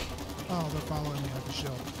 Oh, they're following me like a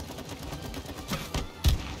shield.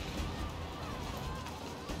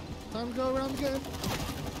 Time to go around again.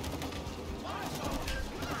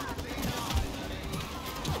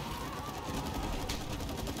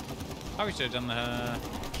 Probably should have done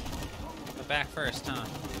the back first, huh?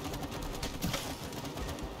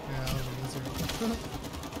 Yeah, that was easier.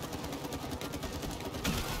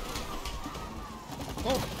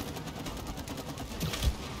 Oh!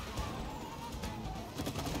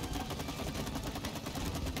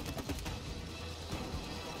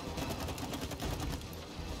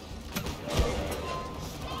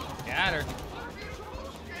 Got her.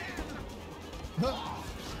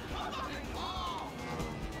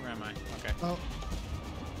 Where am I? Okay. Oh.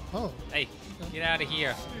 Oh. Hey, get out of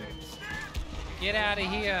here. Get out of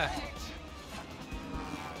here.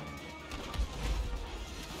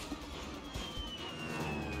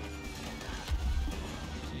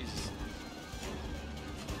 Jesus.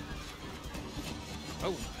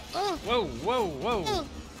 Oh. Ah. Whoa, whoa, whoa. Ah.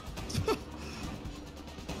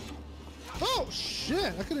 Oh,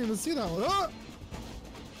 shit. I couldn't even see that one. Ah.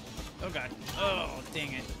 Oh, God. Oh,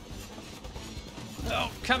 dang it. Oh,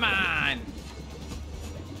 come on.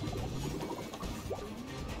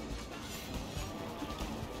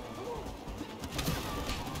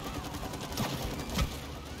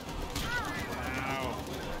 Wow.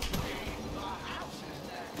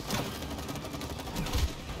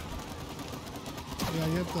 Yeah,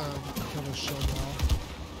 you have to kill the shield wall.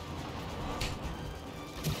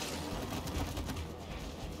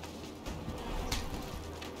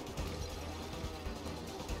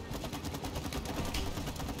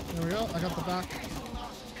 There we go. I got the back.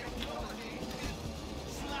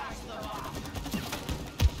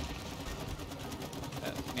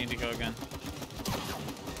 Need to go again.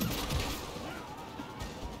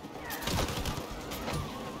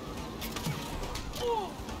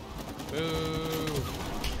 Boo.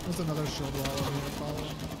 There's another shield wall over here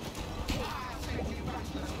following.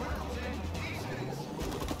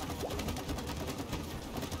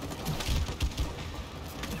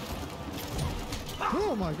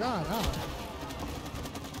 Oh my god, ow.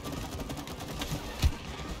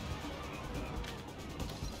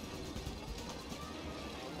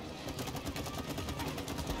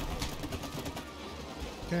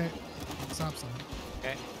 Okay, stop sign.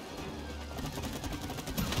 Okay.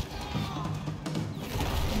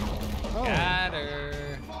 Oh. Got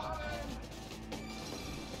her.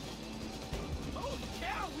 Holy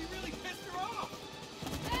cow, we really pissed her off!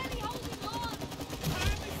 Barely holding on.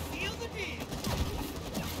 Time to seal the deal!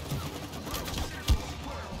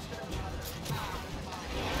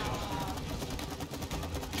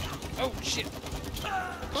 Oh, shit.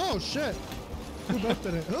 Oh shit! Who both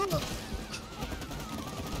did it? Ugh.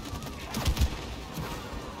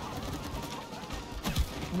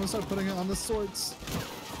 I'm gonna start putting it on the swords.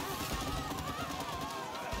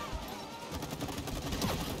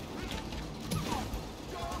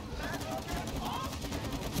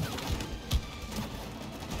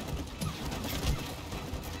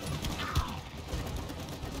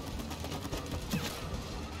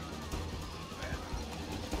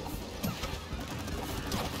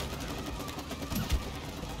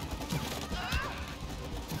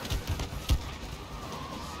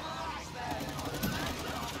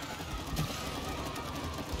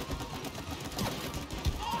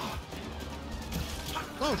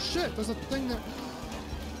 Oh shit, there's a thing that...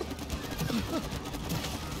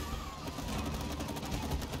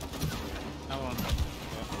 Hold on.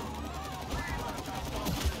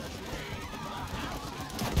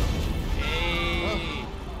 Hey!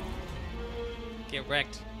 Get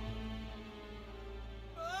wrecked.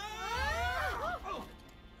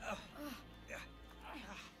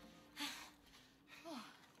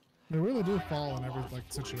 We really do fall in every like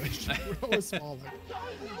situation. We're always falling.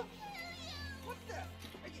 What the?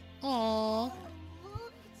 Aww.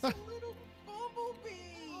 Look, it's a little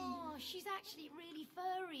bumblebee. Oh, she's actually really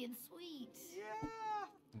furry and sweet.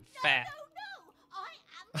 Yeah. Fat. No, I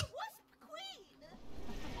am the Wasp Queen.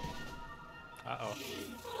 Uh-oh.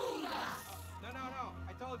 No.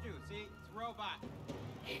 I told you. See, it's a robot.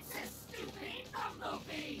 It's a stupid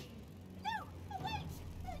bumblebee. No, wait.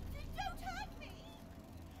 Don't hurt me.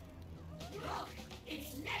 Look,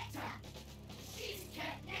 it's nectar. She's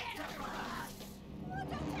kept nectar for us. Oh,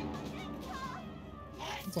 don't take my nectar.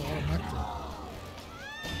 That's a lot of nectar.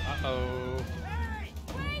 Uh-oh. Hey!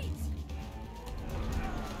 Wait!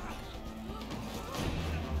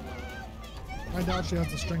 I doubt she has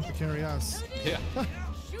the strength to carry us. Yeah.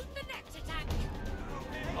 Shoot the nectar tank!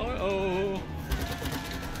 Uh-oh.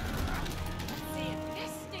 See if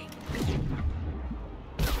this stinks!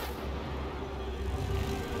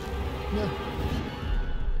 Yeah.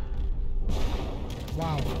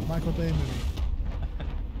 Wow, Michael Bay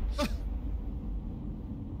movie.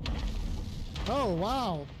 Oh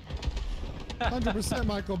wow, 100%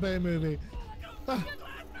 Michael Bay movie.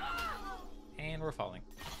 And we're falling.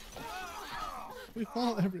 We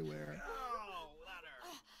fall everywhere.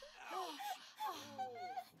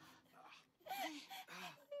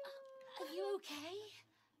 Are you okay?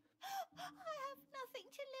 I have nothing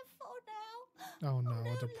to live for now. Oh no, I'm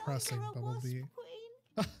a no depressing longer a bumblebee. Wasp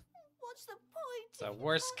Queen. What's the point? It's the if you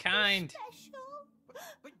worst can't be kind. special?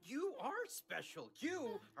 But you are special.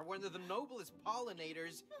 You are one of the noblest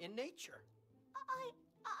pollinators in nature. I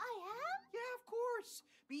am? Yeah, of course.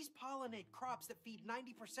 Bees pollinate crops that feed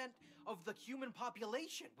 90% of the human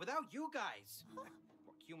population. Without you guys, well,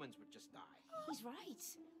 humans would just die. He's right.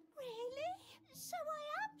 Really? So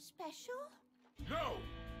I am special? No,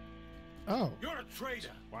 Oh, you're a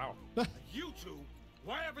traitor. Wow. You two,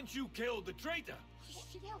 why haven't you killed the traitor?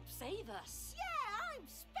 She helped save us. Yeah, I'm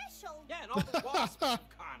special. Yeah, and all the wasps you've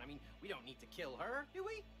caught. I mean, we don't need to kill her, do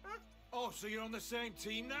we? Huh? Oh, so you're on the same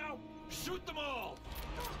team now? Shoot them all!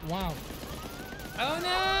 wow. Oh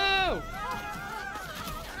no!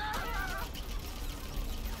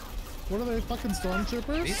 What are they, fucking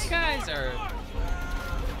stormtroopers? These guys are.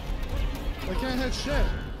 They can't hit shit.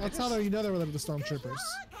 That's how you know they're the stormtroopers.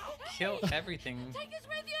 Kill everything. Take us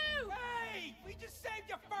with you! Hey! We just saved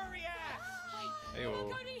your furry ass! Ew.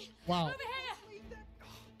 Cody! Wow. Over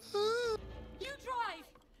here! You drive!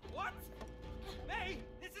 What? May,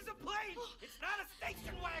 this is a plane! It's not a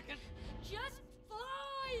station wagon! Just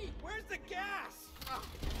fly! Where's the gas?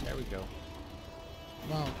 There we go.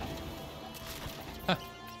 Wow.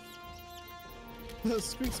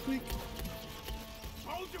 Squeak, squeak.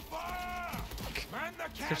 Hold your fire! Man the They're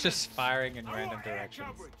cannon! just firing in I random want air directions.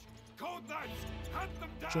 coverage. Code nuts! Hunt them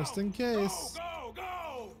down! Just in case. Go, go,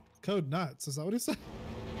 go! Code nuts. Is that what he said?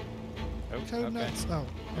 Oh, Code okay. nuts. Oh, Here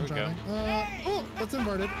I'm we go. driving. Oh, that's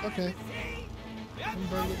inverted. Okay. See? That's Inverted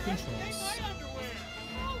probably controls. my underwear.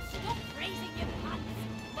 Oh, stop raising your pants!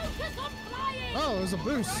 Focus on flying! Oh, there's a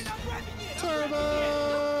boost. Right, I'm revving it. Turbo!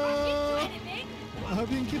 Crash into anything! I hope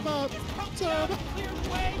you can keep up. Turbo! Clear the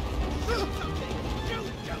way. Shoot something. Shoot.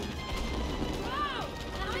 Wow!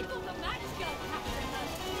 And I thought the match girl captured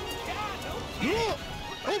us! Yeah, no kidding.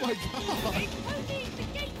 Oh my god! Cody, the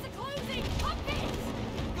gates are closing! Up it!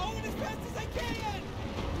 Going as fast as I can.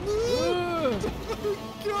 Oh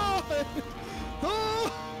my god!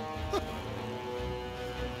 Oh.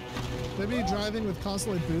 Maybe driving with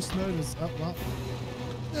constantly boost mode is oh well.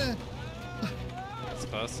 Eh. That's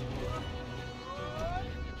close.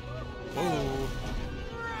 Whoa.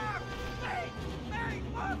 Hey,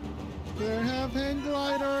 look. They have hang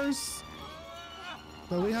gliders.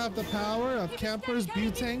 But we have the power of Camper's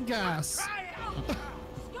butane gas.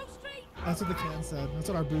 Go straight! That's what the can said. That's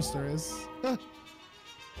what our booster is.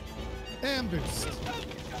 And boost.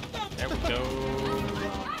 There we go.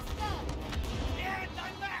 Faster! And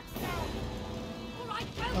I'm maxed out. All right,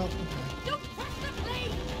 Oh, go! okay. Don't press the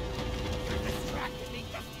plane! You're distracting me.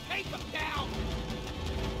 Just take them down.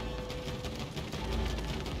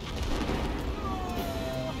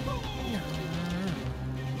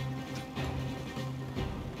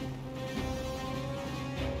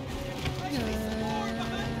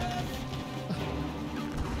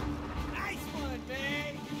 Nice one,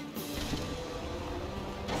 May.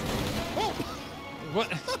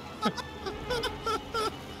 What?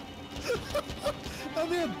 I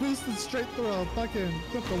mean, it boosted straight through a fucking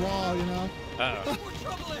flip the wall, you know? Uh-oh. More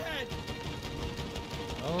trouble ahead.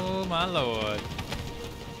 Oh, my lord.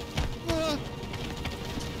 Ah.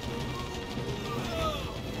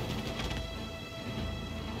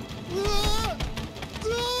 Ah.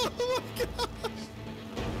 Oh my god!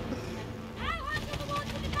 I'll handle the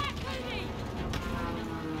ones in the back,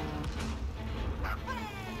 Cody!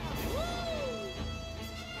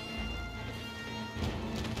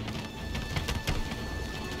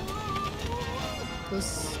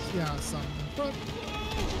 This, yeah, some in front.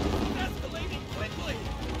 Escalating quickly.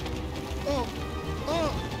 Oh!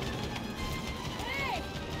 Oh! Hey!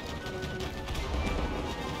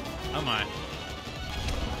 Oh my.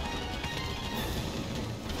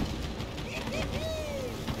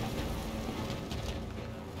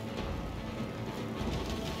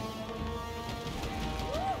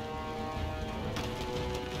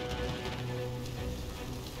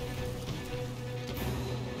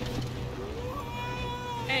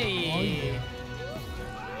 Hey!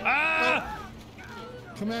 Ah!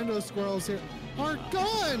 Commando squirrels here. Our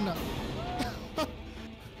gun!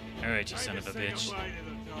 All right, you son of a bitch.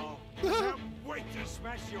 Can't wait to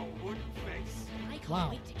smash your wooden face. I can't Wow.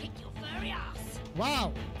 wait to kick your furry ass.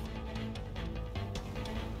 Wow!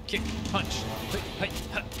 Kick, punch. Hey, hey,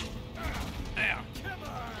 ha. Ow. Come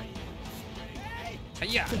on. Hey.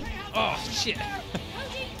 Yeah. Oh shit.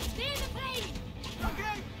 Cody, steer the plane!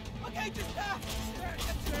 Okay, just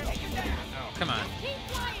take it down. Oh, come on. Keep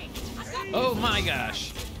flying! I've got Oh my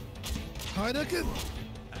gosh. Heineken!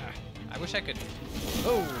 I wish I could.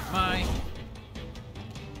 Oh my.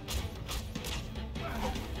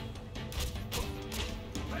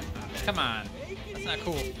 Come on. That's not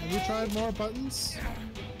cool. Have you tried more buttons?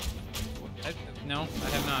 No, I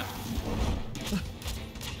have not.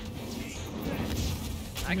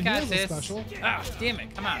 I mean, got he has a this. special. Ah, damn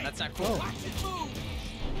it. Come on. That's not cool. Oh.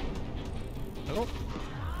 Oh.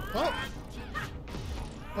 Oh!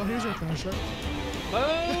 Oh, here's your finisher.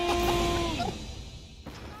 Oh!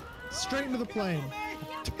 Straight into the plane.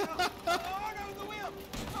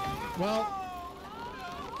 Well,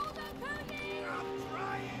 Hold on, Cody! I'm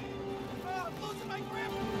trying. I'm losing my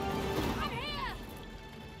grip. I'm here!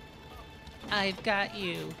 I've got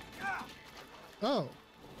you. oh.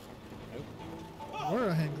 We're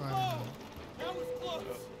a hang glider now. That was close.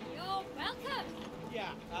 You're welcome!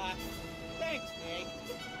 Yeah, thanks, Meg.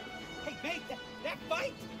 Hey, Meg, that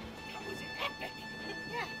fight, that was epic.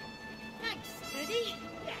 Yeah. Thanks, Cody.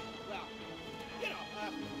 Yeah, well, you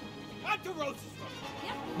know, on to Rose's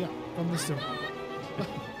room. Yeah, from the sewer.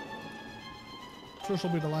 Sure,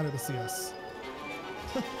 she'll be delighted to see us.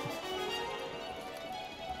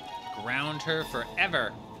 Ground her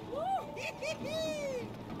forever.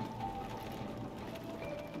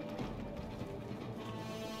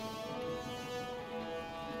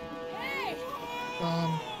 Hey!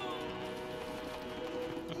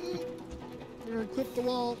 We're gonna clip the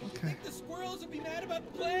wall. Okay. Think the squirrels would be mad about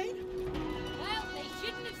the plane? Well, they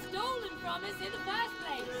shouldn't have stolen from us in the first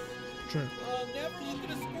place. True. I'll never look at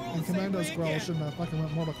a squirrel And the same Commando way Squirrel again. shouldn't have fucking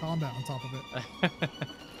went Mortal Kombat on top of it.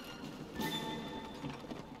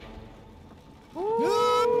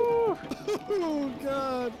 Oh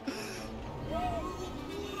god.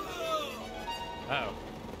 Uh-oh.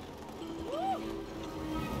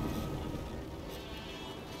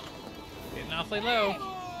 Getting awfully low.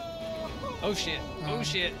 Oh shit. Oh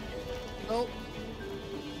shit. Oh.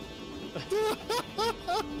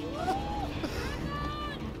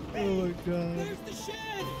 Oh my god. There's the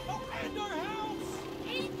shed! Oh, and our house!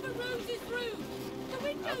 Aim for Rose's room. The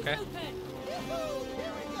window's Okay. open. Woohoo!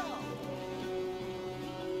 Here we go!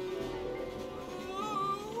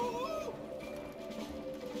 Ooh.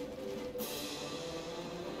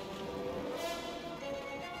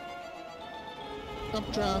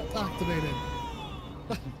 Updraft activated.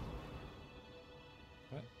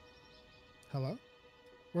 What? Hello?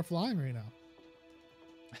 We're flying right now.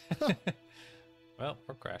 Well,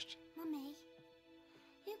 we're crashed. Mummy,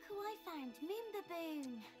 look who I found. Moon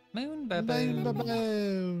Baboon. Moon Baboon. baboon.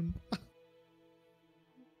 Baboon.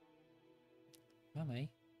 Mummy.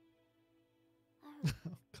 Oh, Oh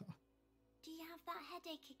god. do you have that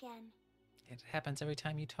headache again? It happens every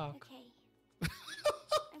time you talk. Okay. I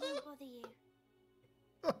won't bother you.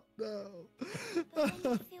 Oh no. But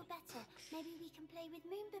when you feel better, maybe we can play with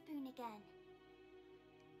Moon Baboon again.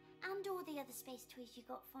 And all the other space toys you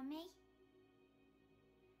got for me.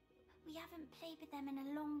 We haven't played with them in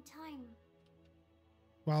a long time.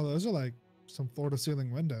 Wow, those are like some floor to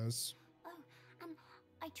ceiling windows. Oh, and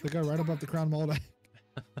I They talked go to right above Dad. the crown molding.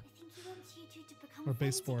 I think he wants you two to become Or friends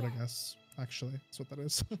baseboard, I again. guess. actually. That's what that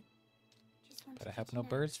is. Just wanted But I you have to no know.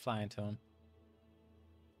 birds flying to him.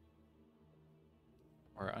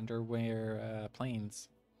 Or underwear planes.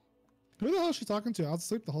 Who the hell is she talking to? I was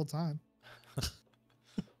asleep the whole time.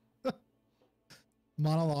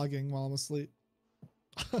 Monologuing while I'm asleep.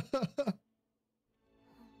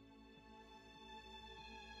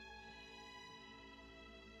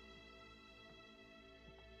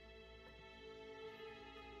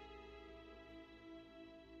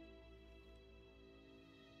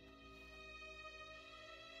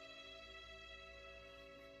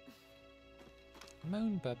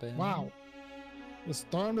 Moon Baboon. Wow. Just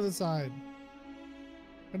throw him to the side.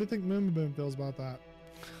 How do you think Moon Baboon feels about that?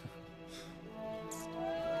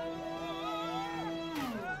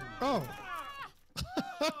 Oh.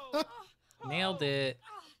 Nailed it.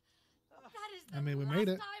 That is the I mean, we last made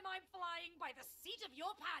it. time I'm flying by the seat of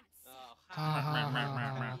your pants. Oh, Ha, ha,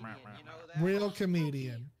 ha, ha. You know that? Real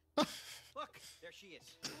comedian. Look, there she is.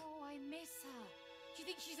 Oh, I miss her. Do you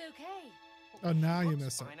think she's okay? Oh, now She you looks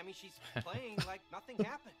miss her. fine. I mean, she's playing like nothing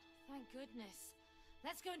happened. Thank goodness.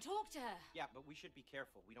 Let's go and talk to her. Yeah, but we should be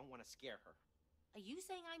careful. We don't want to scare her. Are you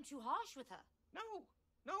saying I'm too harsh with her?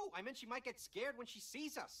 No, I meant she might get scared when she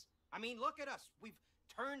sees us. I mean, look at us. We've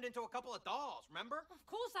turned into a couple of dolls, remember? Of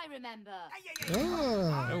course I remember.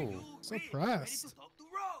 Oh, Are Oh. you so really pressed. ready to talk to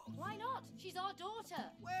Rose? Why not? She's our daughter.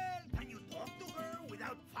 Well, can you talk to her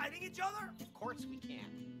without fighting each other? Of course we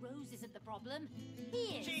can. Rose isn't the problem.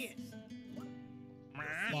 He is. She is. Wow.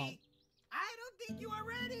 See, I don't think you are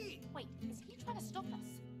ready. Wait, is he trying to stop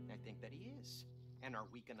us? I think that he is. And are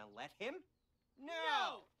we gonna let him?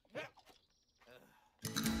 No!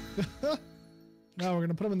 No, we're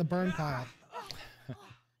gonna put him in the burn pile. If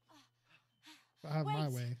I have my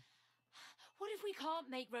Wait. way. What if we can't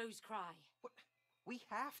make Rose cry? We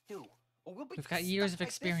have to. Or we'll be We've got years stuck of like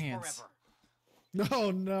this experience. forever.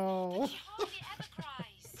 No, no. She hardly ever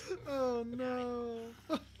cries. Oh no.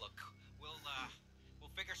 Look, we'll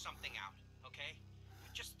figure something out, okay?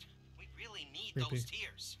 We really need Creepy. those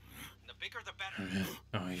tears. And the bigger the better.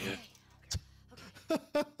 Oh, yeah.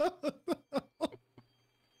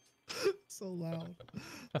 So loud.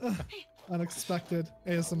 Unexpected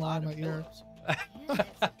ASMR in my ear. Yeah,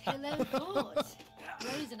 it's a pillow fort.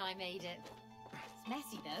 Rose and I made it. It's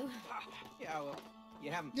messy though. Yeah, well,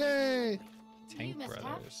 you haven't. Yay! Tank must have.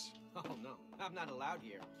 Brothers. Oh no, I'm not allowed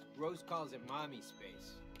here. Rose calls it mommy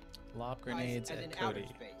space. Lob grenades As at in outer Cody.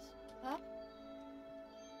 space. Huh?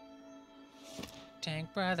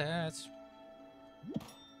 Tank Brothers.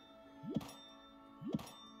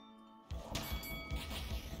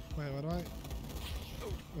 Wait, what do I?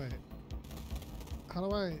 Wait. How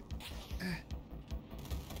do I?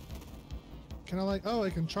 Can I like? Oh, I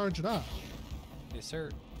can charge it up. Yes, sir.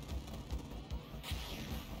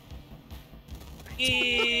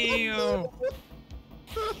 Ew.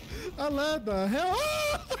 I led the hell.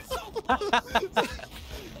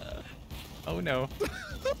 Oh no.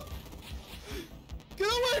 Get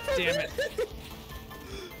away from Damn me! it.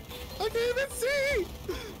 I can't even see.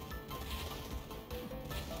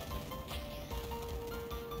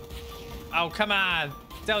 Oh, come on.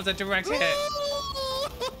 That was a direct hit.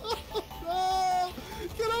 No!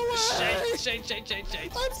 Get away! Shake.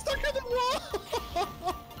 I'm stuck in the wall.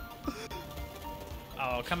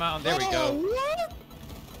 Oh, come on. There we go. What?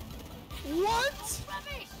 What?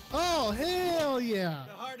 Rubbish! Oh, hell yeah.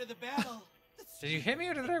 The heart of the battle. Did you hit me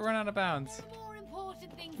or did I run out of bounds? More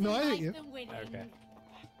important things No, in I hit life you. than winning. Okay.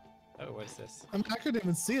 Oh, what is this? I mean, I couldn't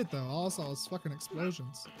even see it though. All I saw was fucking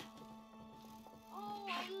explosions. Oh,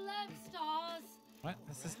 I love stars. What?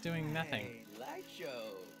 This is doing nothing. Hey, light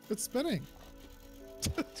show. It's spinning.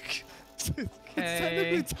 It's Okay.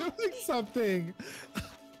 technically doing something. Oh,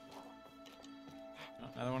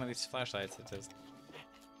 another one of these flashlights that does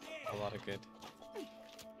a lot of good.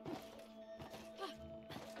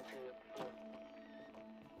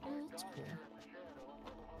 That's cool.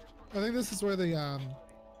 I think this is where the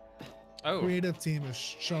Oh, creative team is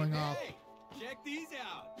showing off. Hey, check these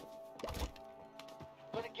out.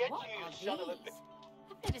 Gonna get What you, are son of a these?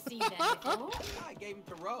 I've never seen them before. I gave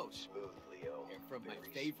them to Rose. They're from my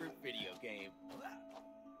favorite video game.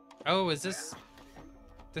 oh, is this?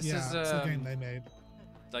 This Yeah, is it's the game they made.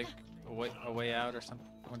 like a way out or something.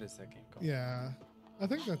 What is that game called? Yeah, I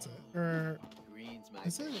think that's it. Or Green's my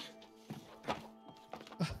is it?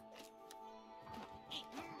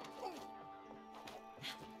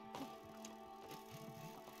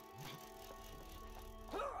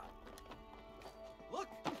 Look,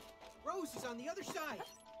 Rose is on the other side.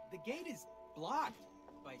 The gate is blocked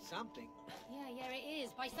by something. Yeah, it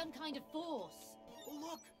is. By some kind of force. Oh,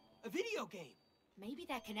 look, a video game. Maybe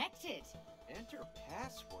they're connected. Enter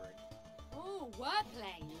password. Oh,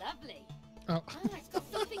 wordplay. Lovely. Oh. Oh, it's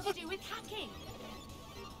got something to do with hacking.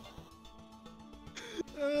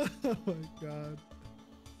 Oh my god.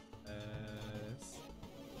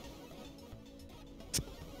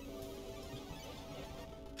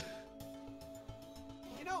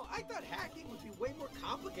 You know, I thought hacking would be way more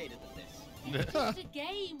complicated than this. It's just a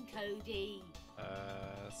game, Cody.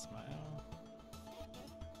 Smile.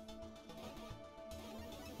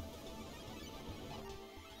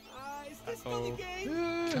 Is this still the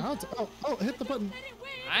game? Count. Oh, hit the button.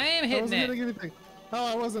 I am I hitting wasn't it. hitting anything. Oh,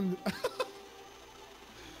 I wasn't.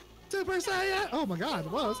 Super Saiyan! Oh my god.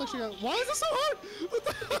 Wow, it's actually got... Why is it so hard? What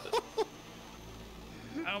the hell?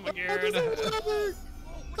 Oh my How does god. it work?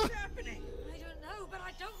 What's happening? I don't know, but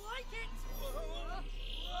I don't like it.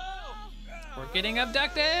 We're getting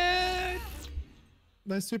abducted.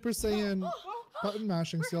 My Super Saiyan button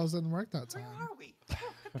mashing skills didn't work that time. Where are we?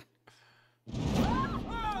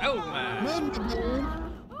 Oh my. Moon Baboon.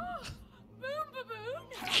 Boom, Baboon!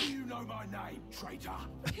 How do you know my name, traitor?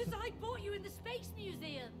 Because I bought you in the Space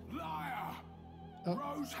Museum. Liar! Oh.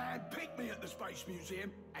 Rose handpicked me at the Space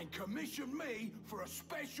Museum and commissioned me for a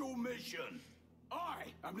special mission. I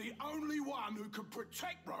am the only one who can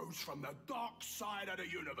protect Rose from the dark side of the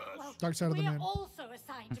universe. Well, Dark side of the we're moon. also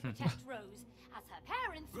assigned to protect Rose. As her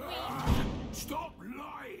parents, we... Stop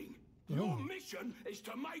lying! Your mission is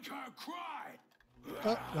to make her cry.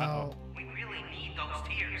 Oh, wow. We really need those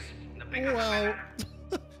tears. The bigger Well,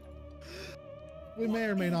 we may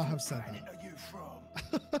or may not have said Planet that. are you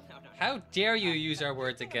from? How dare you use our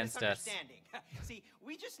words against us? Misunderstanding. See,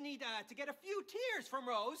 we just need to get a few tears from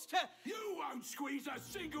Rose to... You won't squeeze a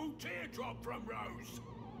single teardrop from Rose.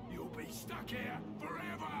 You'll be stuck here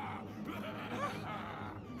forever.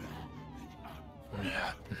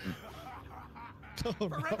 Oh,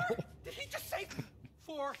 Forever? no. Did he just say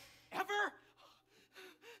forever?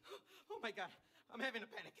 Oh my god, I'm having a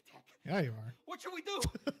panic attack. Yeah, you are. What should we do?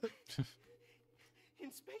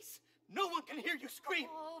 In space, no one can hear you scream.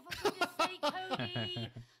 Oh, for goodness sake, Cody!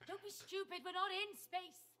 Don't be stupid, we're not in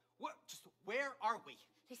space. What? Just where are we?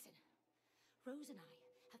 Listen, Rose and I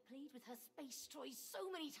have played with her space toys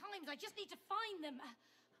so many times, I just need to find them.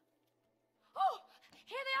 Oh,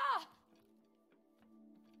 here they are!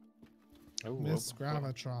 Oh, Miss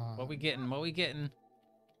Gravitron. What we getting? What we getting?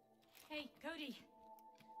 Hey, Cody,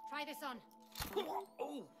 try this on. Oh,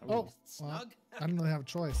 Oh, well, snug. I don't really have a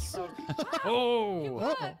choice. It Oh.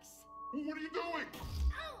 works! What are you doing?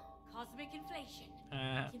 Cosmic inflation.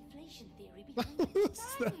 Inflation theory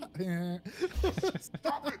What's became that?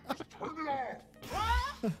 Stop it! Just turn it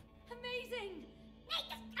off! amazing! Hey,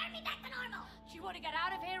 just turn me back to normal! Do you want to get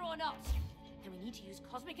out of here or not? Then we need to use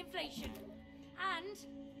cosmic inflation. And...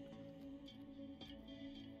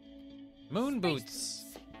 Moon Space boots.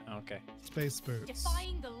 Okay. Space boots.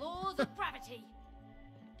 defying the laws of gravity.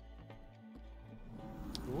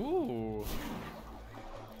 Ooh.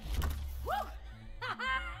 Woo!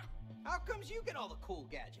 How comes you get all the cool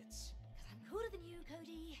gadgets? I'm cooler than you,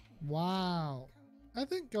 Cody. Wow. I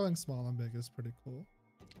think going small and big is pretty cool.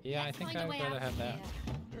 Yeah, I Let's think find a I'd way rather out have of that.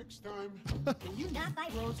 here. Next time. Can you not buy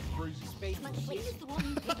Rose Crazy space He machine? was the one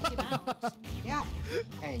who picked him out. Yeah,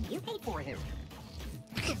 and you paid for him.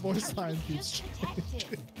 The voice line keeps Just changing.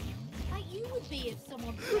 protective. Like you would be if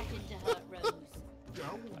someone threatened to hurt Rose.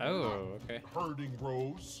 Oh, okay. Hurting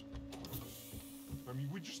Rose. I mean,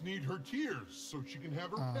 we just need her tears so she can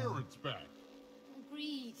have her parents back.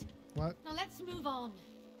 Agreed. What? Now let's move on.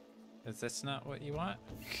 Is this not what you want?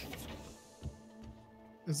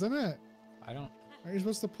 Isn't it? I don't. Are you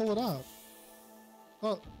supposed to pull it up?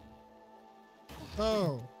 Oh.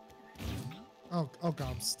 Oh. Oh, oh god,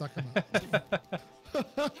 I'm stuck in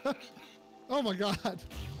that. Oh my god.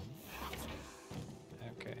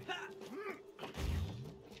 Okay.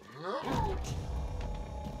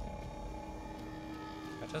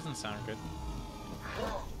 That doesn't sound good.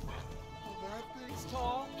 That thing's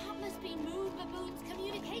tall. That must be Moon Baboon's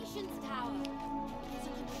communications tower. It's a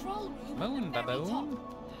control room Moon at the very Baboon?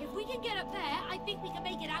 top. If we can get up there, I think we can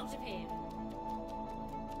make it out of here.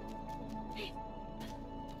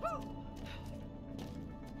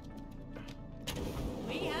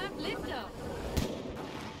 We have liftoff.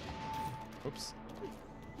 Oops.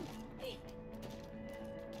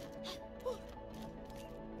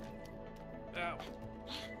 Ow.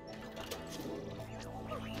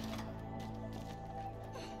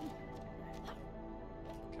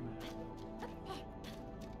 Come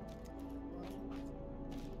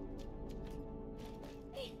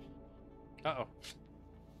on. Uh-oh.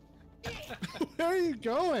 Where are you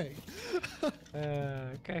going?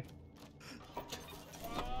 Okay.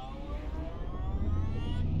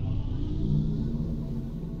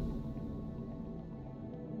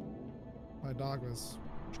 dog was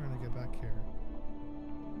trying to get back here.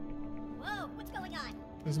 Whoa, what's going on?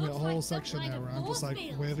 There's gonna be a Looks whole like some section kind there of where I'm just like force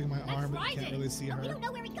field. waving my Let's arm and ride can't it. really see But we her. don't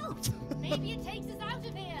know where it goes. Maybe it takes us out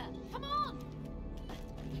of here. Come on.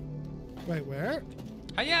 Wait, where?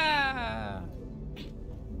 Hiya!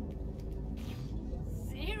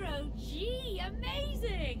 0G,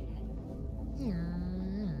 amazing.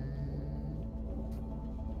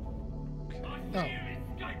 Oh.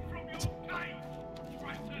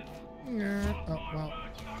 Oh, well.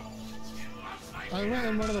 I went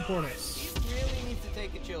in one of the portals. He really needs to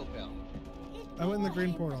take a chill pill. I went in the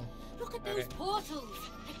green portal. Look at those portals.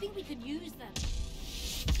 I think we can use them.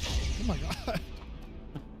 Oh my god.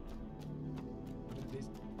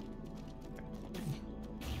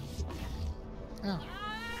 Ow.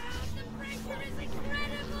 The pressure is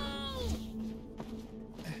incredible.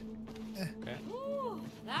 Okay. Ooh,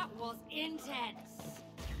 that was intense.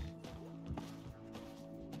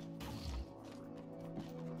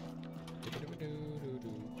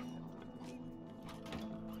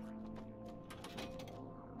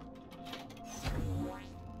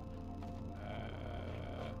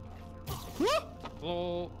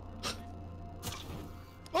 Oh,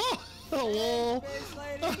 Oh! Hello! Space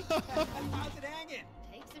lady, how's it hanging?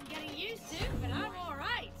 Takes some getting used to, but I'm all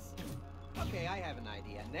right. Okay, I have an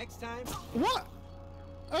idea. Next time, What?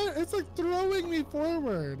 It's like throwing me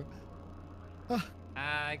forward.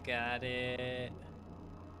 I got it.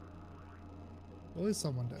 At least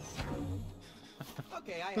someone did.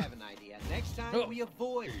 okay, I have an idea. Next time Oh. we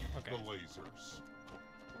avoid Okay. The lasers.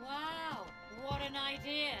 Wow, what an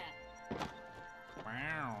idea.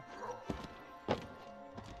 Wow.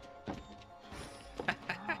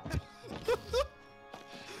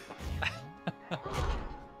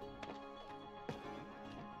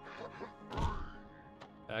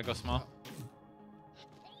 Go small.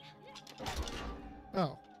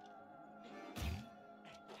 Oh.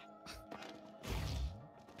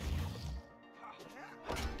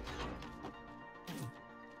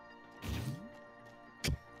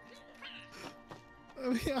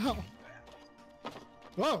 Ow.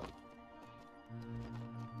 Whoa.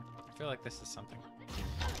 I feel like this is something.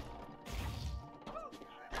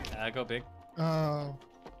 Go big, Oh.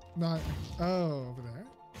 Not. Oh, over there?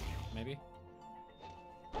 maybe.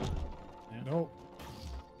 Yeah. Nope.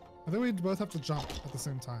 I think we both have to jump at the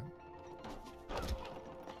same time.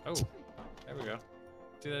 Oh, there we go.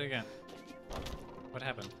 Do that again. What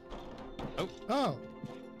happened? Oh, Oh.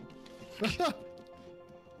 These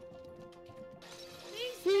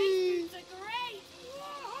Whee! spacesuits are great.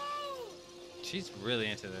 Woohoo! she's really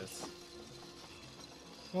into this.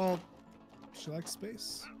 Well, she likes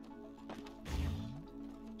space.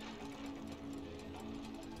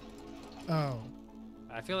 Oh.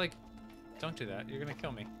 I feel like, don't do that. You're gonna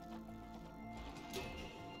kill me.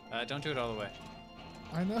 Don't do it all the way.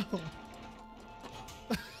 I know.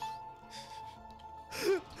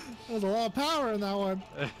 There's a lot of power in that one.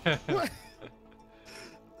 What?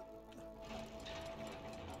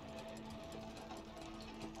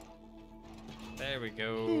 There we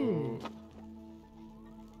go. Ooh.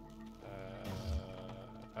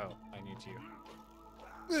 Oh, I need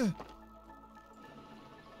you.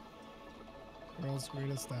 World's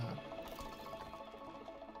greatest dad.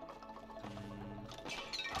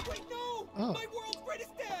 Wait, no! Oh. My world's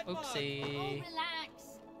greatest dad mug! Oh, Oopsie.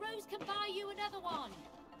 relax. Rose can buy you another one.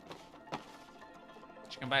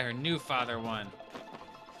 She can buy her new father one.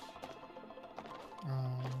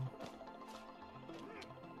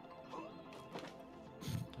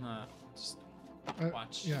 Just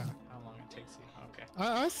watch Yeah. how long it takes you. Okay.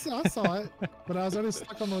 I saw it, but I was already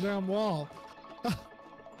stuck on the damn wall.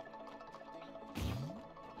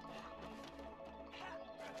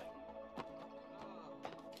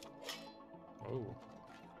 Oh.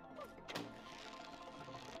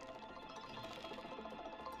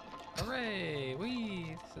 Hooray!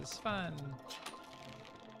 Wee! This is fun.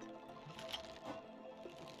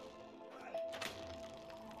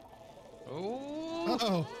 Oh!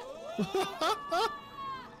 Uh-oh.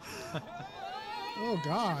 Oh,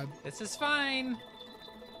 God. This is fine.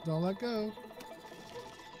 Don't let go.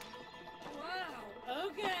 Wow,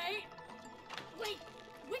 okay. Wait,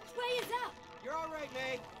 which way is up? You're all right,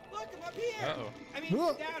 May. Look, I'm up here. Uh-oh. I mean,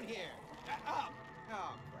 Whoa. down here. Up.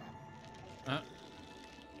 Oh, crap.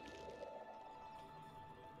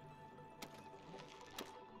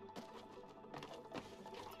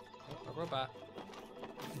 Oh, a robot.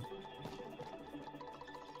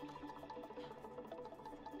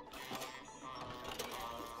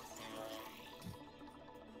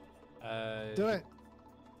 Do it.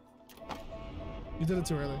 You did it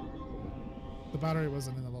too early. The battery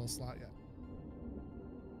wasn't in the little slot yet.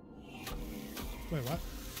 Wait, what?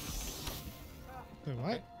 Wait,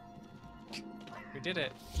 what? We did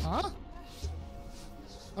it. Huh?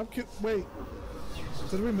 I'm wait.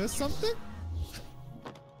 Did we miss something?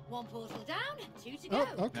 One portal down, 2 to go.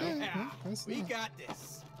 Oh, okay. Yeah, Yeah, that's we not- got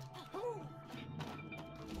this.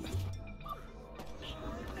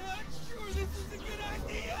 Not sure this is a good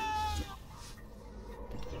idea.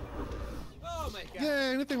 Oh my god.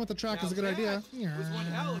 Yeah, anything with the track is a good idea. That was one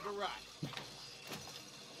hell of a ride.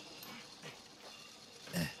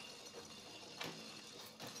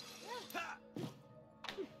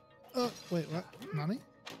 Wait, what? Nani?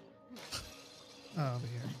 Oh, over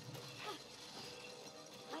here.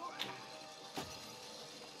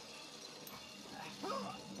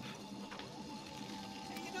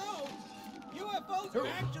 You know, UFOs are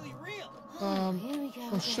actually real. Here we go.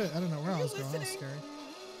 Oh shit, I don't know where I was going. That was listening? scary.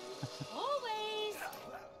 Always.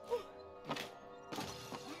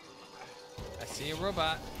 I see a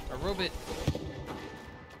robot. A robot.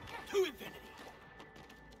 To infinity.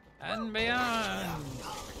 And beyond.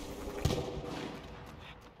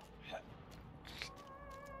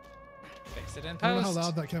 Fix it in I don't know how post.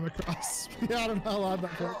 loud that came across. Yeah, I don't know how loud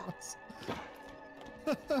that came across.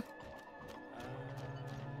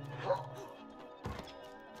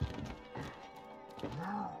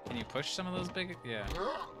 Can you push some of those big? Yeah.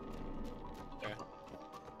 Okay.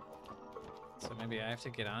 So maybe I have to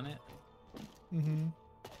get on it. Mm-hmm.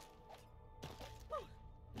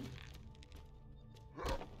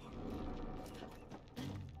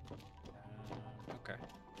 Okay.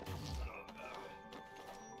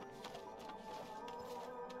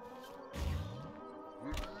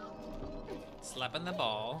 Slapping the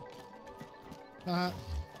ball. Uh,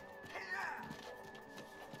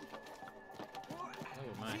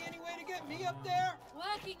 Oh my. See any way to get me up there?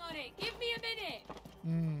 Working on it. Give me a minute.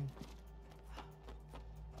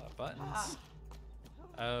 Buttons.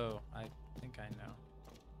 Oh, I think I know.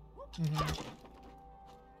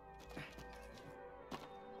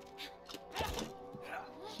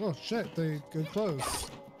 Oh shit, they good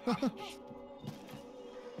close.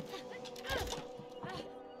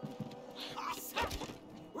 Awesome.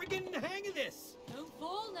 We're getting the hang of this. Don't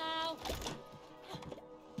fall now.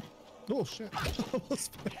 Oh shit.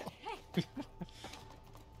 Almost fell.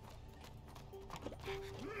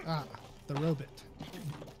 Ah, the robot.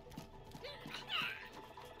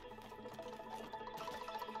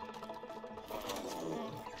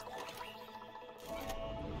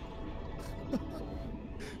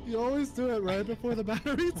 You always do it right before the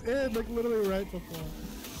battery's in, like literally right before.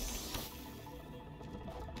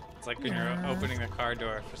 It's like when you're opening the car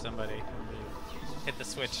door for somebody and you hit the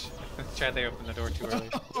switch. Try they open the door too early.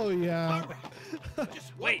 Oh yeah.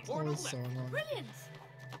 Just Wait. That was so annoying. Brilliant.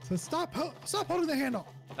 So stop holding the handle.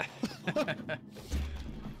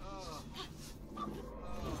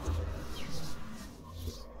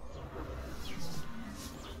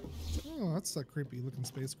 Oh, that's a creepy looking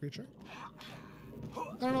space creature. I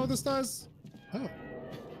don't know what this does. Oh.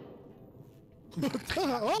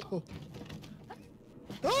 Oh.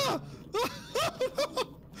 Ah!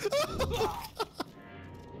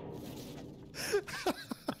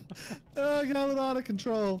 Oh, I got it out of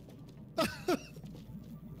control.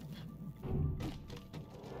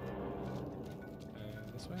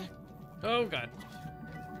 This way? Oh god.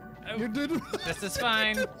 Oh, You did. this is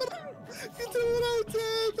fine. You did what I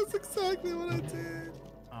did. That's exactly what I did.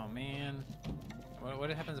 Oh man. What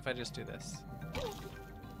happens if I just do this?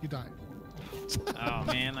 You die. Oh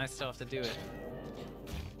man, I still have to do it.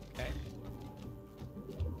 Okay.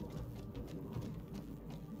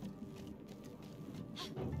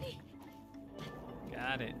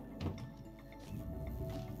 Got it.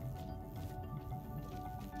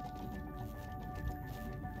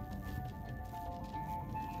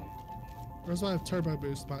 Where's my turbo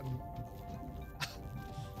boost button?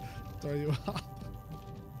 Throw you off.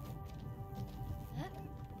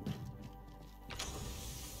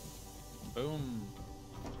 Boom.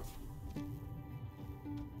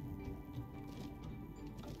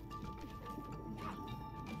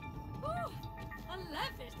 Woo! I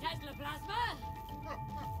love this Tesla plasma.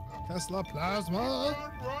 Tesla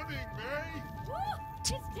plasma. Running, May. Woo! It's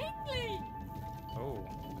tingly. Oh.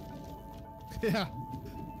 Yeah.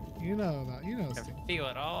 You know that. You know. I can feel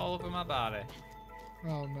it all over my body.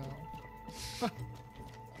 Oh no.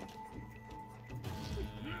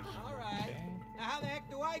 All right. Okay. Now how the heck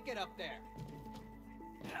do I get up there?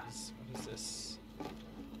 What is this?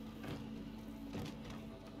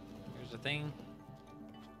 Here's the thing.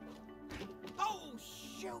 Oh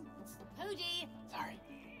shoot! Cody. Sorry.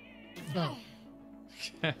 No.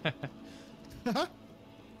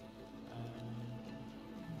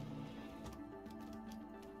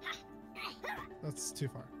 that's too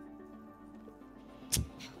far.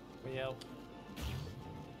 Well.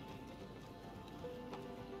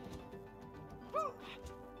 Oh.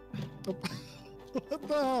 What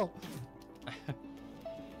the hell?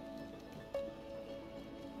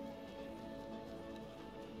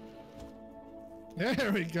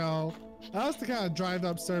 There we go. That was the kind of drive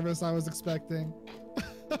up service I was expecting.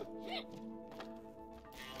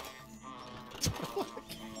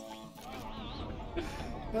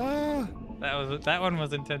 That one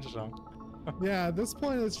was intentional. Yeah, at this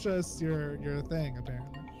point it's just your thing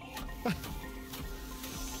apparently. That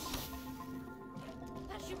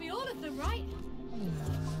should be all of them, right?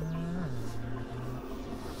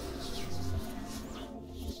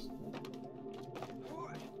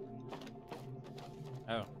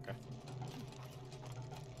 Oh, okay.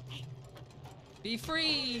 Be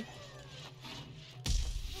free!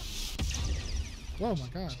 Oh my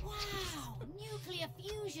god. Wow, nuclear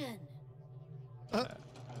fusion. What?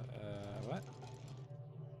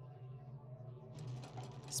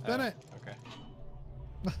 Spin it. Okay.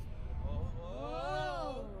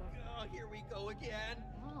 Oh, here we go again.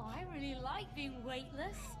 Oh, I really like being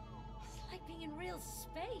weightless. It's like being in real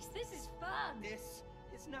space. This is fun. This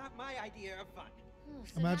is not my idea of fun.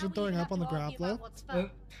 So Imagine now we throwing have up on to the argue grappler. about what's fun.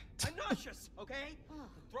 I'm nauseous, okay?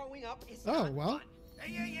 Throwing up is Oh, not well. fun.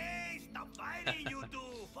 Hey, stop fighting, you two.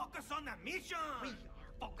 Focus on the mission. We are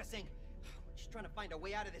focusing. We're just trying to find a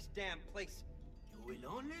way out of this damn place. You will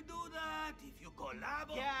only do that if you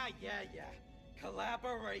collaborate. Yeah.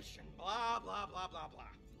 Collaboration. Blah, blah, blah, blah, blah.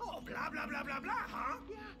 Oh, blah, blah, blah, blah, blah, huh?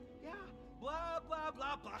 Yeah. Blah, blah,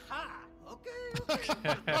 blah, blah, ha. Okay.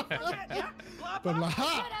 Yeah, blah, Blah, blah,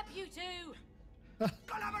 ha. Shut up, you two!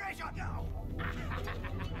 Collaboration, go.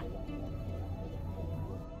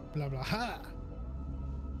 Blah blah ha.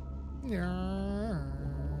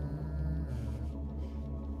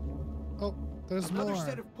 Oh, there's Another more.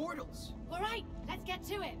 set of portals. All right, let's get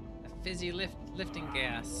to it. A fizzy lifting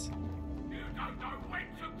gas. You don't know when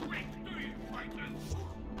to quit, do you, fighters?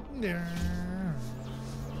 Yeah.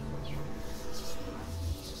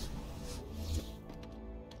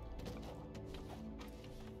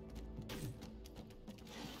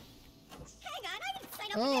 Hang on, I didn't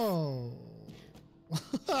sign up for Oh.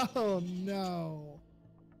 Oh no.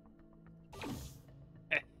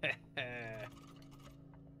 There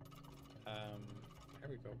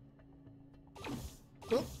we go.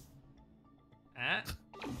 Oh,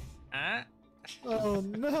 oh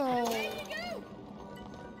no. There you go!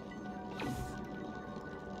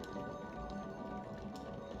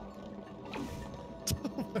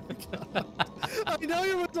 Oh my god. I know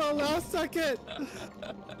you were the last second.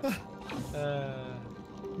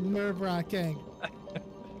 Nerve wracking.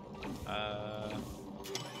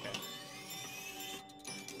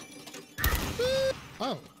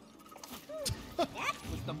 Oh. That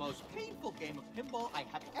was the most painful game of pinball I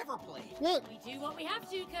have ever played. What? We do what we have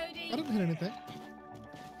to, Cody. I didn't hit anything.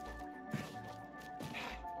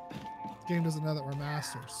 The game doesn't know that we're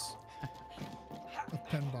masters of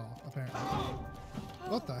pinball, apparently.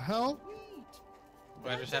 What the hell?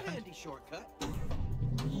 What just That's a happened? handy shortcut.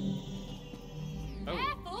 Oh.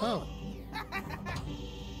 Careful! Oh.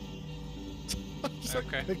 Just like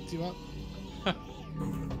Okay. picked you up.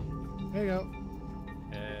 There you go.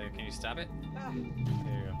 Can you stop it? Ah, There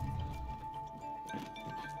you go.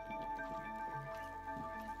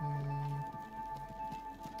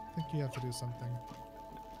 I think you have to do something.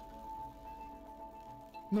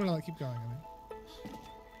 No, keep going. I mean.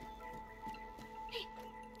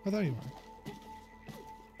 Oh, there you are.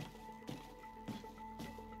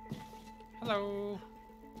 Hello.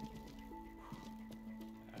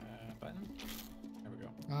 Button. There we go.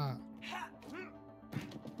 Ah.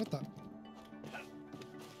 What the?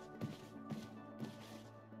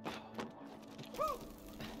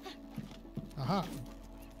 Aha.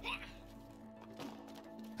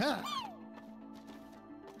 Ha.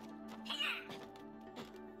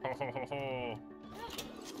 Ho ho ho ho.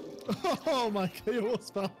 Oh my god, you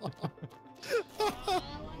almost fell off.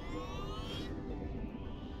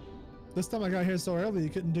 This time I got here so early you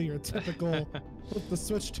couldn't do your typical flip the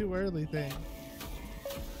switch too early thing.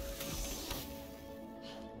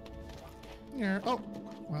 Yeah. Oh,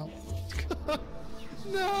 well.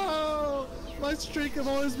 No! My streak of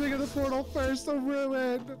always being in the portal first, a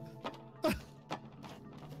ruin!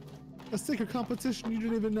 A secret competition you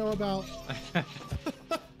didn't even know about.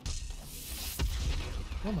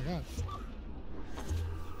 Oh my god.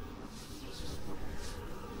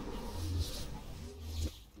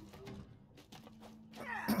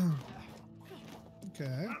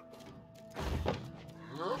 Okay.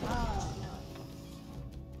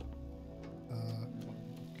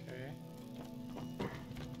 Okay.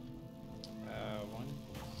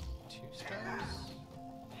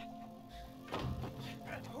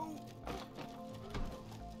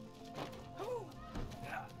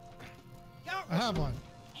 have one.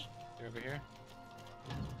 You're over here?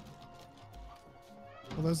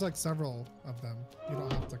 Well, there's like several of them. You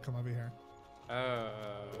don't have to come over here. Oh.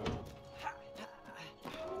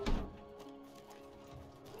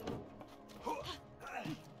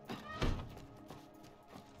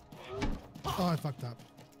 Oh, I fucked up.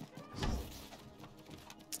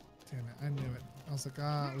 Damn it, I knew it. I was like,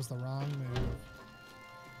 it was the wrong move.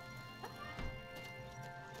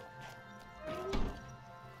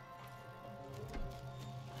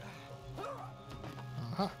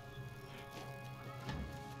 Aha.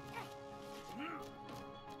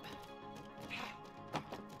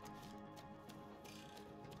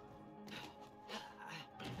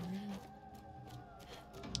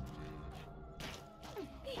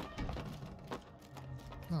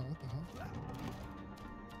 Oh, what the hell?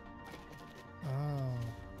 Oh.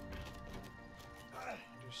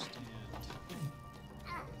 Understand.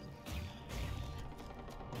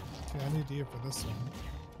 Okay, I need you for this one.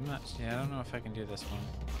 I'm not. Yeah, I don't know if I can do this one.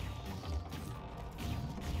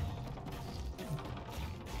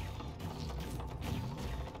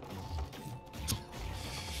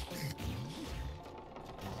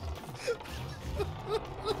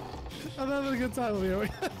 I'm having a good time over here.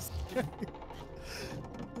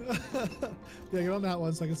 Yeah, get on that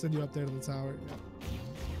one so I can send you up there to the tower. Yeah.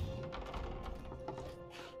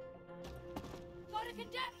 Got a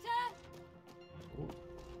conductor!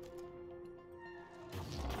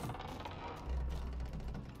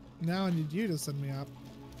 Now I need you to send me up.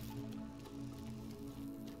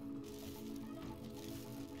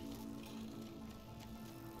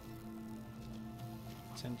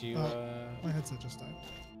 Send you. My headset just died.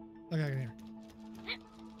 Okay, I can hear.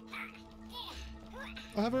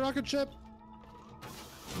 I have a rocket ship.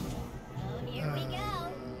 Oh, here we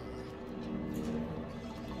go.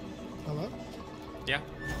 Hello? Yeah.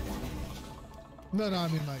 No, I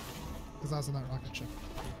mean like, because I was in that rocket ship.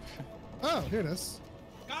 Oh, here it is.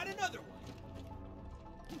 Got another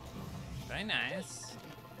one. Very nice.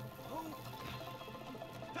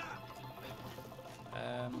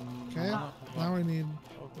 Okay, now we need.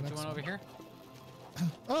 What do you want over here?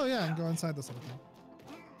 Oh yeah, and go inside this little thing.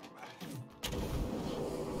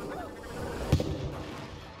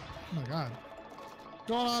 Oh my god. What's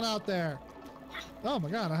going on out there? Oh my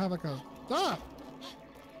god, I have like a... Ah!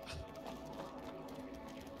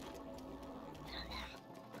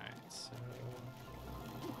 Alright, so...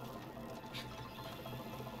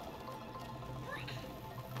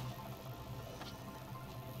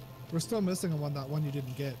 We're still missing that one you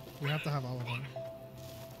didn't get. We have to have all of them.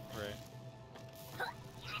 Right.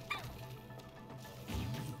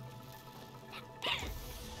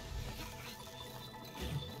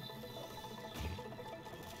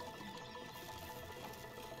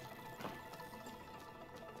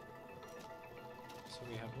 So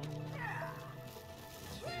we have 1,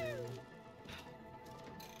 2...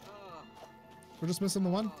 We're just missing the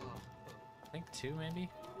one? I think 2 maybe?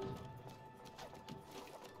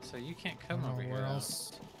 So you can't come over here. Where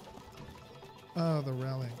else? Oh, the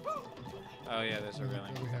railing. Oh yeah, there's a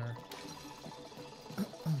railing. Over here.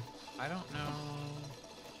 I don't know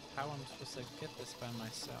how I'm supposed to get this by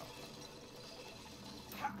myself.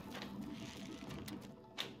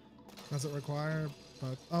 Does it require...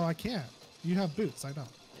 But oh, I can't. You have boots, I don't.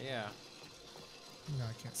 Yeah. No,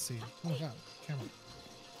 I can't see. Oh my god, camera.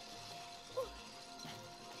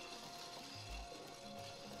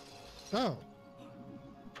 Oh.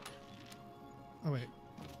 Oh wait.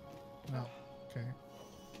 No. Okay.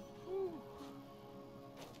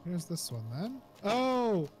 Here's this one then.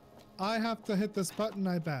 Oh! I have to hit this button,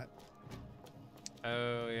 I bet.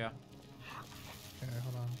 Oh yeah. Okay,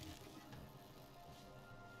 hold on.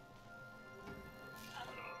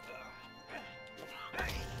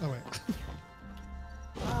 Oh wait.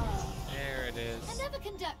 There it is. Another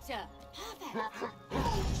conductor. Perfect.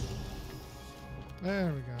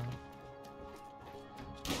 There we go.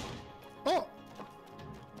 Oh!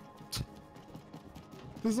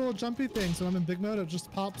 This little jumpy thing, so I'm in big mode, it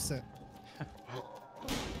just pops it.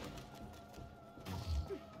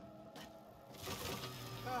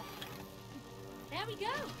 There we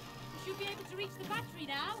go. We should be able to reach the battery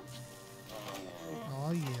now.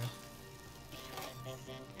 Oh yeah.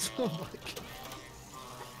 Oh my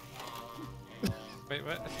god. Wait,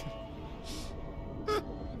 what?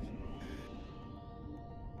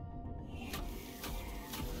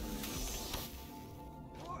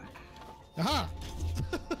 Aha!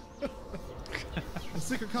 A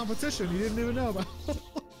secret competition you didn't even know about.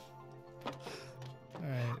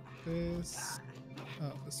 Alright, this...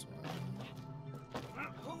 Oh, this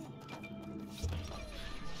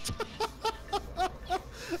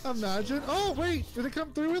one. Imagine. Oh, wait! Did it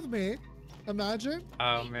come through with me? Imagine.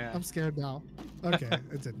 Oh man. I'm scared now. Okay,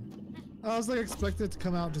 it didn't. I was like expecting it to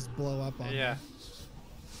come out and just blow up on Yeah. me.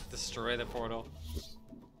 Destroy the portal.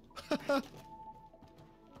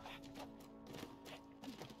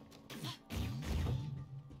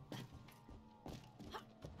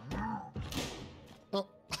 Oh.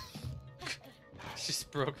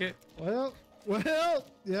 Just broke it. Well,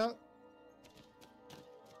 yeah.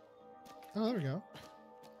 Oh, there we go.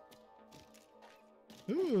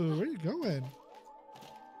 Ooh, where are you going?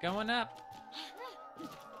 Going up.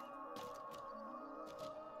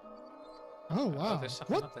 Oh, wow. Oh, there's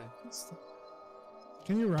something What? up there.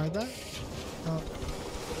 Can you ride that? Oh,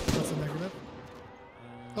 that's a negative.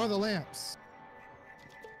 Oh, the lamps.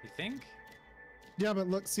 You think? Yeah, but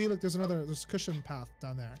look, see, look, there's cushion path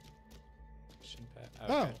down there. Cushion path.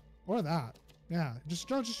 Oh, Okay. or that. Yeah, just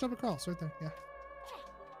jump across right there. Yeah.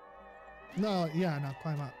 No, yeah, now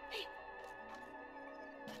climb up.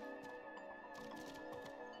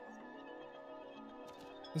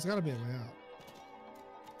 There's gotta be a way out.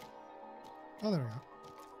 Oh, there we go.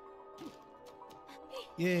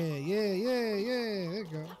 Yeah. There you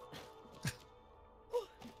go.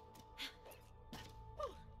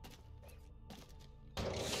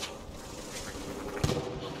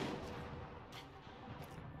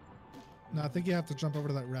 No, I think you have to jump over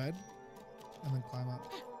to that red and then climb up.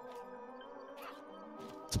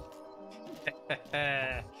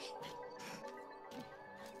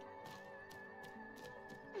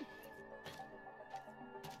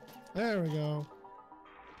 There we go.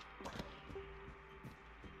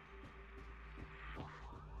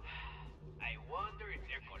 I wonder if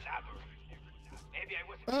they're collaborating. Maybe I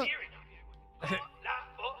wasn't clear enough.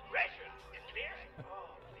 Collaboration. It's clear?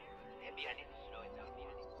 Oh, maybe I need to slow it down.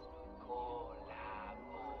 Collaboration.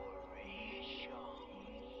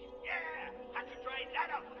 Yeah, have to try that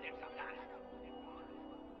out with them sometime.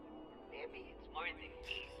 Maybe it's more than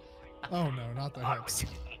this. Oh no, not the hips.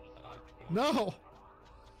 No!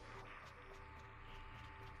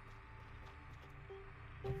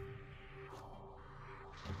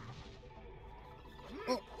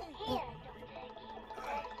 Here,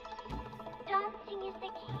 dancing is the key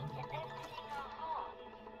to opening our hearts.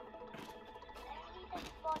 Only the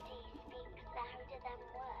body speaks louder than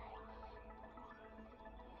words.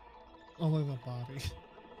 Only the body.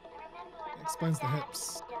 Remember when Explains the Mom and Dad hips.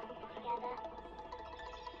 used to dance together?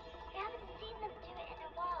 We haven't seen them do it in a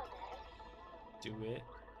while though. Do it.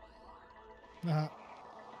 I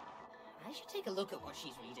should take a look at what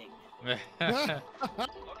she's reading.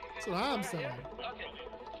 That's what I'm saying. Okay.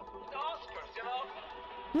 The Oscars, you know?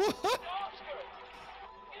 What? The Oscars!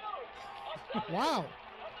 You know, I'm telling Wow. you,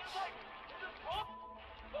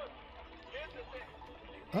 look, here's the thing.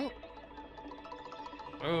 Oh.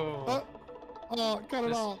 Oh. Oh, cut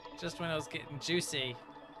it off. Just when I was getting juicy.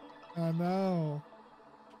 I know.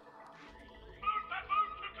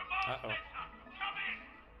 Uh-oh.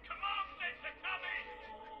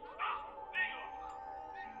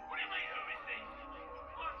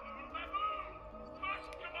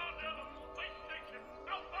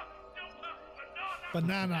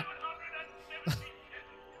 Banana.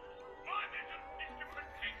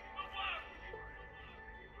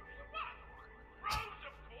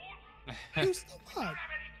 Who's the what?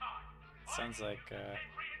 Sounds like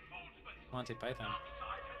Monty Python.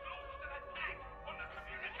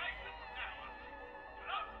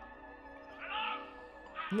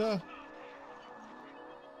 No.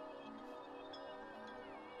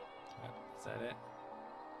 Is that it?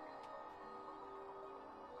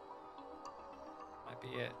 Might be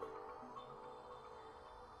it.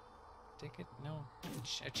 Ticket? No.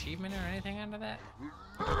 Achievement or anything under that?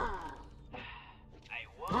 I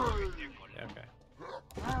wonder if they're Okay.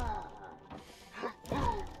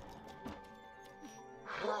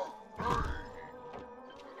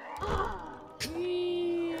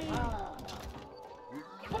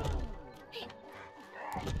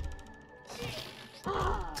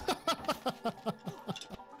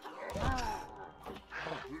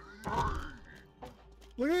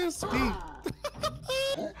 Look at his feet.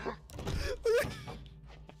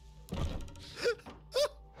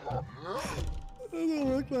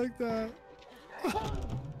 Doesn't look like that.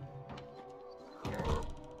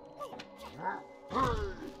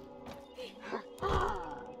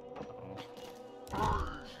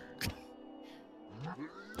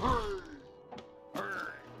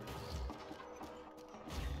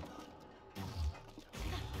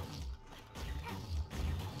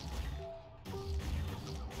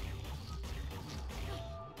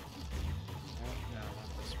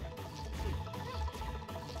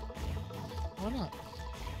 Why not?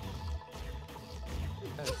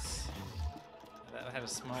 Because that had a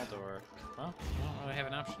small door. Well, I don't really have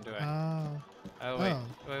an option, do I? Oh. Wait.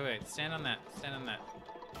 Wait. Stand on that. Stand on that.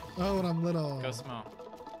 Oh, when I'm little. Go small.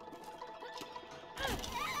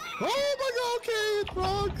 Oh my god, okay, it's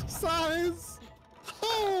wrong size.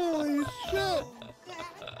 Holy shit.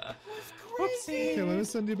 Whoopsie. Okay, let me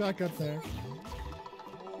send you back up there.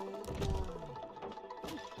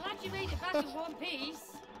 Glad you made it back in one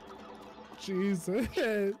piece. Jesus.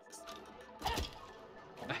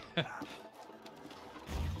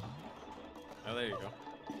 Oh, there you go.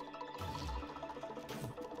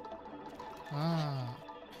 Ah.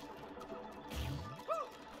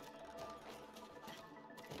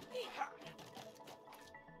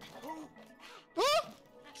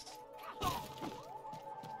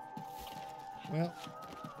 Well.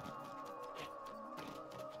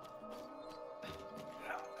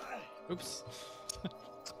 Oops.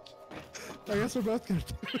 I guess we're both gonna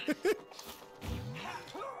do it.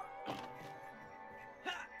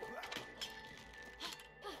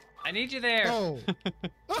 I need you there. Oh.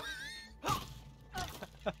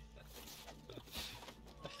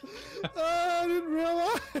 I didn't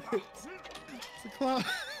realize. It's a cloud.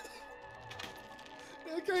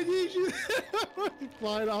 I need you.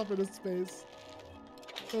 Flying off into space.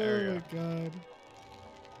 There we Oh my god.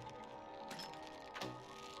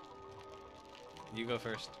 You go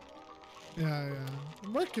first. Yeah.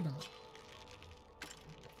 I'm working on it.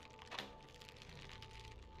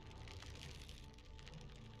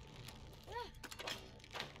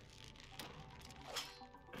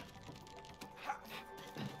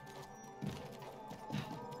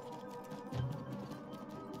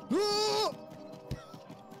 Oh!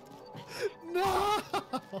 No!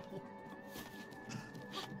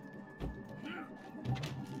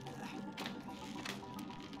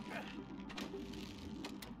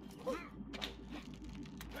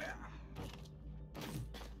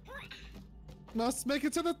 Must make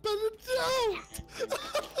it to the don't!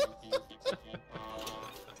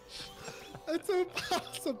 It's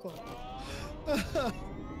impossible.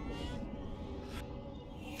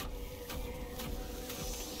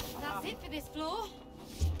 That's it for this floor.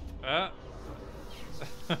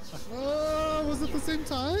 Oh, was it the same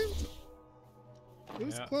time? It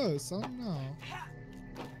was Yeah. close. I don't know.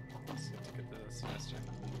 Let's see to get this faster.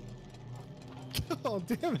 Oh,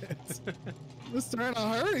 damn it. Mr. In a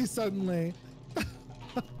hurry suddenly.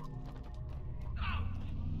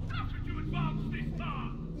 How could you advance this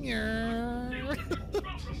far?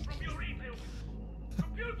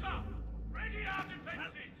 Computer, ready our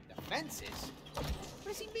defenses. Defenses? What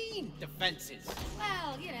does he mean, defenses?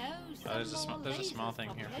 Well, you know, Oh, there's a some there's a more small lasers, thing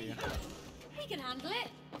here for you. probably. We can handle it.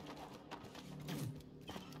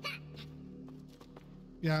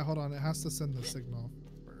 Yeah, hold on. It has to send the signal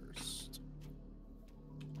first.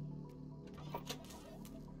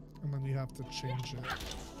 And then you have to change it.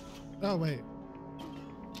 Oh, wait.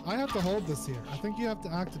 I have to hold this here. I think you have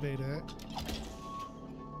to activate it.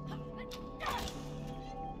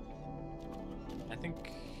 I think.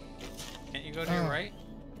 Can't you go to your right?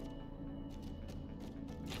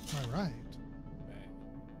 My right.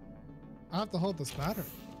 I have to hold this battery.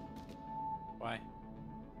 Why?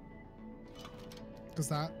 Because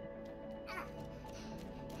that...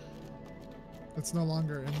 It's no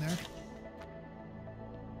longer in there.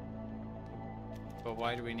 But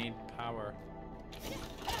why do we need power?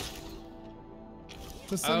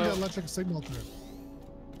 To send the Oh. electric signal through.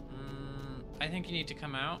 I think you need to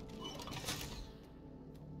come out.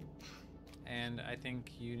 And I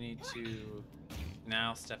think you need to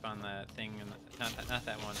now step on the thing, and not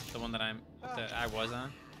that one, the one that I was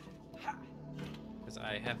on, because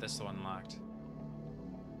I have this one locked.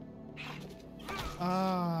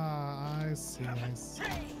 Ah, I see.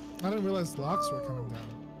 I didn't realize locks were coming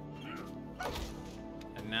down.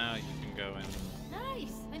 And now you can go in.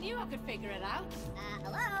 Nice. I knew I could figure it out.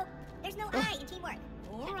 Hello? There's no I in teamwork.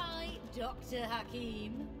 All right, Dr.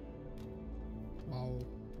 Hakim. Wow.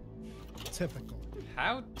 Typical.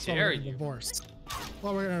 How So dare we're gonna you? divorce.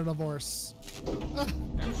 Well, we're gonna divorce. There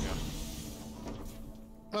we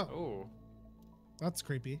go. Oh, that's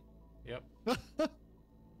creepy. Yep.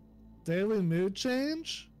 Daily mood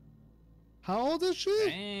change? How old is she?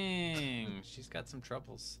 Dang, she's got some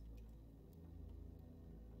troubles.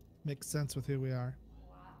 Makes sense with who we are.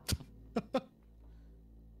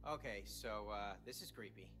 Okay, so, this is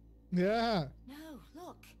creepy. Yeah. No,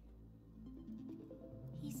 look.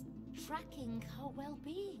 He's tracking her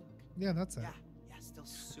well-being. Yeah, that's it. Yeah, still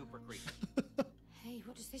super creepy. Hey,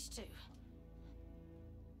 what does this do?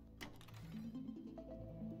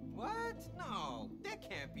 What? No, that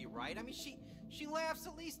can't be right. I mean, she laughs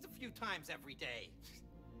at least a few times every day.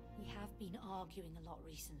 We have been arguing a lot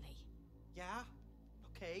recently. Yeah?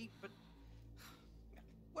 Okay, but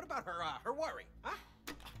What about her worry, huh?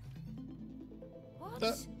 What?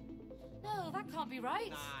 No, that can't be right.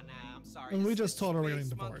 Nah, I'm sorry. And we It's just told her we're space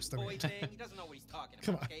getting monkey divorced. I mean. boy thing. He doesn't know what he's talking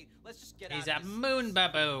Come about, on. okay? Let's just get He's out a of this moon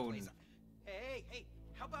baboon. place. Hey,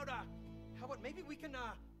 how about maybe we can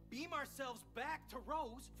beam ourselves back to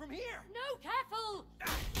Rose from here? No, careful!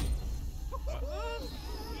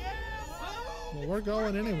 Well, we're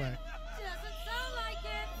going anyway. Doesn't sound like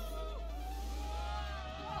it.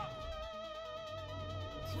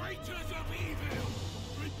 Traitors of evil,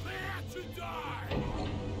 prepare to die!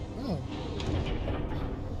 Oh.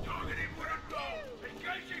 Targeting with a bow,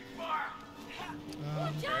 engaging fire!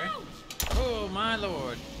 Watch Okay. out! Oh my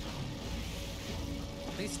lord.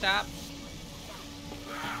 Please stop.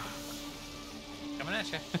 Coming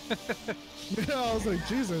at you. Yeah, I was like,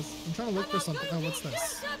 Jesus. I'm trying to look for something. Oh, what's this?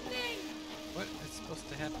 Something. What is supposed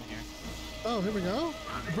to happen here? Oh, here we go.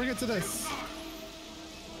 Bring it to this.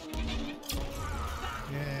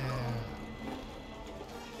 Yeah.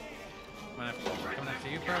 Coming after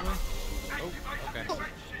you, probably? Oh, okay.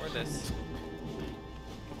 Or this.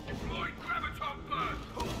 Deploy graviton burn!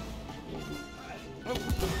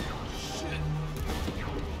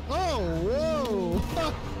 Oh, whoa.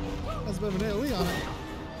 That's a bit of an AoE on it.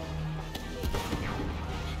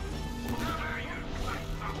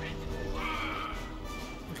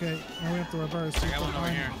 Okay, now we have to reverse. I got one over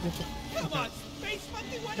here. Come on, space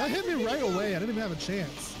monkey. Why That not hit me you? right away. I didn't even have a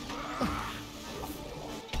chance.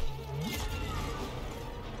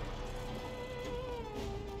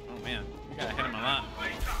 Oh man, you gotta hit him a lot.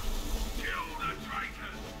 Kill the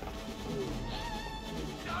traitors!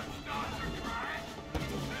 Don't start to cry!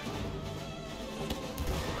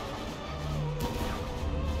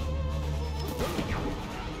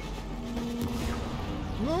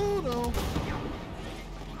 No, no.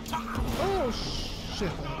 Oh,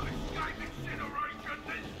 shit.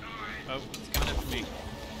 Oh, it's coming up for me.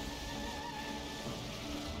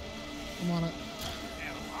 I'm on it.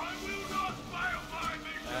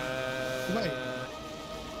 Wait.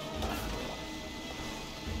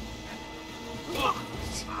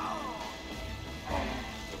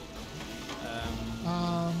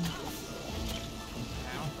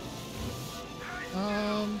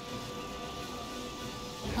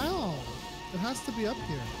 How? It has to be up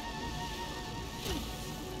here.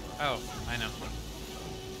 Oh, I know.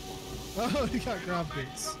 Oh, he got grab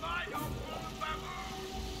boots.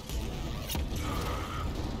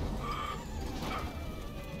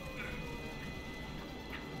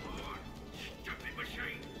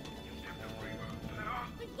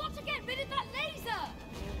 We've got to get rid of that laser!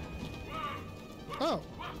 Oh.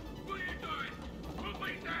 What are you doing? Put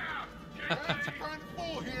me down! Turn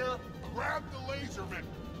full here! Grab the laserman!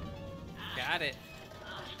 Got it.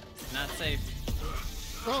 It's not safe.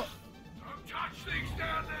 Oh. Don't touch things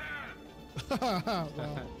down there!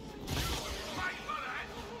 Well.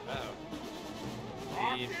 Uh-oh.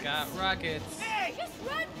 We've got rockets. Hey! Just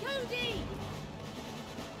run, Cody!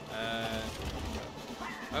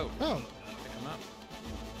 Oh. Oh. Pick him up.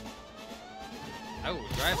 Oh,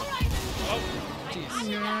 driving. Oh, jeez.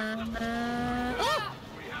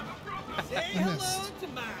 Say hello to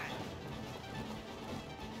mine.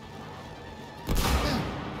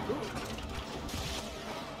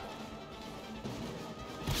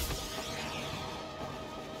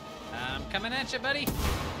 I'm coming at you, buddy.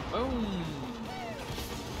 Boom.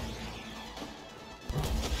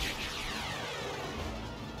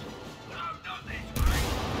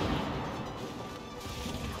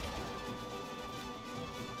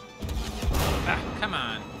 Ah, come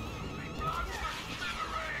on.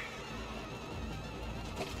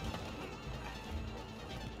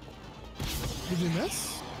 Did you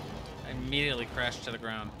miss? I immediately crashed to the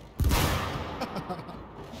ground.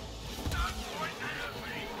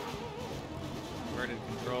 Inverted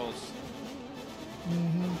controls.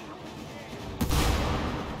 Mm-hmm.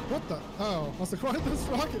 What the? Oh, must have quite this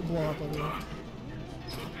rocket blow up over there.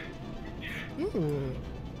 Ooh.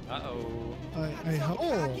 Uh-oh. A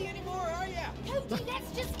hole. Anymore, are ya? Cody,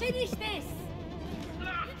 let's just finish this!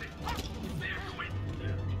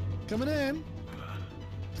 Coming in.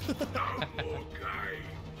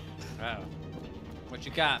 Oh. What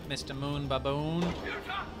you got, Mr. Moon Baboon?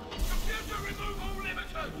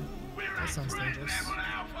 That sounds dangerous.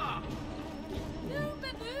 Moon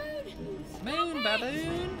Baboon! Moon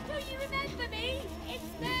Baboon! Do you remember me? It's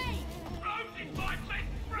me!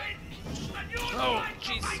 Oh,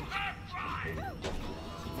 jeez.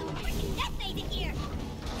 That lady here.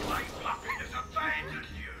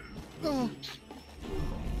 Oh.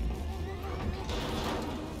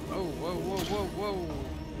 Oh, whoa, whoa, whoa, whoa.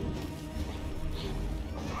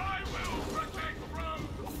 I will protect Rome!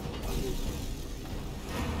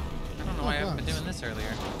 this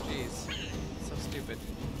earlier. Jeez. So stupid.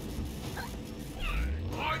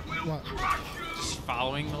 What? Just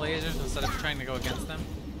following the lasers instead of trying to go against them.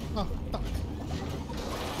 Oh, fuck.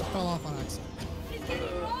 Fell off on accident. It's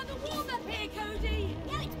getting rather warm up here, Cody.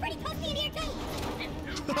 Yeah, it's pretty toasty in here too.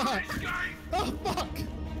 Oh, fuck!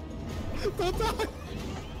 Don't die!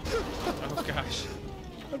 Oh gosh.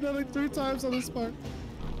 I'm dying 3 times on this part.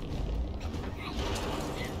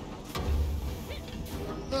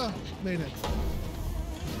 Made it.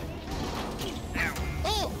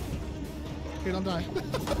 Oh! Okay, don't die.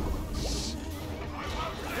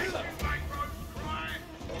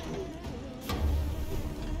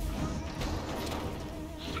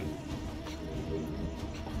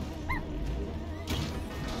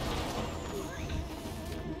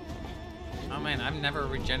 Oh man, I'm never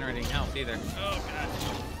regenerating health either. Oh god.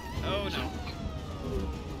 Oh no.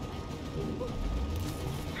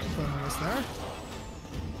 Button was there.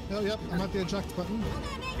 Oh, yep, I'm at the eject button.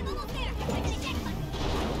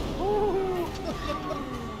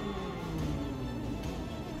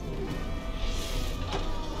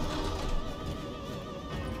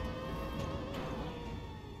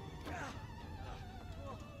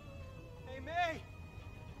 Hey, May!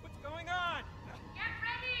 What's going on? Get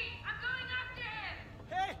ready! I'm going after him!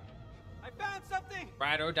 Hey! I found something!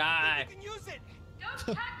 Ride or die. You can use it! Don't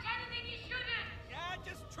touch anything you shouldn't! Yeah,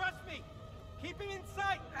 just trust me! Keep him in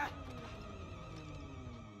sight!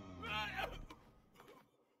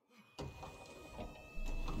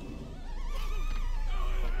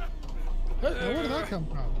 Now, where did that come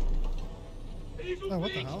from? Evil Oh, what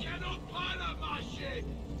the beings hell? cannot pilot my ship.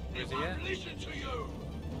 Where's They he won't at? listen to you.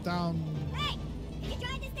 Down. Hey, can you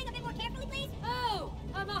drive this thing a bit more carefully, please? Oh,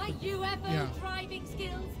 are my UFO Yeah. driving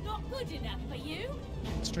skills not good enough for you?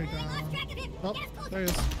 Straight I lost down. track of him. Oh, Get us closer. there he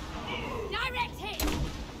is. Direct hit!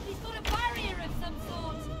 He's got a barrier of some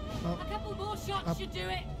sort. Oh. A couple more shots Up. should do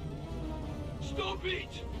it. Stop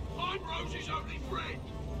it! I'm Rose's only friend.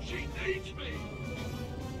 She needs me.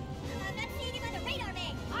 I'm not seeing him on the radar,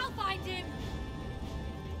 May. I'll find him.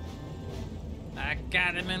 I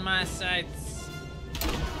got him in my sights.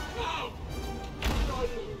 No! I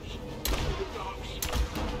lose. The dogs.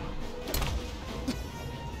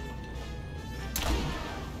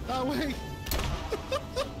 Oh, wait.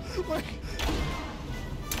 Wait.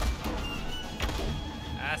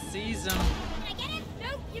 I sees him. Did I get him? No,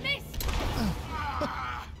 you missed.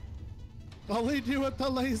 I'll lead you with the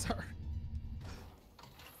laser.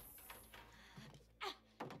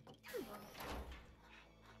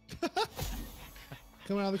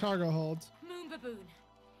 Coming out of the cargo hold. Moon Baboon,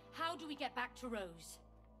 how do we get back to Rose?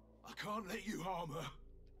 I can't let you harm her.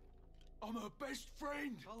 I'm her best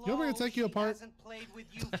friend. You want me to take you She apart? hasn't played with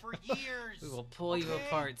you for years. We will pull you Okay?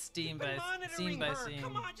 apart, scene You've by been monitoring scene by her. scene,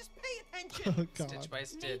 Come on, just pay attention. Oh, God. stitch by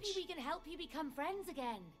stitch. Maybe we can help you become friends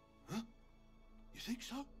again. Huh? You think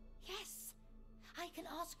so? Yes, I can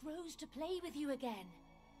ask Rose to play with you again.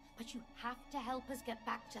 But you have to help us get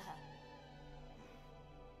back to her.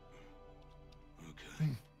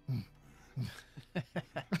 Okay.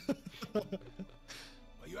 But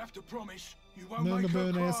you have to promise you won't Moon make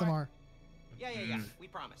her Baboon cry. ASMR. Yeah. We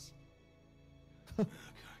promise. Okay.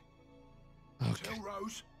 Okay. Tell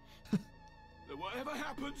Rose that whatever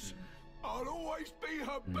happens, I'll always be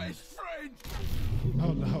her best friend.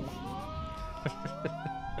 Oh, no.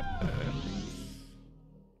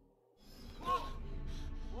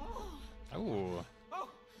 Oh. Oh,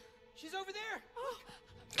 she's over there.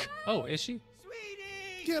 Oh, is she?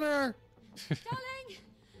 Sweetie! Get her. Darling,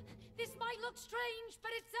 this might look strange,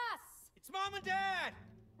 but it's us. It's Mom and Dad.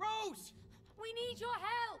 Rose, We need your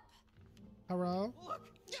help. Hello. look.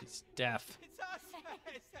 She's deaf. It's us.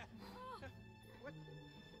 What?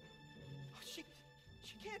 Oh, she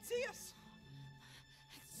can't see us.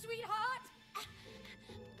 Sweetheart,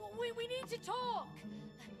 we need to talk.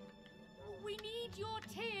 We need your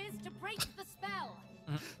tears to break the spell.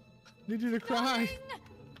 Need you to cry. Darling!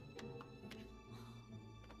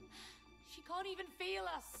 She can't even feel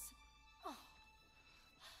us.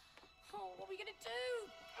 Oh, what are we gonna do?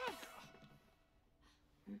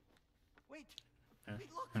 Wait. Huh? Wait,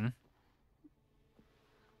 look. Hmm?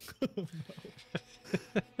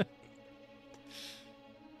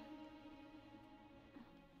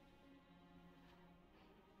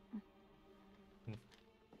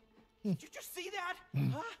 Did you just see that?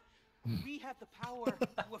 Huh? We have the power to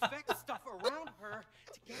affect stuff around her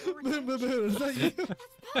to get her Moon attention. Baboon, is that you?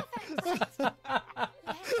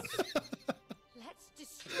 Let's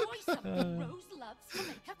destroy something Rose loves to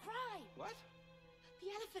make her cry. What? The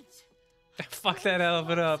elephant. Fuck that Rose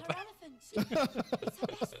elephant loves up. her elephant. It's her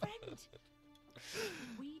best friend.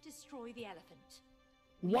 We destroy the elephant.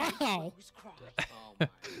 Wow. Oh my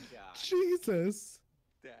god. Jesus.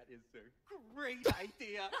 That is a great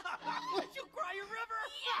idea. You cry a river?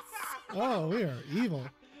 Yes. Oh, we are evil.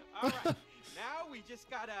 All right. Now we just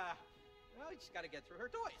gotta get through her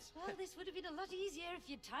toys. Well, this would have been a lot easier if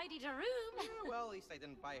you'd tidied her room. Yeah, well, at least I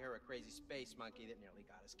didn't buy her a crazy space monkey that nearly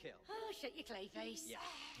got us killed. Oh, shut your clay face.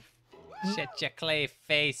 Yeah. Shut your clay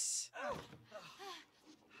face.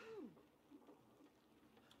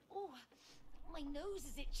 Oh, my nose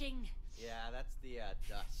is itching. Yeah, that's the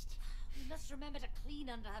dust. We must remember to clean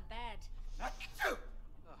under her bed.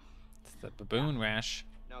 It's the baboon rash.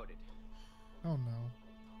 Noted. Oh no.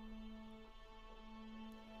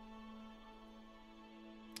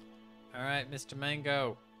 All right, Mr.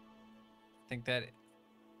 Mango. I think that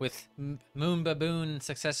with Moon Baboon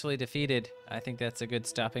successfully defeated, I think that's a good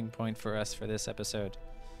stopping point for us for this episode.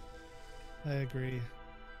 I agree.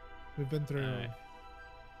 We've been through All right.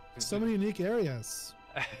 so many unique areas.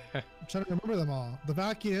 I'm trying to remember them all. The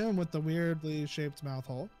vacuum with the weirdly shaped mouth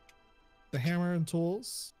hole. The hammer and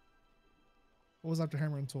tools. What was after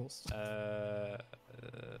hammer and tools?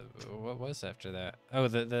 What was after that? Oh,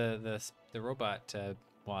 the robot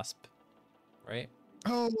wasp, right?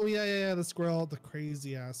 Oh yeah. The squirrel, the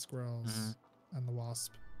crazy ass squirrels, and the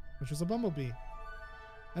wasp, which was a bumblebee.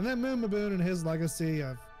 And then Moon Baboon and his legacy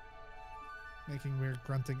of making weird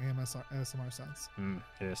grunting ASMR sounds.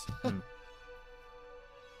 Yes.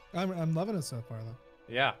 I'm loving it so far though.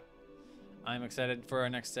 Yeah, I'm excited for our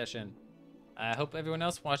next session. I hope everyone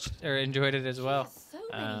else watched or enjoyed it as well. So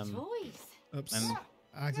many toys. Oops. And-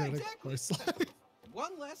 Accidentally exactly. voice slide.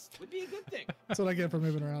 One less would be a good thing. That's what I get for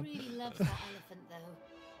moving I around. really love that elephant, though.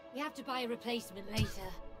 We have to buy a replacement later.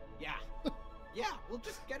 Yeah. Yeah, we'll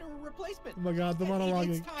just get her a replacement. Oh my god, the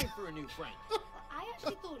monologuing. It's time for a new friend. I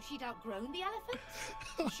actually thought she'd outgrown the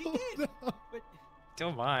elephant. She did. But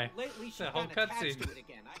Oh my. lately she's The whole gotten attached cutscene. to it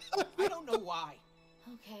again. I don't know why.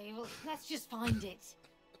 Okay, well, let's just find it.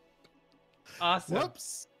 Awesome.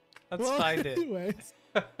 Whoops. Let's Well, find it. Anyways,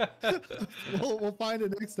 we'll find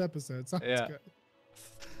it next episode. Sounds Yeah. good.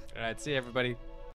 All right. See you, everybody.